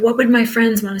 what would my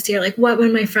friends want to see? Or like, what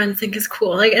would my friends think is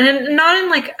cool? Like, and not in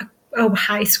like a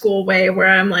high school way where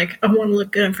I'm like, I want to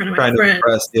look good in front of my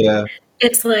friends. Yeah.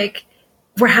 It's like,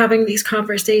 we're having these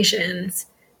conversations.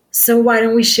 So why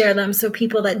don't we share them so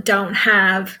people that don't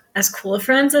have as cool of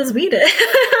friends as we did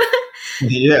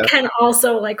can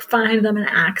also like find them and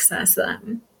access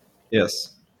them.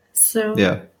 Yes. So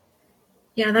yeah,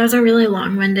 that was a really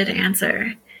long-winded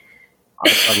answer.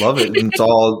 I love it. And it's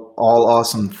all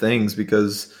awesome things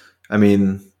because, I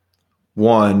mean,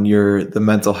 one, the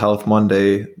Mental Health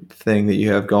Monday thing that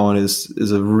you have going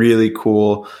is a really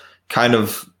cool kind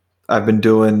of, I've been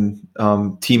doing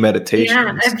tea meditations.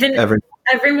 Yeah,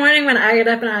 every morning when I get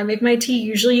up and I make my tea,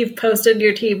 usually you've posted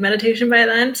your tea meditation by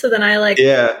then. So then I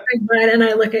drink bread and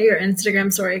I look at your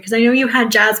Instagram story because I know you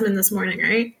had jasmine this morning,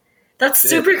 right? That's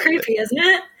super creepy, isn't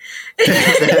it?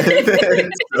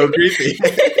 It's so creepy.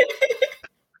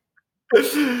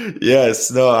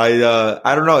 Yes. No,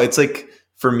 I don't know. It's like,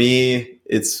 for me,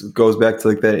 it goes back to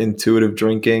like that intuitive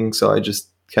drinking. So I just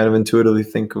kind of intuitively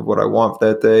think of what I want for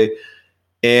that day.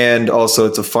 And also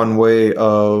it's a fun way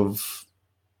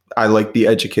I like the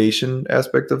education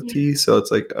aspect of tea. So it's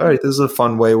like, all right, this is a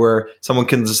fun way where someone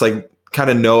can just like kind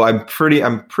of know I'm pretty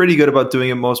good about doing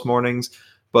it most mornings,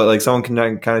 but like someone can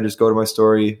kind of just go to my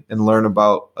story and learn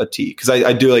about a tea. Cause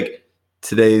I do like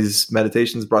today's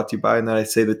meditation is brought to you by, and then I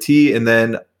say the tea, and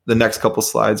then the next couple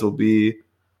slides will be,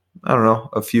 I don't know,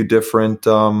 a few different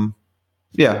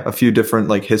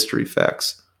like history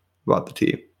facts about the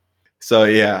tea. So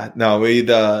yeah, no,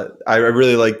 I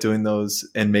really like doing those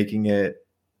and making it,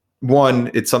 one,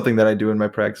 it's something that I do in my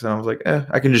practice, and I was like,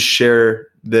 I can just share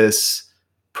this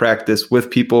practice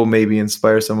with people, maybe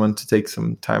inspire someone to take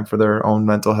some time for their own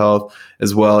mental health,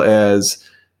 as well as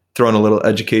throwing a little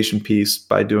education piece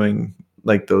by doing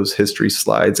like those history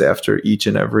slides after each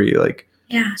and every so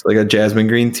like a jasmine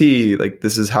green tea, like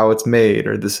this is how it's made,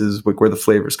 or this is like where the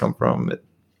flavors come from,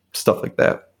 stuff like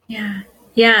that.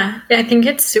 Yeah, I think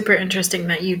it's super interesting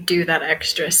that you do that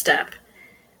extra step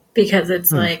because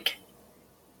it's like,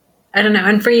 I don't know.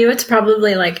 And for you, it's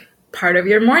probably like part of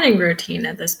your morning routine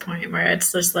at this point where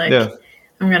it's just like,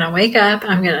 I'm going to wake up,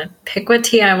 I'm going to pick what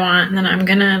tea I want, and then I'm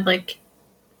going to like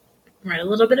write a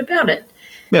little bit about it.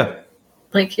 Yeah.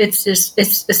 Like, it's a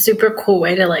super cool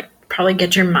way to like probably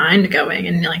get your mind going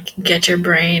and like get your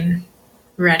brain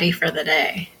ready for the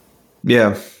day.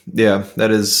 Yeah.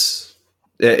 That is,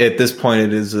 at this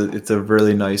point, it's a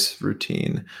really nice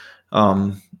routine.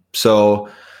 So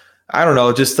I don't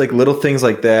know, just like little things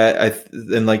like that.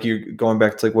 And like you're going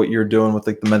back to like what you're doing with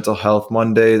like the Mental Health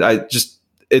Mondays.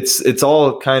 It's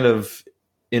all kind of,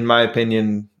 in my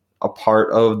opinion, a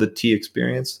part of the tea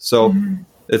experience. So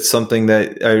it's something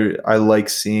that I like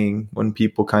seeing when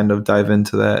people kind of dive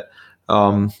into that.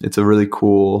 It's a really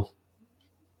cool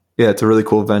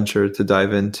venture to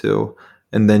dive into.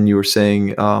 And then you were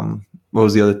saying, what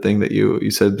was the other thing that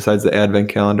you said besides the advent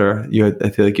calendar? I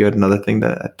feel like you had another thing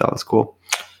that I thought was cool.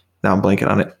 Now I'm blanking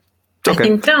on it. Okay. I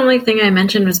think the only thing I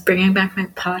mentioned was bringing back my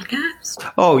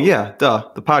podcast. Oh yeah,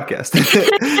 the podcast.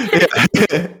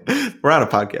 We're on a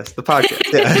podcast. The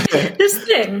podcast. Yeah. This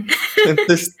thing.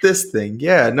 this thing.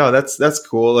 Yeah. No, that's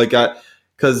cool. Like that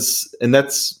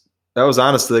was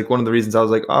honestly like one of the reasons I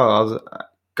was like,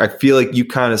 I feel like you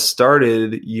kind of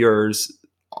started yours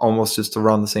almost just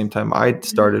around the same time I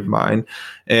started mine,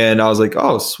 and I was like,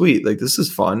 oh sweet, like this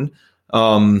is fun.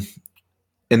 And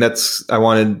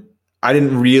I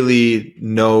didn't really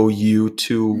know you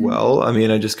too well. I mean,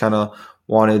 I just kind of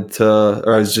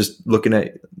I was just looking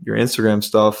at your Instagram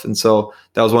stuff. And so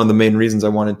that was one of the main reasons I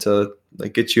wanted to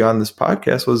like get you on this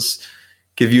podcast, was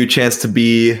give you a chance to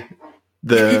be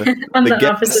on the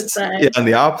opposite side. Yeah, on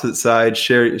the opposite side,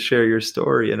 share your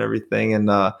story and everything. And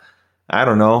I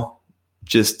don't know,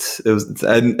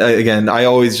 again, I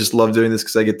always just love doing this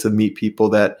because I get to meet people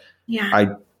that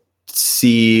I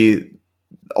see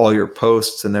all your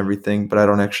posts and everything, but I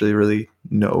don't actually really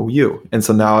know you. And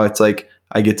so now it's like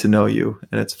I get to know you,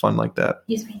 and it's fun like that.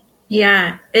 Excuse me.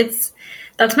 Yeah, that's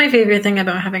my favorite thing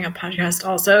about having a podcast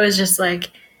also, is just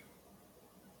like,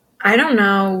 I don't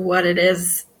know what it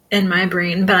is in my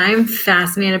brain, but I'm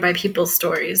fascinated by people's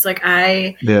stories. Like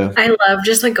I love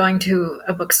just like going to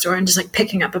a bookstore and just like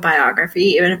picking up a biography,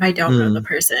 even if I don't know the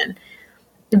person,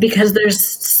 because there's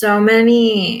so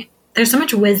many there's so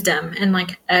much wisdom in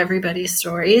like everybody's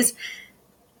stories.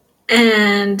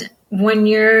 And when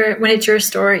it's your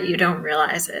story, you don't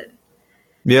realize it.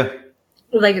 Yeah.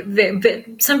 Like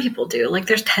some people do. Like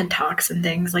there's TED Talks and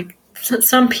things. Like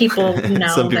some people know.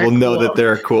 Some people know that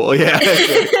they're cool. Yeah.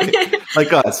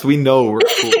 Like us, we know we're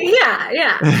cool.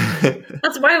 Yeah.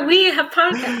 That's why we have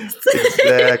podcasts.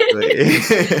 Exactly.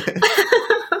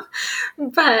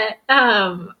 But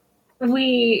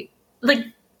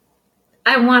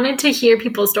I wanted to hear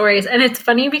people's stories. And it's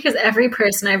funny because every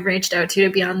person I've reached out to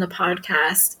be on the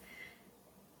podcast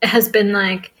has been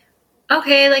like,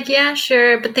 okay, like, yeah,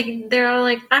 sure. But they're all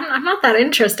like, I'm not that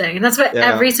interesting. And that's what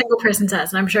every single person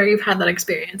says. And I'm sure you've had that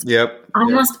experience. Yep.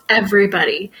 Almost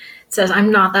everybody says,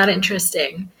 I'm not that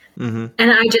interesting. Mm-hmm.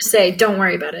 And I just say, don't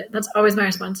worry about it. That's always my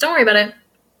response. Don't worry about it.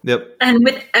 Yep. And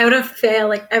without a fail,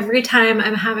 like every time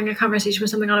I'm having a conversation with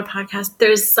something on a podcast,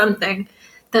 there's something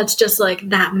that's just like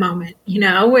that moment,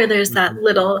 where there's that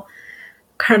little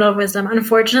kernel of wisdom.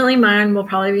 Unfortunately, mine will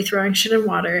probably be throwing shit in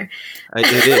water.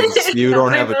 It is. You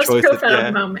don't have a choice.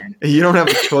 Profound moment. You don't have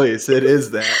a choice. It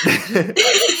is that.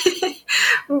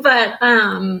 But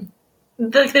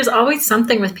there's always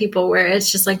something with people where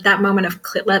it's just like that moment of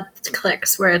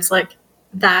clicks where it's like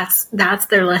that's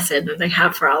their lesson that they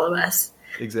have for all of us.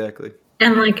 Exactly.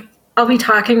 And like I'll be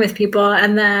talking with people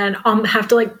and then I'll have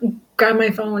to like grab my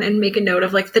phone and make a note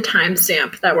of like the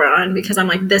timestamp that we're on because I'm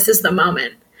like, this is the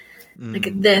moment.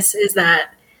 Like this is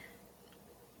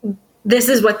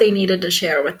what they needed to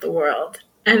share with the world.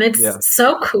 And it's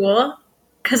so cool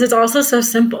because it's also so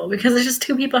simple because it's just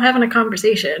two people having a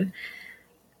conversation.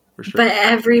 For sure. But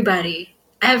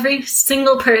every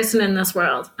single person in this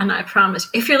world, and I promise,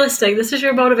 if you're listening, this is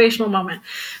your motivational moment.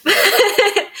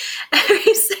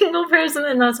 Every single person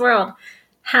in this world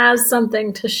has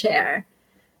something to share,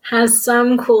 has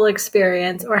some cool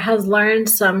experience, or has learned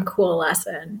some cool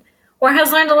lesson, or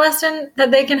has learned a lesson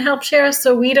that they can help share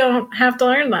so we don't have to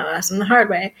learn that lesson the hard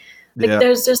way. Like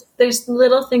there's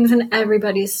little things in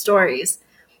everybody's stories,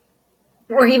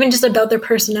 or even just about their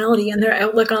personality and their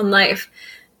outlook on life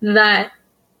that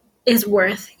is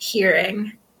worth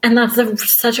hearing. And that's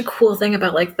such a cool thing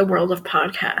about like the world of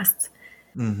podcasts.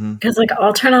 Because like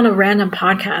I'll turn on a random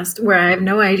podcast where I have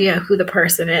no idea who the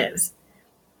person is,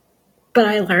 but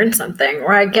I learn something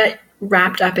or I get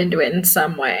wrapped up into it in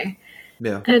some way.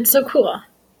 Yeah. And it's so cool.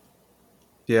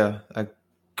 Yeah, I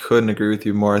couldn't agree with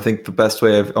you more. I think the best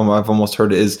way I've almost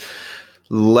heard it is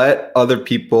let other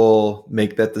people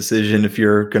make that decision if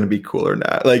you're going to be cool or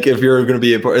not. Like if you're going to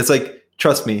be important, it's like,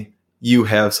 trust me, you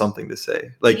have something to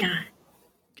say. Like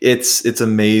it's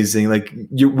amazing. Like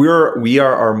we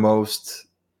are our most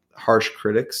harsh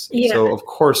critics. Yeah. So of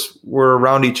course we're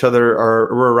around each other or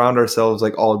we're around ourselves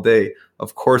like all day.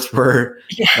 Of course we're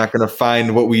not going to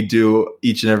find what we do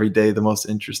each and every day the most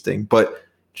interesting, but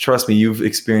trust me, you've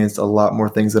experienced a lot more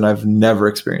things than I've never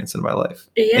experienced in my life.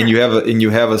 Yeah. And you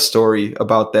have a story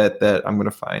about that I'm going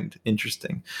to find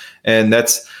interesting. And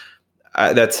that's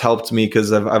helped me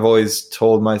because I've always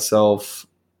told myself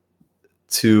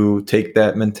to take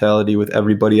that mentality with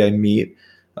everybody I meet.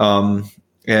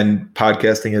 And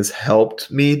podcasting has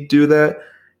helped me do that.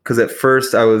 Because at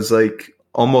first I was like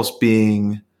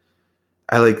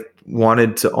I like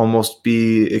wanted to almost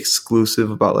be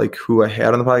exclusive about like who I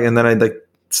had on the podcast. And then I like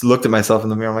looked at myself in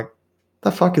the mirror. I'm like,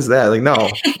 the fuck is that? Like, no,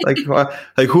 like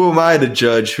who am I to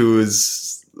judge who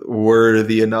is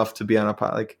worthy enough to be on a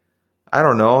podcast? Like, I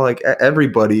don't know. Like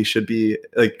everybody should be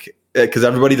like, because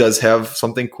everybody does have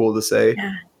something cool to say.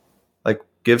 Yeah. Like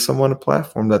give someone a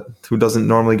platform who doesn't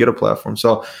normally get a platform.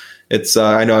 So it's,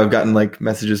 I know I've gotten like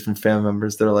messages from family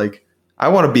members that are like, I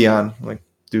want to be on. I'm like,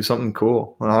 do something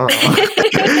cool. Well, I don't know.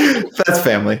 That's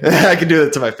family. I can do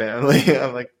that to my family.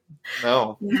 I'm like,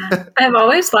 no. Yeah. I've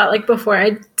always thought like before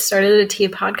I started a tea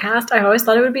podcast, I always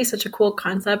thought it would be such a cool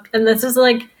concept. And this is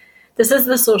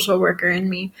the social worker in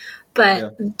me,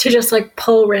 but to just like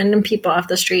pull random people off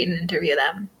the street and interview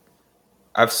them.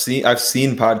 I've seen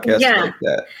podcasts like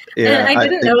that. Yeah, and I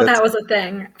didn't know that was a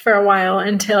thing for a while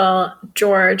until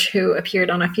George, who appeared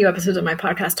on a few episodes of my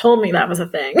podcast, told me that was a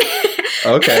thing.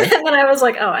 Okay. And then I was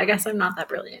like, oh, I guess I'm not that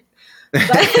brilliant. But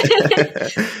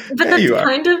that's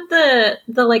kind of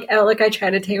the like outlook I try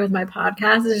to take with my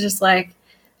podcast is just like,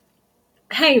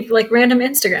 hey, like random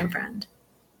Instagram friend,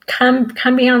 come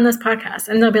be on this podcast.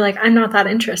 And they'll be like, I'm not that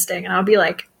interesting. And I'll be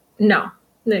like, no,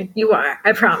 you are.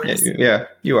 I promise. Yeah,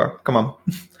 you are. Come on,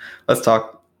 let's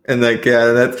talk. And like,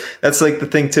 yeah, that's like the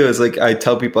thing too, is like, I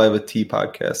tell people I have a tea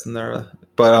podcast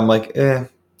but I'm like,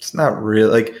 it's not real.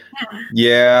 Like,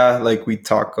 like we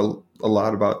talk a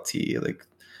lot about tea, like,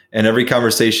 and every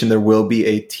conversation there will be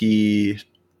a tea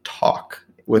talk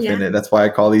within it. That's why I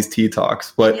call these tea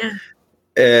talks. But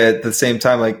at the same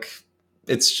time, like,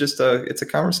 it's just it's a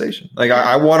conversation. Like,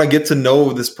 I want to get to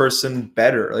know this person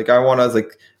better. Like, I want to,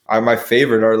 like, my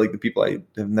favorite are like the people I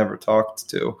have never talked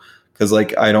to, because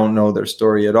like I don't know their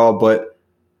story at all. But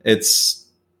it's,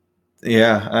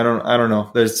 I don't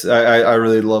know. I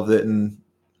really loved it, and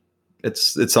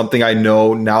it's something I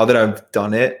know now that I've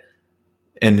done it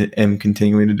and am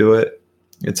continuing to do it.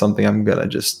 It's something I'm gonna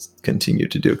just continue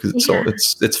to do because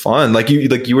it's fun. Like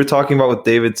you were talking about with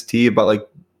David's tea about like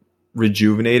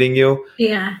rejuvenating you.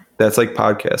 Yeah, that's like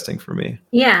podcasting for me.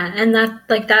 Yeah, and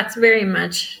that's very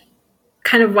much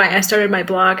kind of why I started my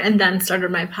blog and then started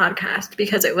my podcast,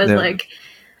 because it was like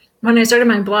when I started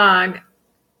my blog,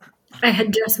 I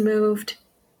had just moved.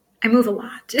 I move a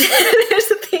lot.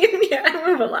 There's a theme here. I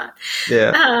move a lot.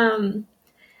 Yeah.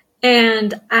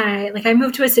 And I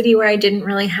moved to a city where I didn't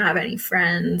really have any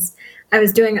friends. I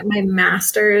was doing my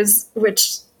master's,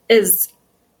 which is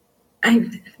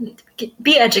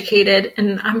be educated,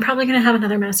 and I'm probably going to have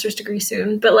another master's degree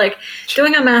soon. But like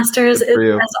doing a master's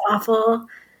is as awful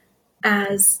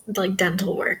as like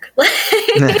dental work. Like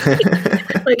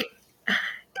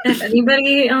if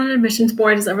anybody on an admissions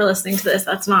board is ever listening to this,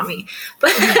 that's not me.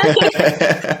 But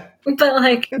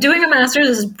like doing a master's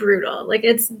is brutal. Like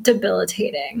it's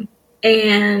debilitating.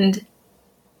 And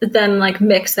then like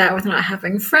mix that with not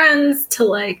having friends to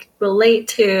like relate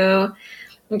to.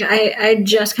 Like I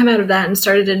just come out of that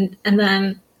and and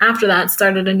then after that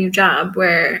started a new job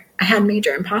where I had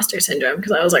major imposter syndrome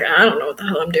because I was like, I don't know what the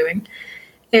hell I'm doing.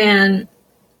 And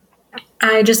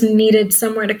I just needed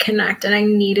somewhere to connect, and I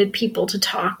needed people to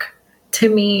talk to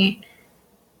me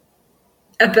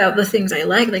about the things I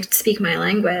like speak my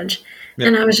language. Yeah.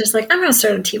 And I was just like, I'm going to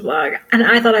start a tea blog. And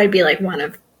I thought I'd be like one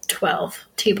of 12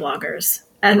 tea bloggers.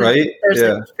 And there's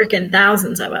like freaking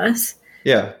thousands of us.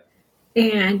 Yeah.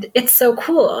 And it's so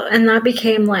cool. And that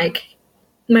became like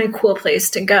my cool place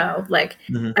to go. Like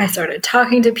I started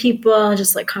talking to people,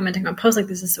 just like commenting on posts like,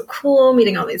 this is so cool,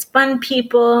 meeting all these fun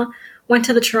people. Went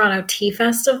to the Toronto Tea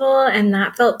Festival, and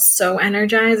that felt so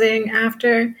energizing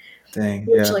after. Dang,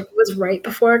 which like was right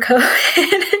before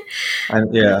COVID.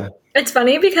 Yeah. It's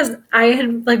funny because I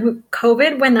had like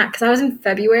COVID because I was in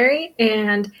February,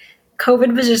 and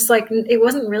COVID was just like, it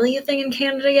wasn't really a thing in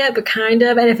Canada yet, but kind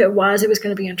of. And if it was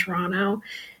going to be in Toronto.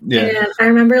 Yeah. And I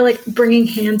remember like bringing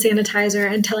hand sanitizer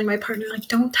and telling my partner, like,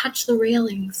 don't touch the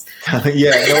railings.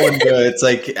 Yeah, no one does. It's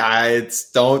like,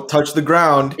 don't touch the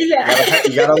ground. Yeah.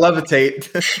 You gotta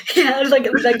levitate. Yeah, like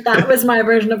that was my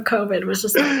version of COVID, was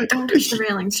just like, don't touch the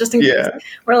railings, just in case.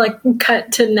 Or like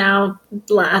cut to now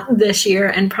this year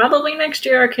and probably next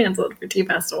year are canceled for tea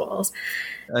festivals.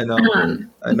 I know.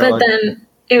 But then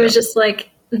it was just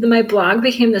like, my blog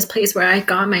became this place where I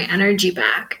got my energy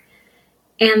back.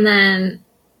 And then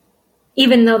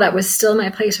even though that was still my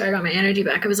place where I got my energy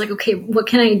back, I was like, okay, what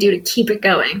can I do to keep it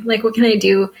going? Like, what can I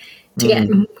do to get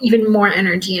even more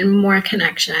energy and more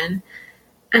connection?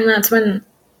 And that's when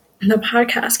the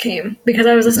podcast came, because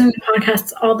I was listening to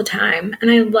podcasts all the time, and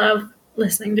I love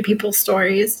listening to people's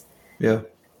stories. Yeah.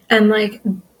 And like,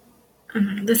 I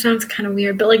don't know, this sounds kind of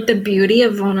weird, but like the beauty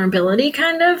of vulnerability,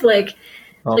 kind of like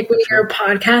when you're a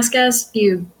podcast guest,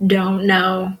 you don't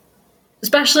know.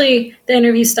 Especially the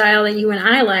interview style that you and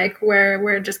I like, where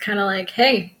we're just kind of like,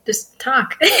 hey, just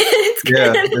talk.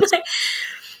 It's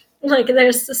like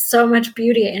there's so much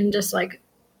beauty in just like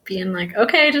being like,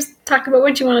 okay, just talk about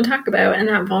what you want to talk about. And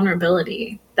that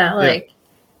vulnerability that like,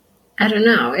 I don't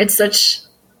know, it's such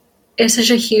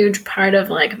a huge part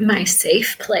of like my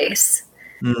safe place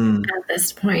at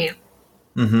this point.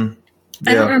 Mm-hmm.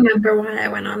 Yeah. I don't remember why I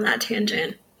went on that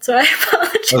tangent, so I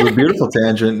apologize. It was a beautiful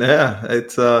tangent. Yeah.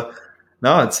 It's,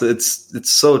 no,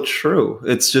 it's so true.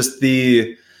 It's just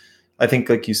I think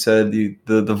like you said,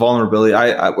 the vulnerability.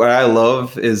 What I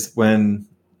love is when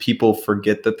people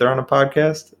forget that they're on a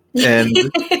podcast, and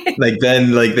like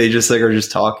then like they just like are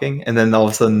just talking, and then all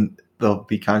of a sudden they'll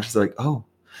be conscious like, oh,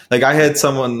 like I had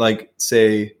someone like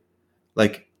say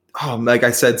like, oh, like I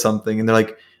said something, and they're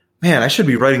like, man, I should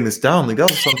be writing this down. Like, that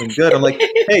was something good. I'm like,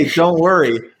 hey, don't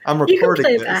worry. I'm recording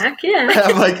you can play this. Back, yeah.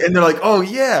 I'm like, and they're like, oh,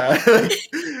 yeah.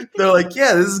 They're like,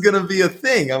 yeah, this is going to be a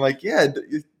thing. I'm like, yeah,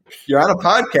 you're on a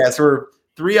podcast. We're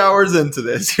 3 hours into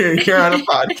this. You're on a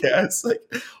podcast. Like,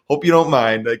 hope you don't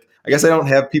mind. Like, I guess I don't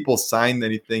have people sign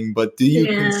anything, but do you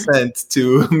consent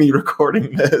to me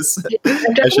recording this? Yeah,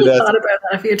 I've definitely thought about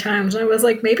that a few times. I was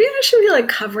like, maybe I should be like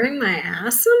covering my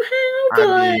ass somehow. But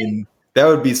I mean, that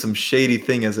would be some shady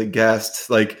thing as a guest,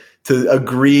 like to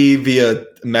agree via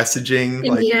messaging.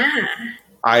 Like,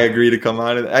 I agree to come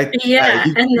on. Yeah,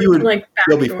 and you'll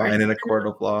be fine in a court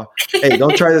of law. Hey,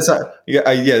 don't try this out. Yeah,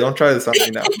 don't try this on me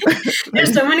now.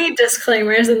 There's so many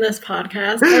disclaimers in this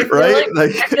podcast. I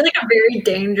feel like a very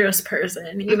dangerous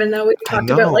person, even though we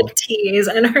talked about like teas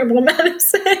and herbal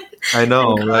medicine. I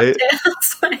know, right?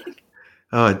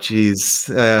 Oh, geez.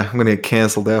 I'm going to get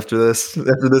canceled after this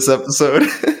episode.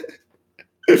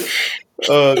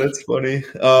 Oh, that's funny.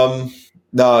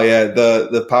 No, yeah,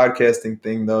 the podcasting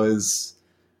thing though is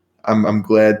I'm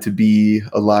glad to be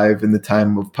alive in the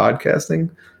time of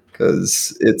podcasting,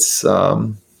 because it's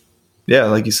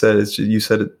like you said, you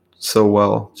said it so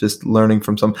well, just learning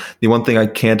from the one thing I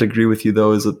can't agree with you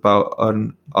though is about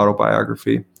an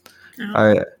autobiography.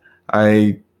 Oh.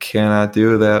 I cannot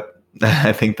do that.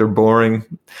 I think they're boring.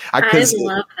 I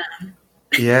love them.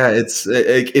 Yeah, it's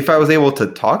if I was able to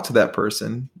talk to that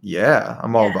person,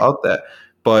 I'm all about that.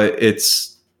 But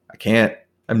I can't.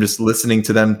 I'm just listening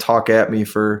to them talk at me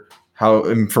for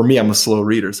me, I'm a slow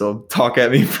reader, so talk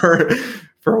at me for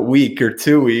a week or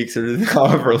 2 weeks or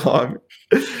however long.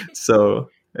 So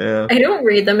yeah, I don't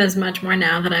read them as much more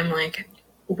now that I'm like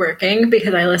working,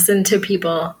 because I listen to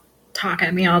people talk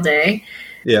at me all day.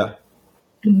 Yeah,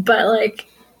 but like,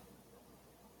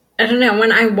 I don't know,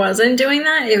 when I wasn't doing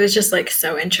that, it was just like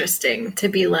so interesting to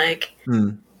be like,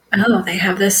 oh, they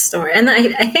have this story. And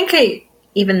I think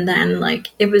even then, like,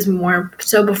 it was more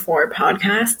so before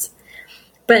podcasts,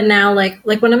 but now like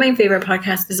one of my favorite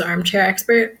podcasts is Armchair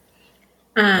Expert.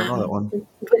 I know that one.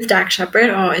 With Dax Shepard.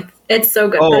 Oh, it's so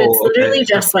good. But it's literally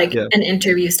just like an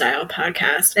interview style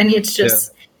podcast. And it's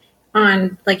just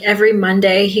on like every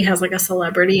Monday he has like a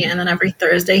celebrity, and then every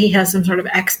Thursday he has some sort of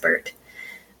expert.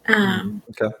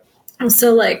 Okay.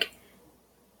 So like,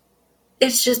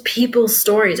 it's just people's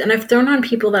stories. And I've thrown on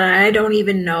people that I don't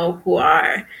even know who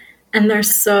are, and they're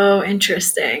so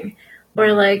interesting.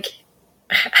 Or like,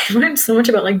 I learned so much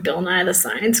about like Bill Nye the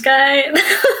Science Guy.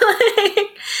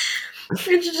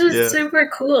 It's just super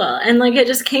cool. And like, it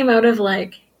just came out of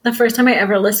like, the first time I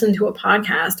ever listened to a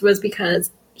podcast was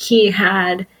because he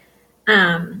had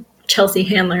Chelsea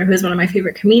Handler, who's one of my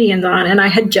favorite comedians, on, and I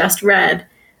had just read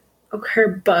her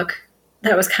book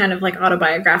that was kind of like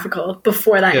autobiographical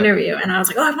before that interview. And I was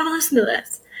like, oh, I want to listen to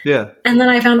this. Yeah. And then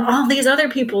I found all these other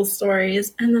people's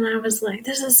stories. And then I was like,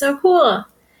 this is so cool.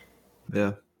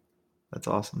 Yeah. That's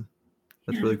awesome.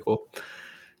 That's really cool.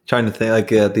 Trying to think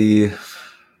like,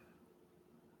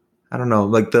 I don't know,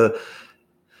 like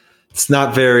it's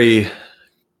not very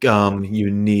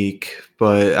unique,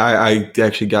 but I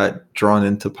actually got drawn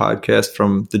into podcasts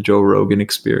from the Joe Rogan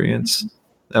Experience.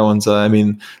 That one's, I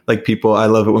mean, like I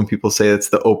love it when people say it's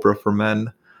the Oprah for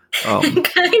men. Kind of.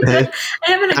 I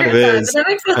haven't heard that, but that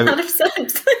makes a lot of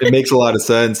sense. It makes a lot of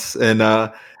sense. And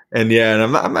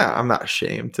I'm not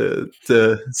ashamed to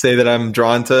say that I'm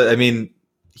drawn to, I mean,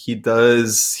 he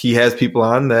has people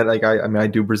on that. Like, I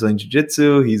do Brazilian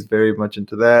Jiu-Jitsu. He's very much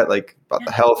into that, like about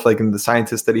the health, like, and the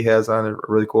scientists that he has on are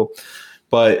really cool.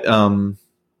 But, I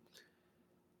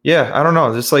don't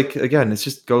know. Just like, again, it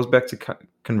just goes back to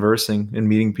conversing and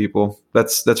meeting people.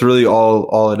 That's really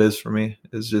all it is for me,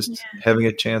 is just having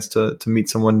a chance to meet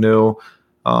someone new,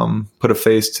 put a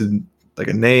face to like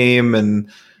a name and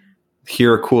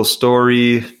hear a cool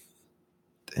story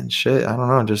and shit. I don't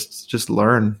know. Just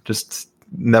learn, just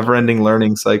never ending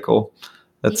learning cycle.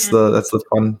 That's the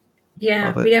fun.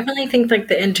 Yeah. We definitely think like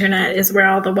the internet is where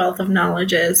all the wealth of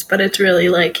knowledge is, but it's really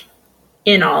like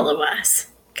in all of us.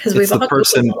 Because we've all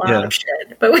Googled a lot of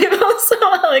shit, but we've also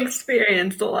all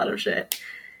experienced a lot of shit.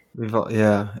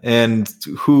 And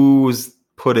who's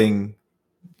putting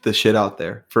the shit out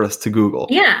there for us to Google?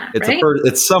 Yeah, it's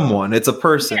it's someone. It's a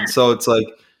person. Yeah. So it's like,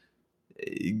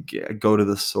 go to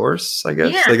the source, I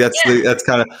guess. Like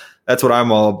that's what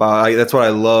I'm all about. That's what I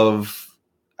love.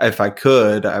 If I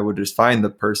could, I would just find the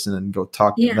person and go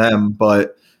talk to them.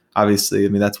 But obviously, I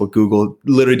mean, that's what Google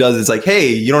literally does. It's like, hey,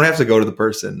 you don't have to go to the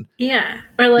person. Yeah.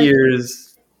 Or like,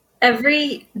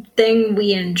 everything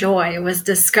we enjoy was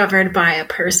discovered by a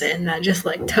person that just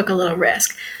like took a little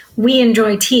risk. We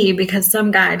enjoy tea because some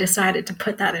guy decided to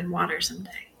put that in water someday.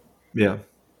 Yeah.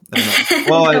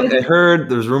 Well, I heard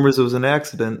there's rumors it was an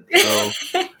accident. So.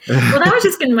 Well, that was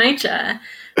just Genmaicha.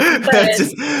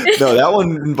 No, that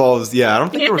one involves, I don't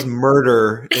think there was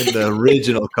murder in the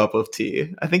original cup of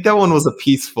tea. I think that one was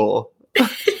peaceful. But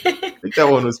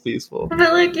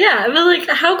like,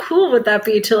 how cool would that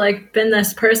be to like been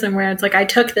this person where it's like, I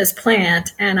took this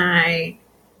plant and I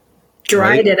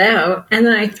dried it out and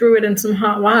then I threw it in some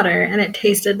hot water and it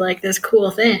tasted like this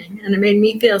cool thing and it made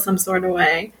me feel some sort of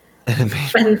way. And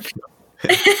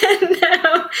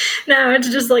now it's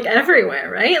just like everywhere,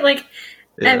 right? Like,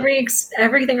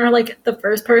 everything, or like the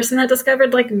first person that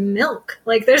discovered like milk.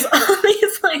 Like there's all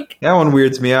these like that one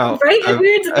weirds me out. Right? It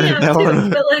weirds me out too.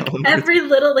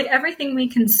 But like everything we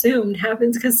consumed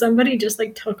happens because somebody just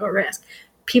like took a risk.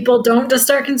 People don't just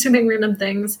start consuming random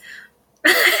things.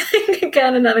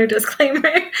 Again, another disclaimer.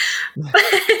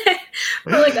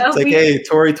 It's like, hey,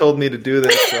 Tori told me to do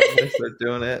this, so I'm gonna start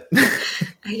doing it.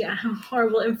 Yeah,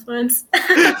 horrible influence.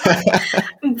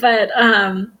 But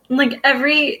like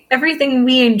everything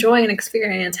we enjoy and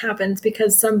experience happens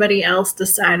because somebody else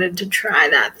decided to try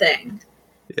that thing.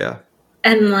 Yeah.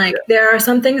 And like there are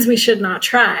some things we should not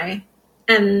try,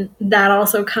 and that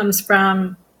also comes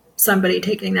from somebody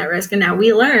taking that risk. And now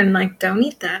we learn, like, don't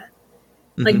eat that.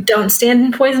 Mm-hmm. Like, don't stand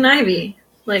in poison ivy.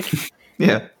 Like,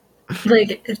 yeah.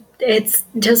 Like, it's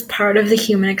just part of the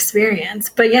human experience.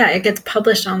 But yeah, it gets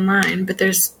published online, but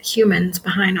there's humans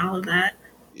behind all of that.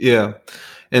 Yeah.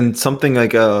 And something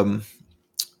like I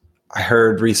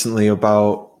heard recently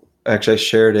about, actually I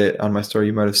shared it on my story,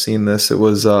 you might have seen this. It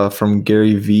was from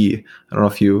Gary Vee. I don't know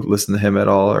if you listen to him at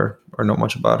all or know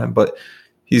much about him, but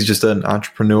he's just an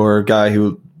entrepreneur guy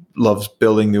who loves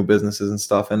building new businesses and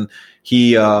stuff. And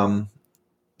he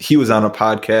was on a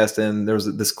podcast, and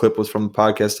this clip was from the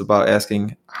podcast about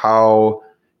asking how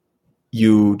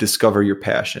you discover your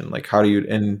passion. Like, how do you,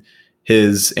 and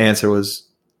his answer was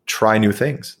try new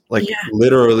things, like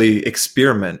literally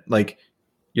experiment. Like,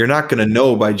 you're not going to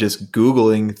know by just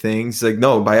Googling things. Like,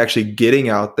 no, by actually getting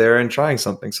out there and trying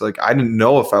something. So like, I didn't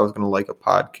know if I was going to like a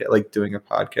podcast, like doing a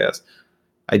podcast.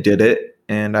 I did it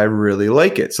and I really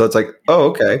like it. So it's like, oh,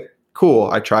 okay,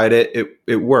 cool. I tried it.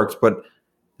 It worked. But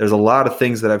there's a lot of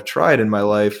things that I've tried in my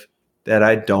life that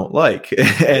I don't like.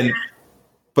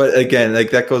 But again,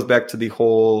 like that goes back to the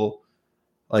whole,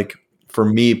 like for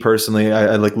me personally,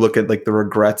 I like look at like the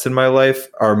regrets in my life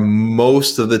are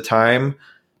most of the time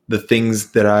the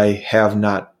things that I have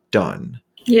not done.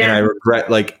 Yeah. And I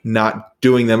regret like not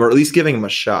doing them, or at least giving them a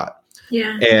shot.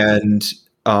 Yeah. And,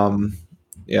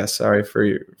 yeah, sorry for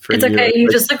you. It's okay. You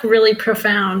just look really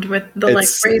profound with the like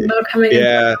rainbow coming in.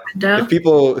 Yeah. If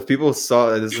people saw,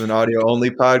 this is an audio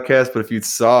only podcast, but if you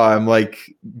saw, I'm like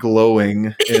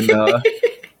glowing in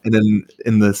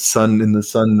the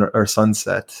sun or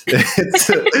sunset.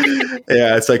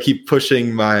 It's I keep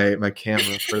pushing my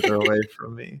camera further away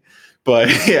from me. But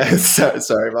yeah,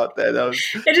 sorry about that.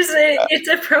 It's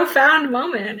a profound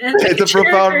moment. And it's a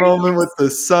profound moment with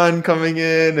the sun coming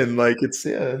in, and like I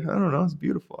don't know, it's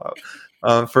beautiful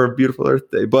out for a beautiful Earth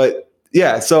Day. But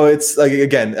yeah, so it's like,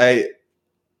 again,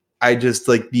 I just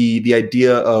like the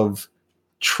idea of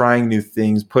trying new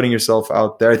things, putting yourself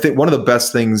out there. I think one of the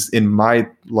best things in my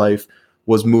life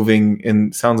was moving,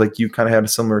 and sounds like you kind of had a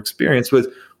similar experience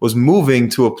with, was moving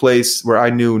to a place where I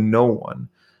knew no one.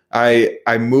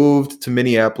 I moved to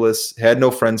Minneapolis, had no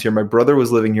friends here. My brother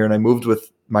was living here, and I moved with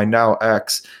my now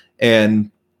ex. And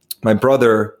my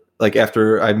brother, like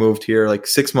after I moved here, like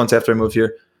 6 months after I moved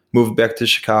here, moved back to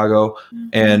Chicago. Mm-hmm.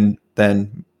 And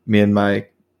then me and my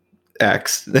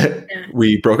ex,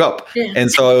 we broke up. Yeah.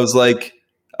 And so I was like,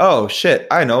 oh shit,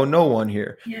 I know no one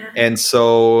here. Yeah. And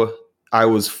so I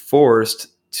was forced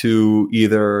to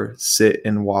either sit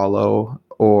and wallow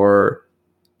or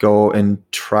go and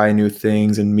try new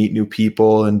things and meet new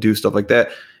people and do stuff like that.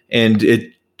 And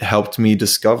it helped me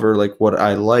discover like what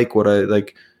I like,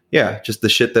 just the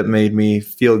shit that made me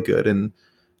feel good. And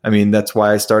I mean, that's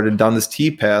why I started down this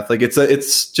tea path. Like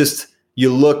it's just,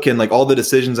 you look and like all the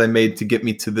decisions I made to get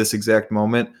me to this exact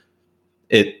moment,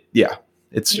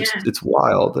 it's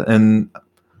wild. And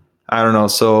I don't know.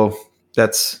 So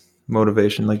that's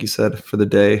motivation, like you said, for the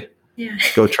day. Yeah.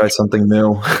 Go try something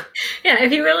new. Yeah,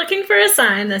 if you were looking for a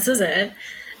sign, this is it.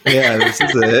 Yeah, this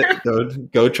is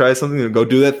it. Go try something new. Go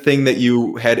do that thing that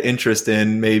you had interest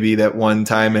in maybe that one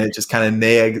time and it just kind of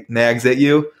nags at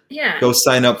you. Yeah. Go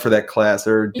sign up for that class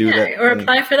or do that. Or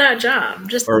apply for that job.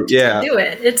 Just do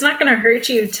it. It's not going to hurt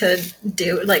you to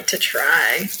do, like, to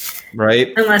try.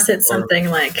 Right. Unless it's something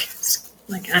like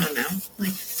I don't know,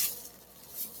 like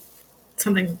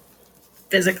something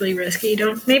physically risky.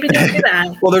 Don't do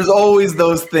that. Well, there's always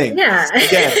those things. Yeah.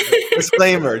 Again,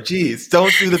 disclaimer. Geez,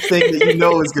 don't do the thing that you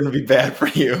know is going to be bad for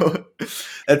you.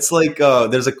 It's like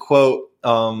there's a quote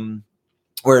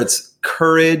where it's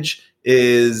courage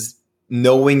is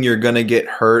knowing you're going to get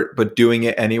hurt but doing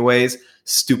it anyways.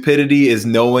 Stupidity is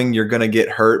knowing you're going to get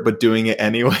hurt but doing it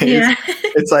anyways. Yeah.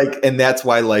 It's like, and that's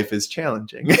why life is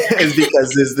challenging. Is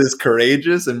because is this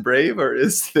courageous and brave, or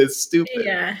is this stupid?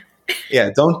 Yeah. Yeah,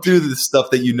 don't do the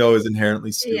stuff that you know is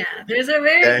inherently stupid. Yeah, there's a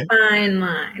very fine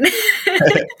line.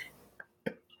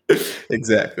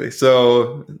 Exactly.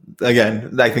 So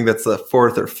again, I think that's the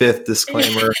fourth or fifth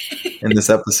disclaimer in this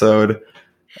episode.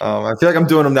 I feel like I'm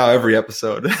doing them now every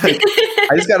episode.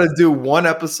 I just got to do one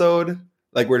episode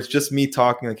like where it's just me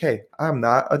talking like, hey, I'm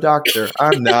not a doctor.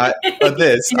 I'm not a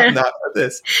this. Yeah. I'm not a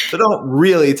this. So don't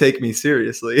really take me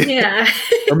seriously. Yeah.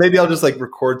 Or maybe I'll just like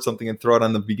record something and throw it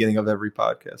on the beginning of every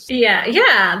podcast. Yeah.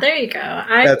 Yeah. There you go.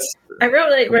 I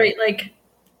write like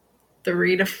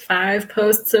 3 to 5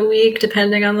 posts a week,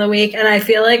 depending on the week. And I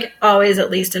feel like always,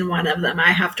 at least in one of them,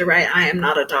 I have to write, I am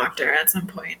not a doctor at some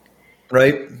point.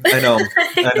 Right. I know.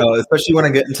 Especially when I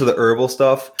get into the herbal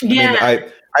stuff. Yeah. I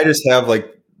mean, I just have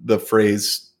like the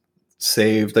phrase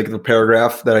saved, like the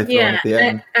paragraph that I throw in at the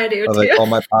end. I do of, too. like all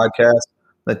my podcasts.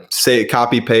 Like say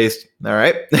copy paste. All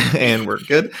right. And we're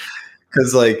good.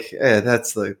 Cause like,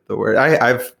 that's like the word.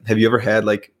 Have you ever had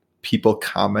like people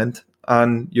comment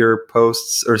on your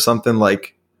posts or something,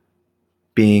 like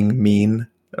being mean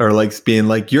or like being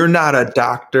like, you're not a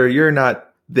doctor, you're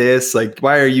not this, like,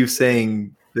 why are you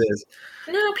saying this?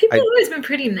 No, people have always been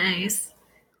pretty nice.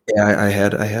 Yeah, I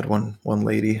had one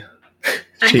lady.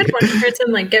 I had one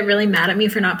person like get really mad at me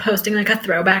for not posting like a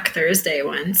Throwback Thursday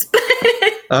once.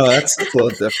 Oh, that's a little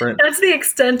different. That's the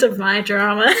extent of my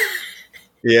drama.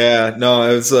 Yeah, no,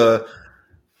 it was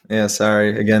yeah,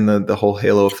 sorry. Again, the whole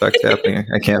halo effect happening.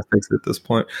 I can't fix it at this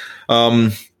point.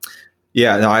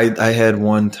 Yeah, no, I had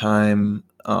one time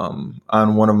on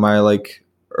one of my like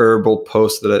herbal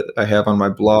posts that I have on my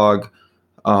blog,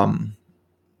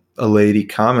 a lady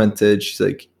commented, she's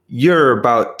like, you're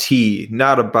about tea,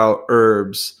 not about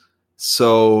herbs.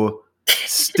 So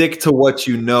stick to what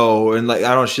you know. And like,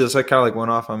 I don't know, she just like kind of like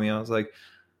went off on me. I was like,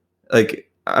 and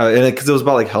because it was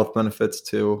about like health benefits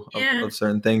too of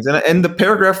certain things, and the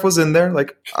paragraph was in there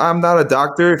like, I'm not a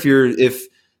doctor. If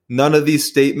none of these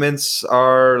statements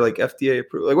are like FDA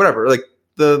approved, like whatever, like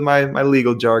my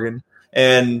legal jargon.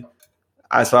 And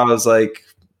I was like,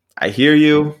 I hear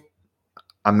you.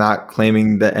 I'm not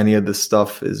claiming that any of this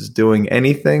stuff is doing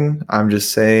anything. I'm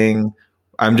just saying,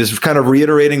 I'm just kind of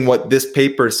reiterating what this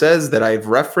paper says that I've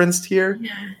referenced here.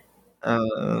 Yeah.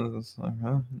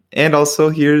 And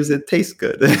also it tastes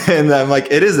good. And I'm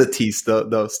like, it is a tea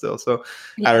though still. So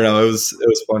yeah. I don't know. It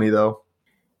was funny though.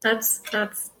 That's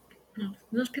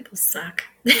those people suck.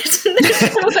 There's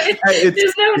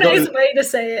no nice way to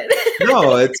say it.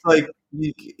 No, it's like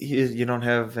you don't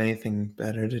have anything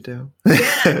better to do.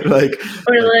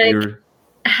 Yeah.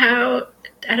 How,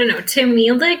 I don't know, to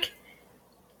me, like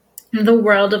the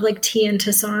world of like tea and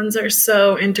tissanes are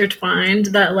so intertwined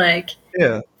that like,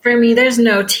 yeah, for me, there's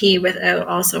no tea without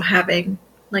also having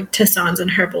like tisanes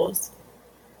and herbals.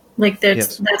 Like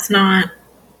that's my,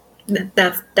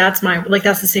 like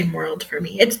that's the same world for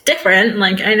me. It's different.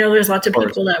 Like I know there's lots of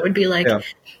people that would be like,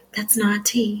 that's not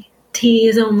tea. Tea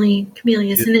is only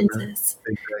Camellia sinensis.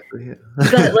 Exactly. Yeah.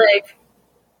 But like,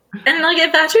 and like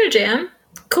if that's your jam,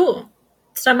 cool.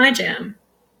 It's not my jam.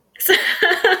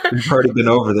 We've already been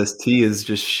over this. Tea is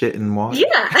just shit and water.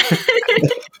 Yeah.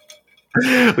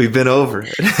 We've been over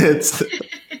it. It's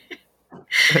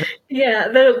yeah,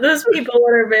 those people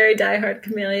that are very diehard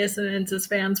Camellia sinensis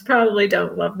fans probably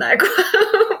don't love that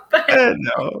quote. But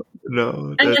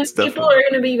no. And then people are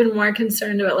going to be even more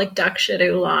concerned about like duck shit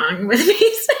oolong with me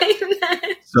saying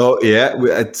that. So yeah,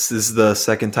 this is the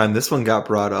second time this one got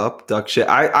brought up. Duck shit.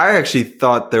 I actually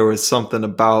thought there was something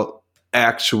about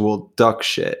actual duck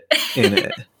shit in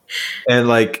it, and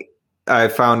like I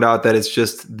found out that it's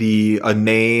just a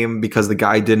name because the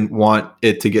guy didn't want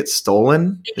it to get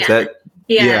stolen. Yeah. Is that?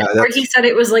 Yeah, or he said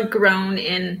it was like grown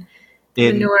in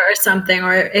manure or something,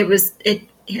 or it was it.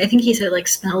 I think he said it like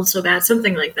smelled so bad,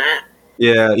 something like that.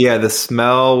 Yeah. The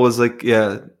smell was like,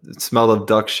 it smelled of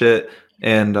duck shit,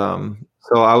 and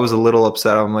so I was a little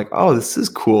upset. I'm like, oh, this is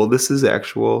cool. This is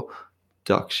actual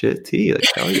duck shit tea. Like,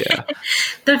 hell yeah.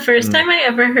 The first time I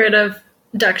ever heard of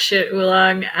duck shit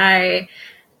oolong, I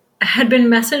had been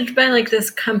messaged by like this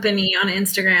company on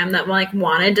Instagram that like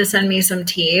wanted to send me some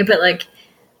tea, but like,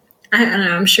 I don't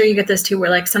know, I'm sure you get this too, where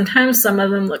like sometimes some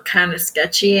of them look kind of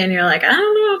sketchy and you're like, I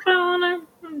don't know if I want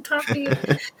to talk to you.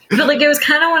 But like it was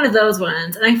kind of one of those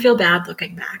ones, and I feel bad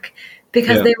looking back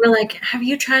because they were like, have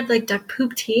you tried like duck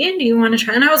poop tea and do you want to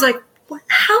try? And I was like, what?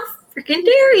 How freaking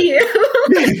dare you?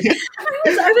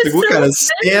 I was what so kind of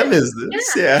scam is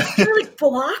this? Yeah. I like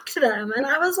blocked them and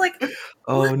I was like,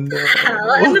 oh no. And then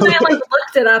I like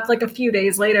looked it up like a few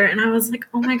days later and I was like,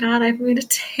 oh my God, I've made a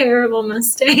terrible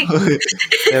mistake.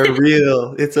 They're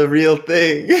real. It's a real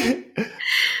thing.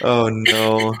 Oh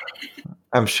no.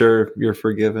 I'm sure you're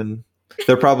forgiven.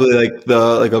 They're probably like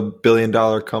a $1 billion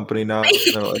company now.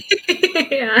 They're like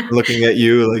looking at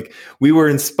you like, we were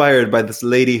inspired by this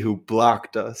lady who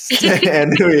blocked us,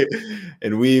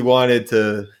 and we wanted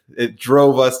to. It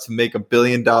drove us to make $1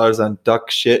 billion on duck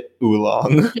shit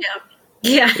oolong.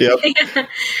 Yeah. Yep.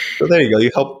 So there you go. You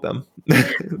helped them.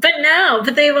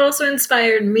 But they've also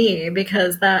inspired me,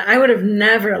 because I would have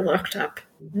never looked up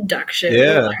duck shit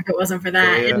if it wasn't for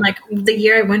that. And like the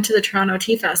year I went to the Toronto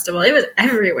Tea Festival, it was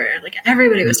everywhere. Like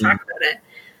everybody was talking about it.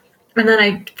 And then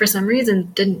I, for some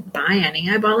reason, didn't buy any.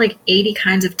 I bought like 80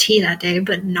 kinds of tea that day,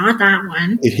 but not that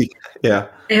one. Yeah.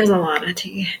 It was a lot of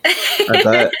tea.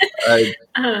 I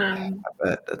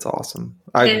bet that's awesome.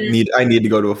 I need to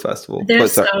go to a festival. They're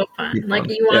so fun. Like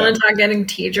you want to talk getting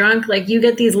tea drunk? Like you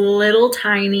get these little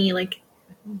tiny, like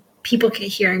people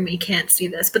hearing me can't see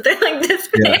this, but they're like this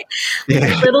big,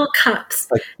 little cups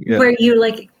where you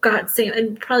like got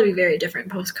it'd probably be very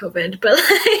different post COVID, but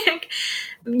like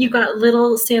you got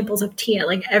little samples of tea at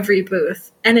like every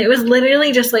booth, and it was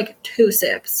literally just like 2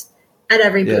 sips at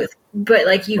every booth. But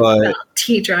like you felt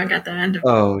tea drunk at the end of it.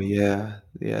 Oh yeah.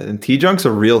 And tea drunk's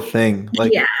a real thing.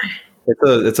 Like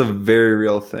it's a very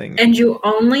real thing. And you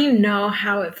only know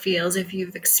how it feels if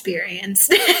you've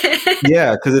experienced it.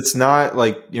 Yeah, because it's not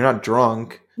like you're not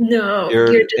drunk. No,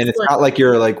 and it's not like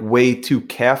you're like way too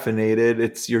caffeinated.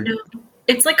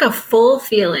 It's like a full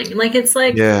feeling. Like it's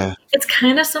like it's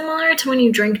kind of similar to when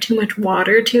you drink too much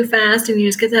water too fast and you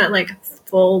just get that like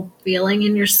full feeling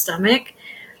in your stomach.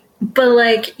 But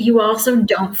like you also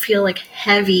don't feel like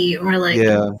heavy or like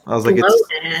I was like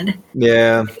bloated.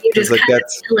 You just like kind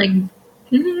of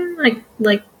feel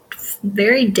like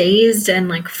very dazed and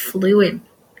like fluid.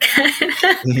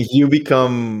 You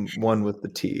become one with the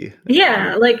tea.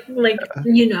 Yeah, like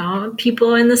you know,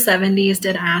 people in the 70s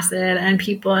did acid, and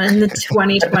people in the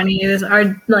 2020s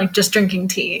are like just drinking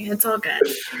tea. It's all good.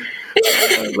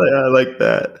 I like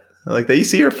that. You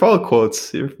see your follow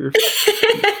quotes.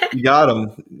 You got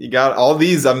them. You got all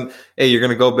these. Hey, you're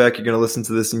gonna go back. You're gonna listen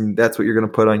to this, and that's what you're gonna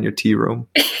put on your tea room.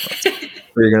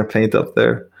 Or you're gonna paint up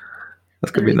there.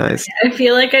 That's gonna be nice. I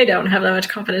feel like I don't have that much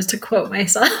confidence to quote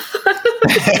myself.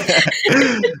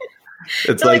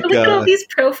 It's like look at all these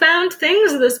profound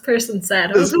things this person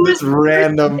said. This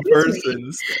random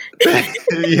person.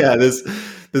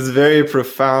 This very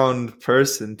profound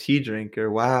person, tea drinker.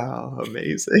 Wow,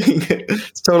 amazing.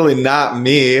 It's totally not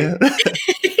me.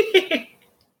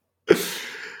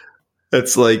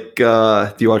 It's like,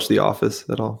 do you watch The Office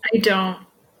at all? I don't.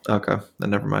 Okay, then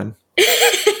never mind.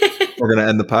 We're going to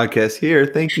end the podcast here.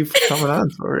 Thank you for coming on,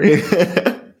 Tori.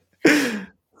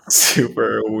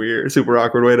 Super weird, super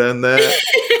awkward way to end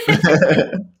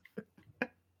that.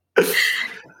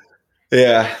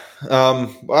 Yeah. I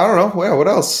don't know. Well, what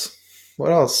else?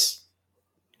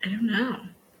 I don't know.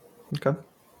 Okay.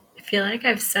 I feel like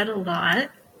I've said a lot.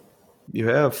 You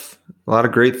have a lot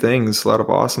of great things, a lot of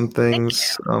awesome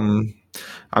things.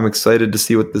 I'm excited to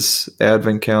see what this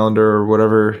advent calendar or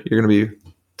whatever you're going to be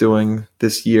doing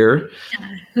this year.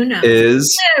 Yeah, who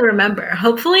knows? I remember.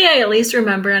 Hopefully I at least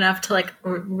remember enough to like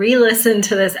re-listen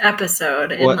to this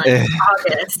episode in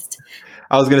August.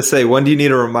 I was going to say, when do you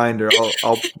need a reminder?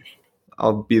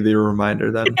 I'll be the reminder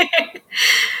then.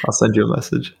 I'll send you a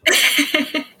message.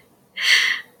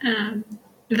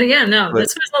 But yeah,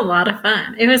 this was a lot of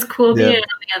fun. It was cool being on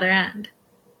the other end.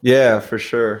 Yeah, for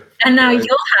sure. And now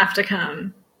you'll have to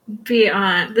come be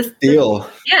on this deal.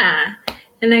 Yeah.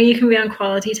 And now you can be on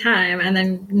Quality Time, and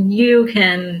then you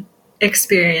can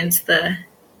experience the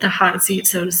hot seat,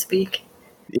 so to speak.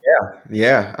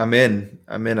 Yeah, I'm in.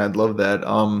 I'd love that.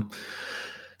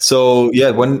 So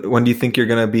yeah, when do you think you're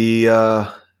gonna be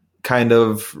kind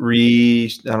of I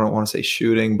don't want to say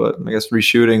shooting, but I guess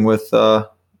reshooting with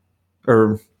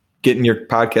or getting your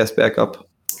podcast back up?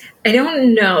 I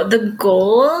don't know. The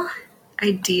goal,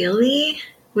 ideally,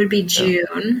 would be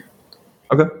June.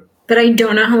 Okay. But I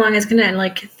don't know how long it's going to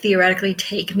like theoretically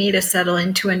take me to settle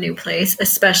into a new place,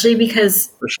 especially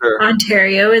because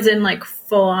Ontario is in like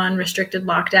full on restricted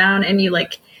lockdown, and you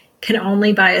like can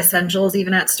only buy essentials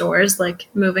even at stores. Like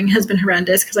moving has been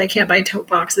horrendous because I can't buy tote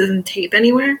boxes and tape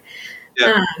anywhere.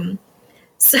 Yeah.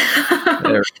 So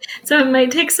it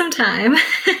might take some time.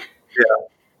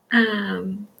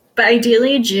 But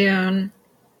ideally June,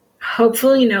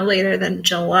 hopefully no later than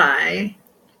July.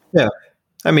 Yeah.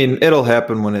 I mean, it'll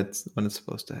happen when it's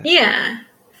supposed to happen. Yeah,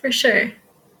 for sure.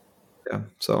 Yeah.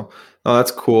 So,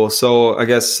 that's cool. So, I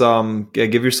guess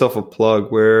give yourself a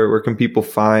plug. Where can people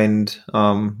find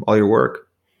all your work?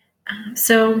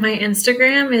 So, my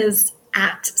Instagram is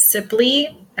at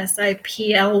Siply,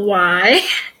 SIPLY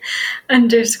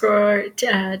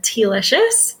 _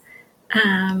 Tealicious.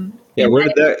 Yeah, where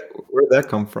did that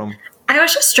come from? I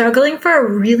was just struggling for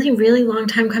a really, really long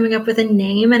time coming up with a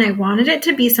name, and I wanted it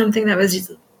to be something that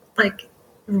was like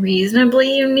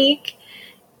reasonably unique.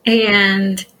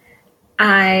 And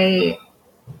I,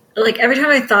 like, every time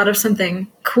I thought of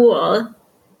something cool,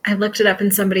 I looked it up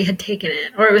and somebody had taken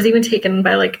it, or it was even taken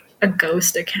by like a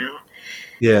ghost account.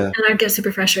 Yeah. And I'd get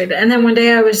super frustrated. And then one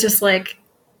day I was just like,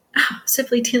 oh,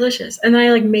 Simply Tealicious. And then I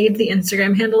like made the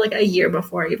Instagram handle like a year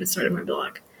before I even started my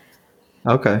blog.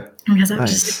 Okay. Because I'm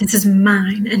just like, this is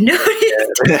mine and nobody's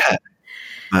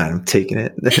I'm taking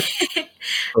it. I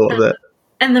love that.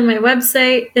 And then my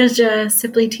website is just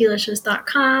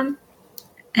simplytealicious.com.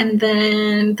 And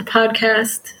then the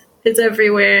podcast is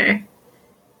everywhere.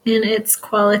 And it's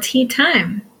Quality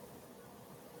Time.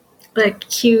 Like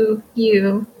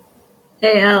QUALI-TEA.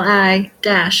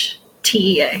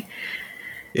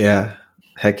 Yeah.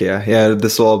 Heck yeah. Yeah,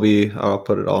 this will all be, I'll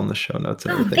put it all in the show notes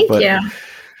and everything. Thank you.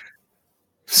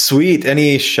 Sweet.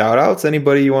 Any shout outs?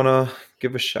 Anybody you want to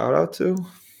give a shout out to?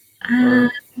 Hi,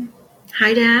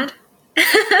 Dad.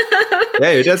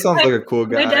 Yeah, your dad sounds like a cool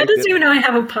guy. My dad doesn't even know I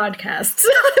have a podcast. So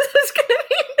this is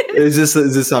gonna be Is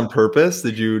this on purpose?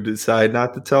 Did you decide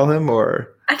not to tell him,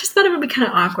 or? I just thought it would be kind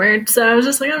of awkward, so I was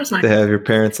just like, I'm just not. To have your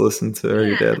parents listen to, or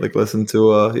your dad listen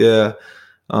to. Yeah.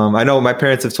 I know my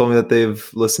parents have told me that they've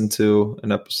listened to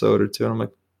an episode or two, and I'm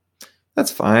like,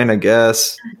 that's fine, I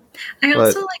guess. I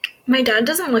also my dad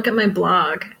doesn't look at my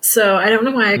blog, so I don't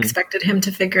know why I expected him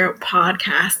to figure out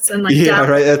podcasts and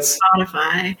right. That's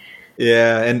Spotify.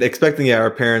 Yeah, and expecting our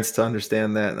parents to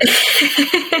understand that.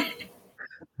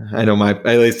 I know at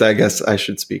least I guess I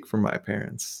should speak for my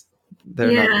parents.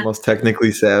 They're not the most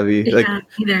technically savvy. Yeah,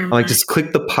 I'm just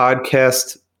click the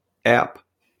podcast app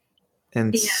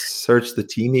and search the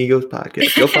Team Egos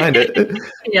podcast. You'll find it.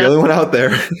 The only one out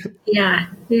there. Yeah,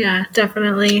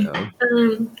 definitely.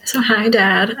 So hi,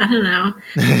 Dad. I don't know.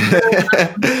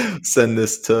 Send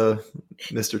this to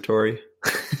Mr. Tory.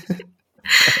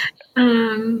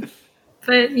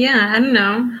 But yeah, I don't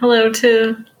know. Hello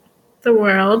to the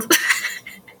world.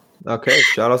 Okay,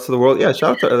 shout out to the world. Yeah,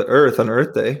 shout out to the Earth on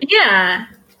Earth Day. Yeah.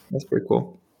 That's pretty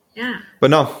cool. Yeah. But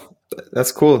no,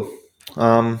 that's cool.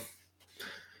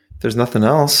 There's nothing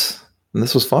else. And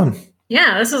this was fun.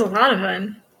 Yeah, this was a lot of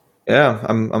fun. Yeah,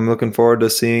 I'm looking forward to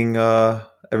seeing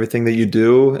everything that you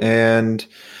do, and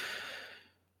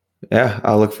yeah,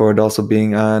 I'll look forward to also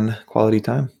being on Quality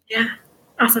Time. Yeah,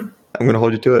 awesome. I'm going to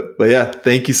hold you to it. But yeah,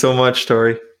 thank you so much,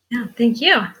 Tori. Yeah, thank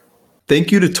you.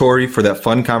 Thank you to Tori for that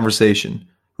fun conversation.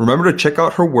 Remember to check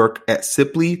out her work at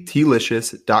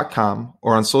simplytealicious.com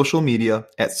or on social media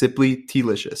at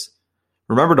simplytealicious.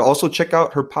 Remember to also check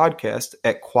out her podcast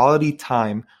at Quality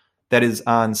Time that is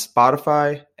on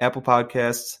Spotify, Apple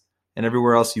Podcasts, and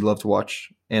everywhere else you love to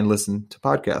watch and listen to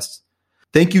podcasts.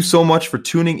 Thank you so much for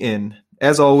tuning in.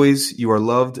 As always, you are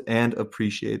loved and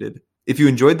appreciated. If you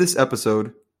enjoyed this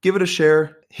episode, give it a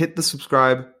share, hit the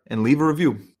subscribe, and leave a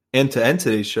review. And to end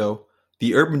today's show,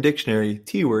 the Urban Dictionary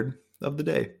T word of the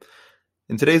day.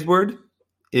 And today's word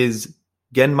is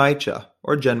genmaicha,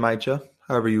 or genmaicha,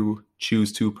 however you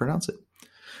choose to pronounce it.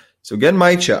 So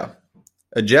genmaicha,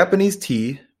 a Japanese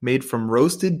tea made from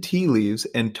roasted tea leaves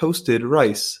and toasted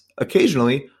rice.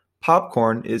 Occasionally,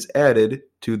 popcorn is added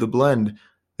to the blend.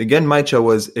 The genmaicha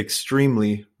was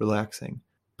extremely relaxing.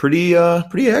 Pretty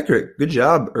accurate. Good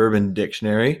job, Urban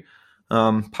Dictionary.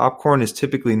 Popcorn is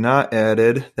typically not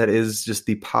added. That is just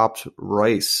the popped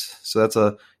rice.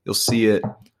 So you'll see it.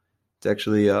 It's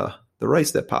actually the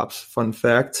rice that pops. Fun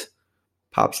fact,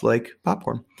 pops like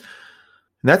popcorn.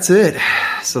 And that's it.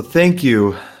 So thank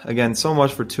you again so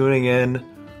much for tuning in.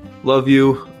 Love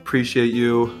you. Appreciate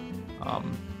you.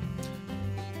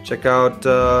 Check out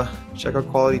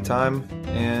Quality Time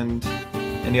and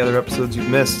any other episodes you've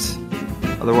missed.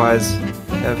 Otherwise,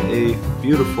 have a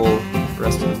beautiful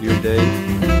rest of your day.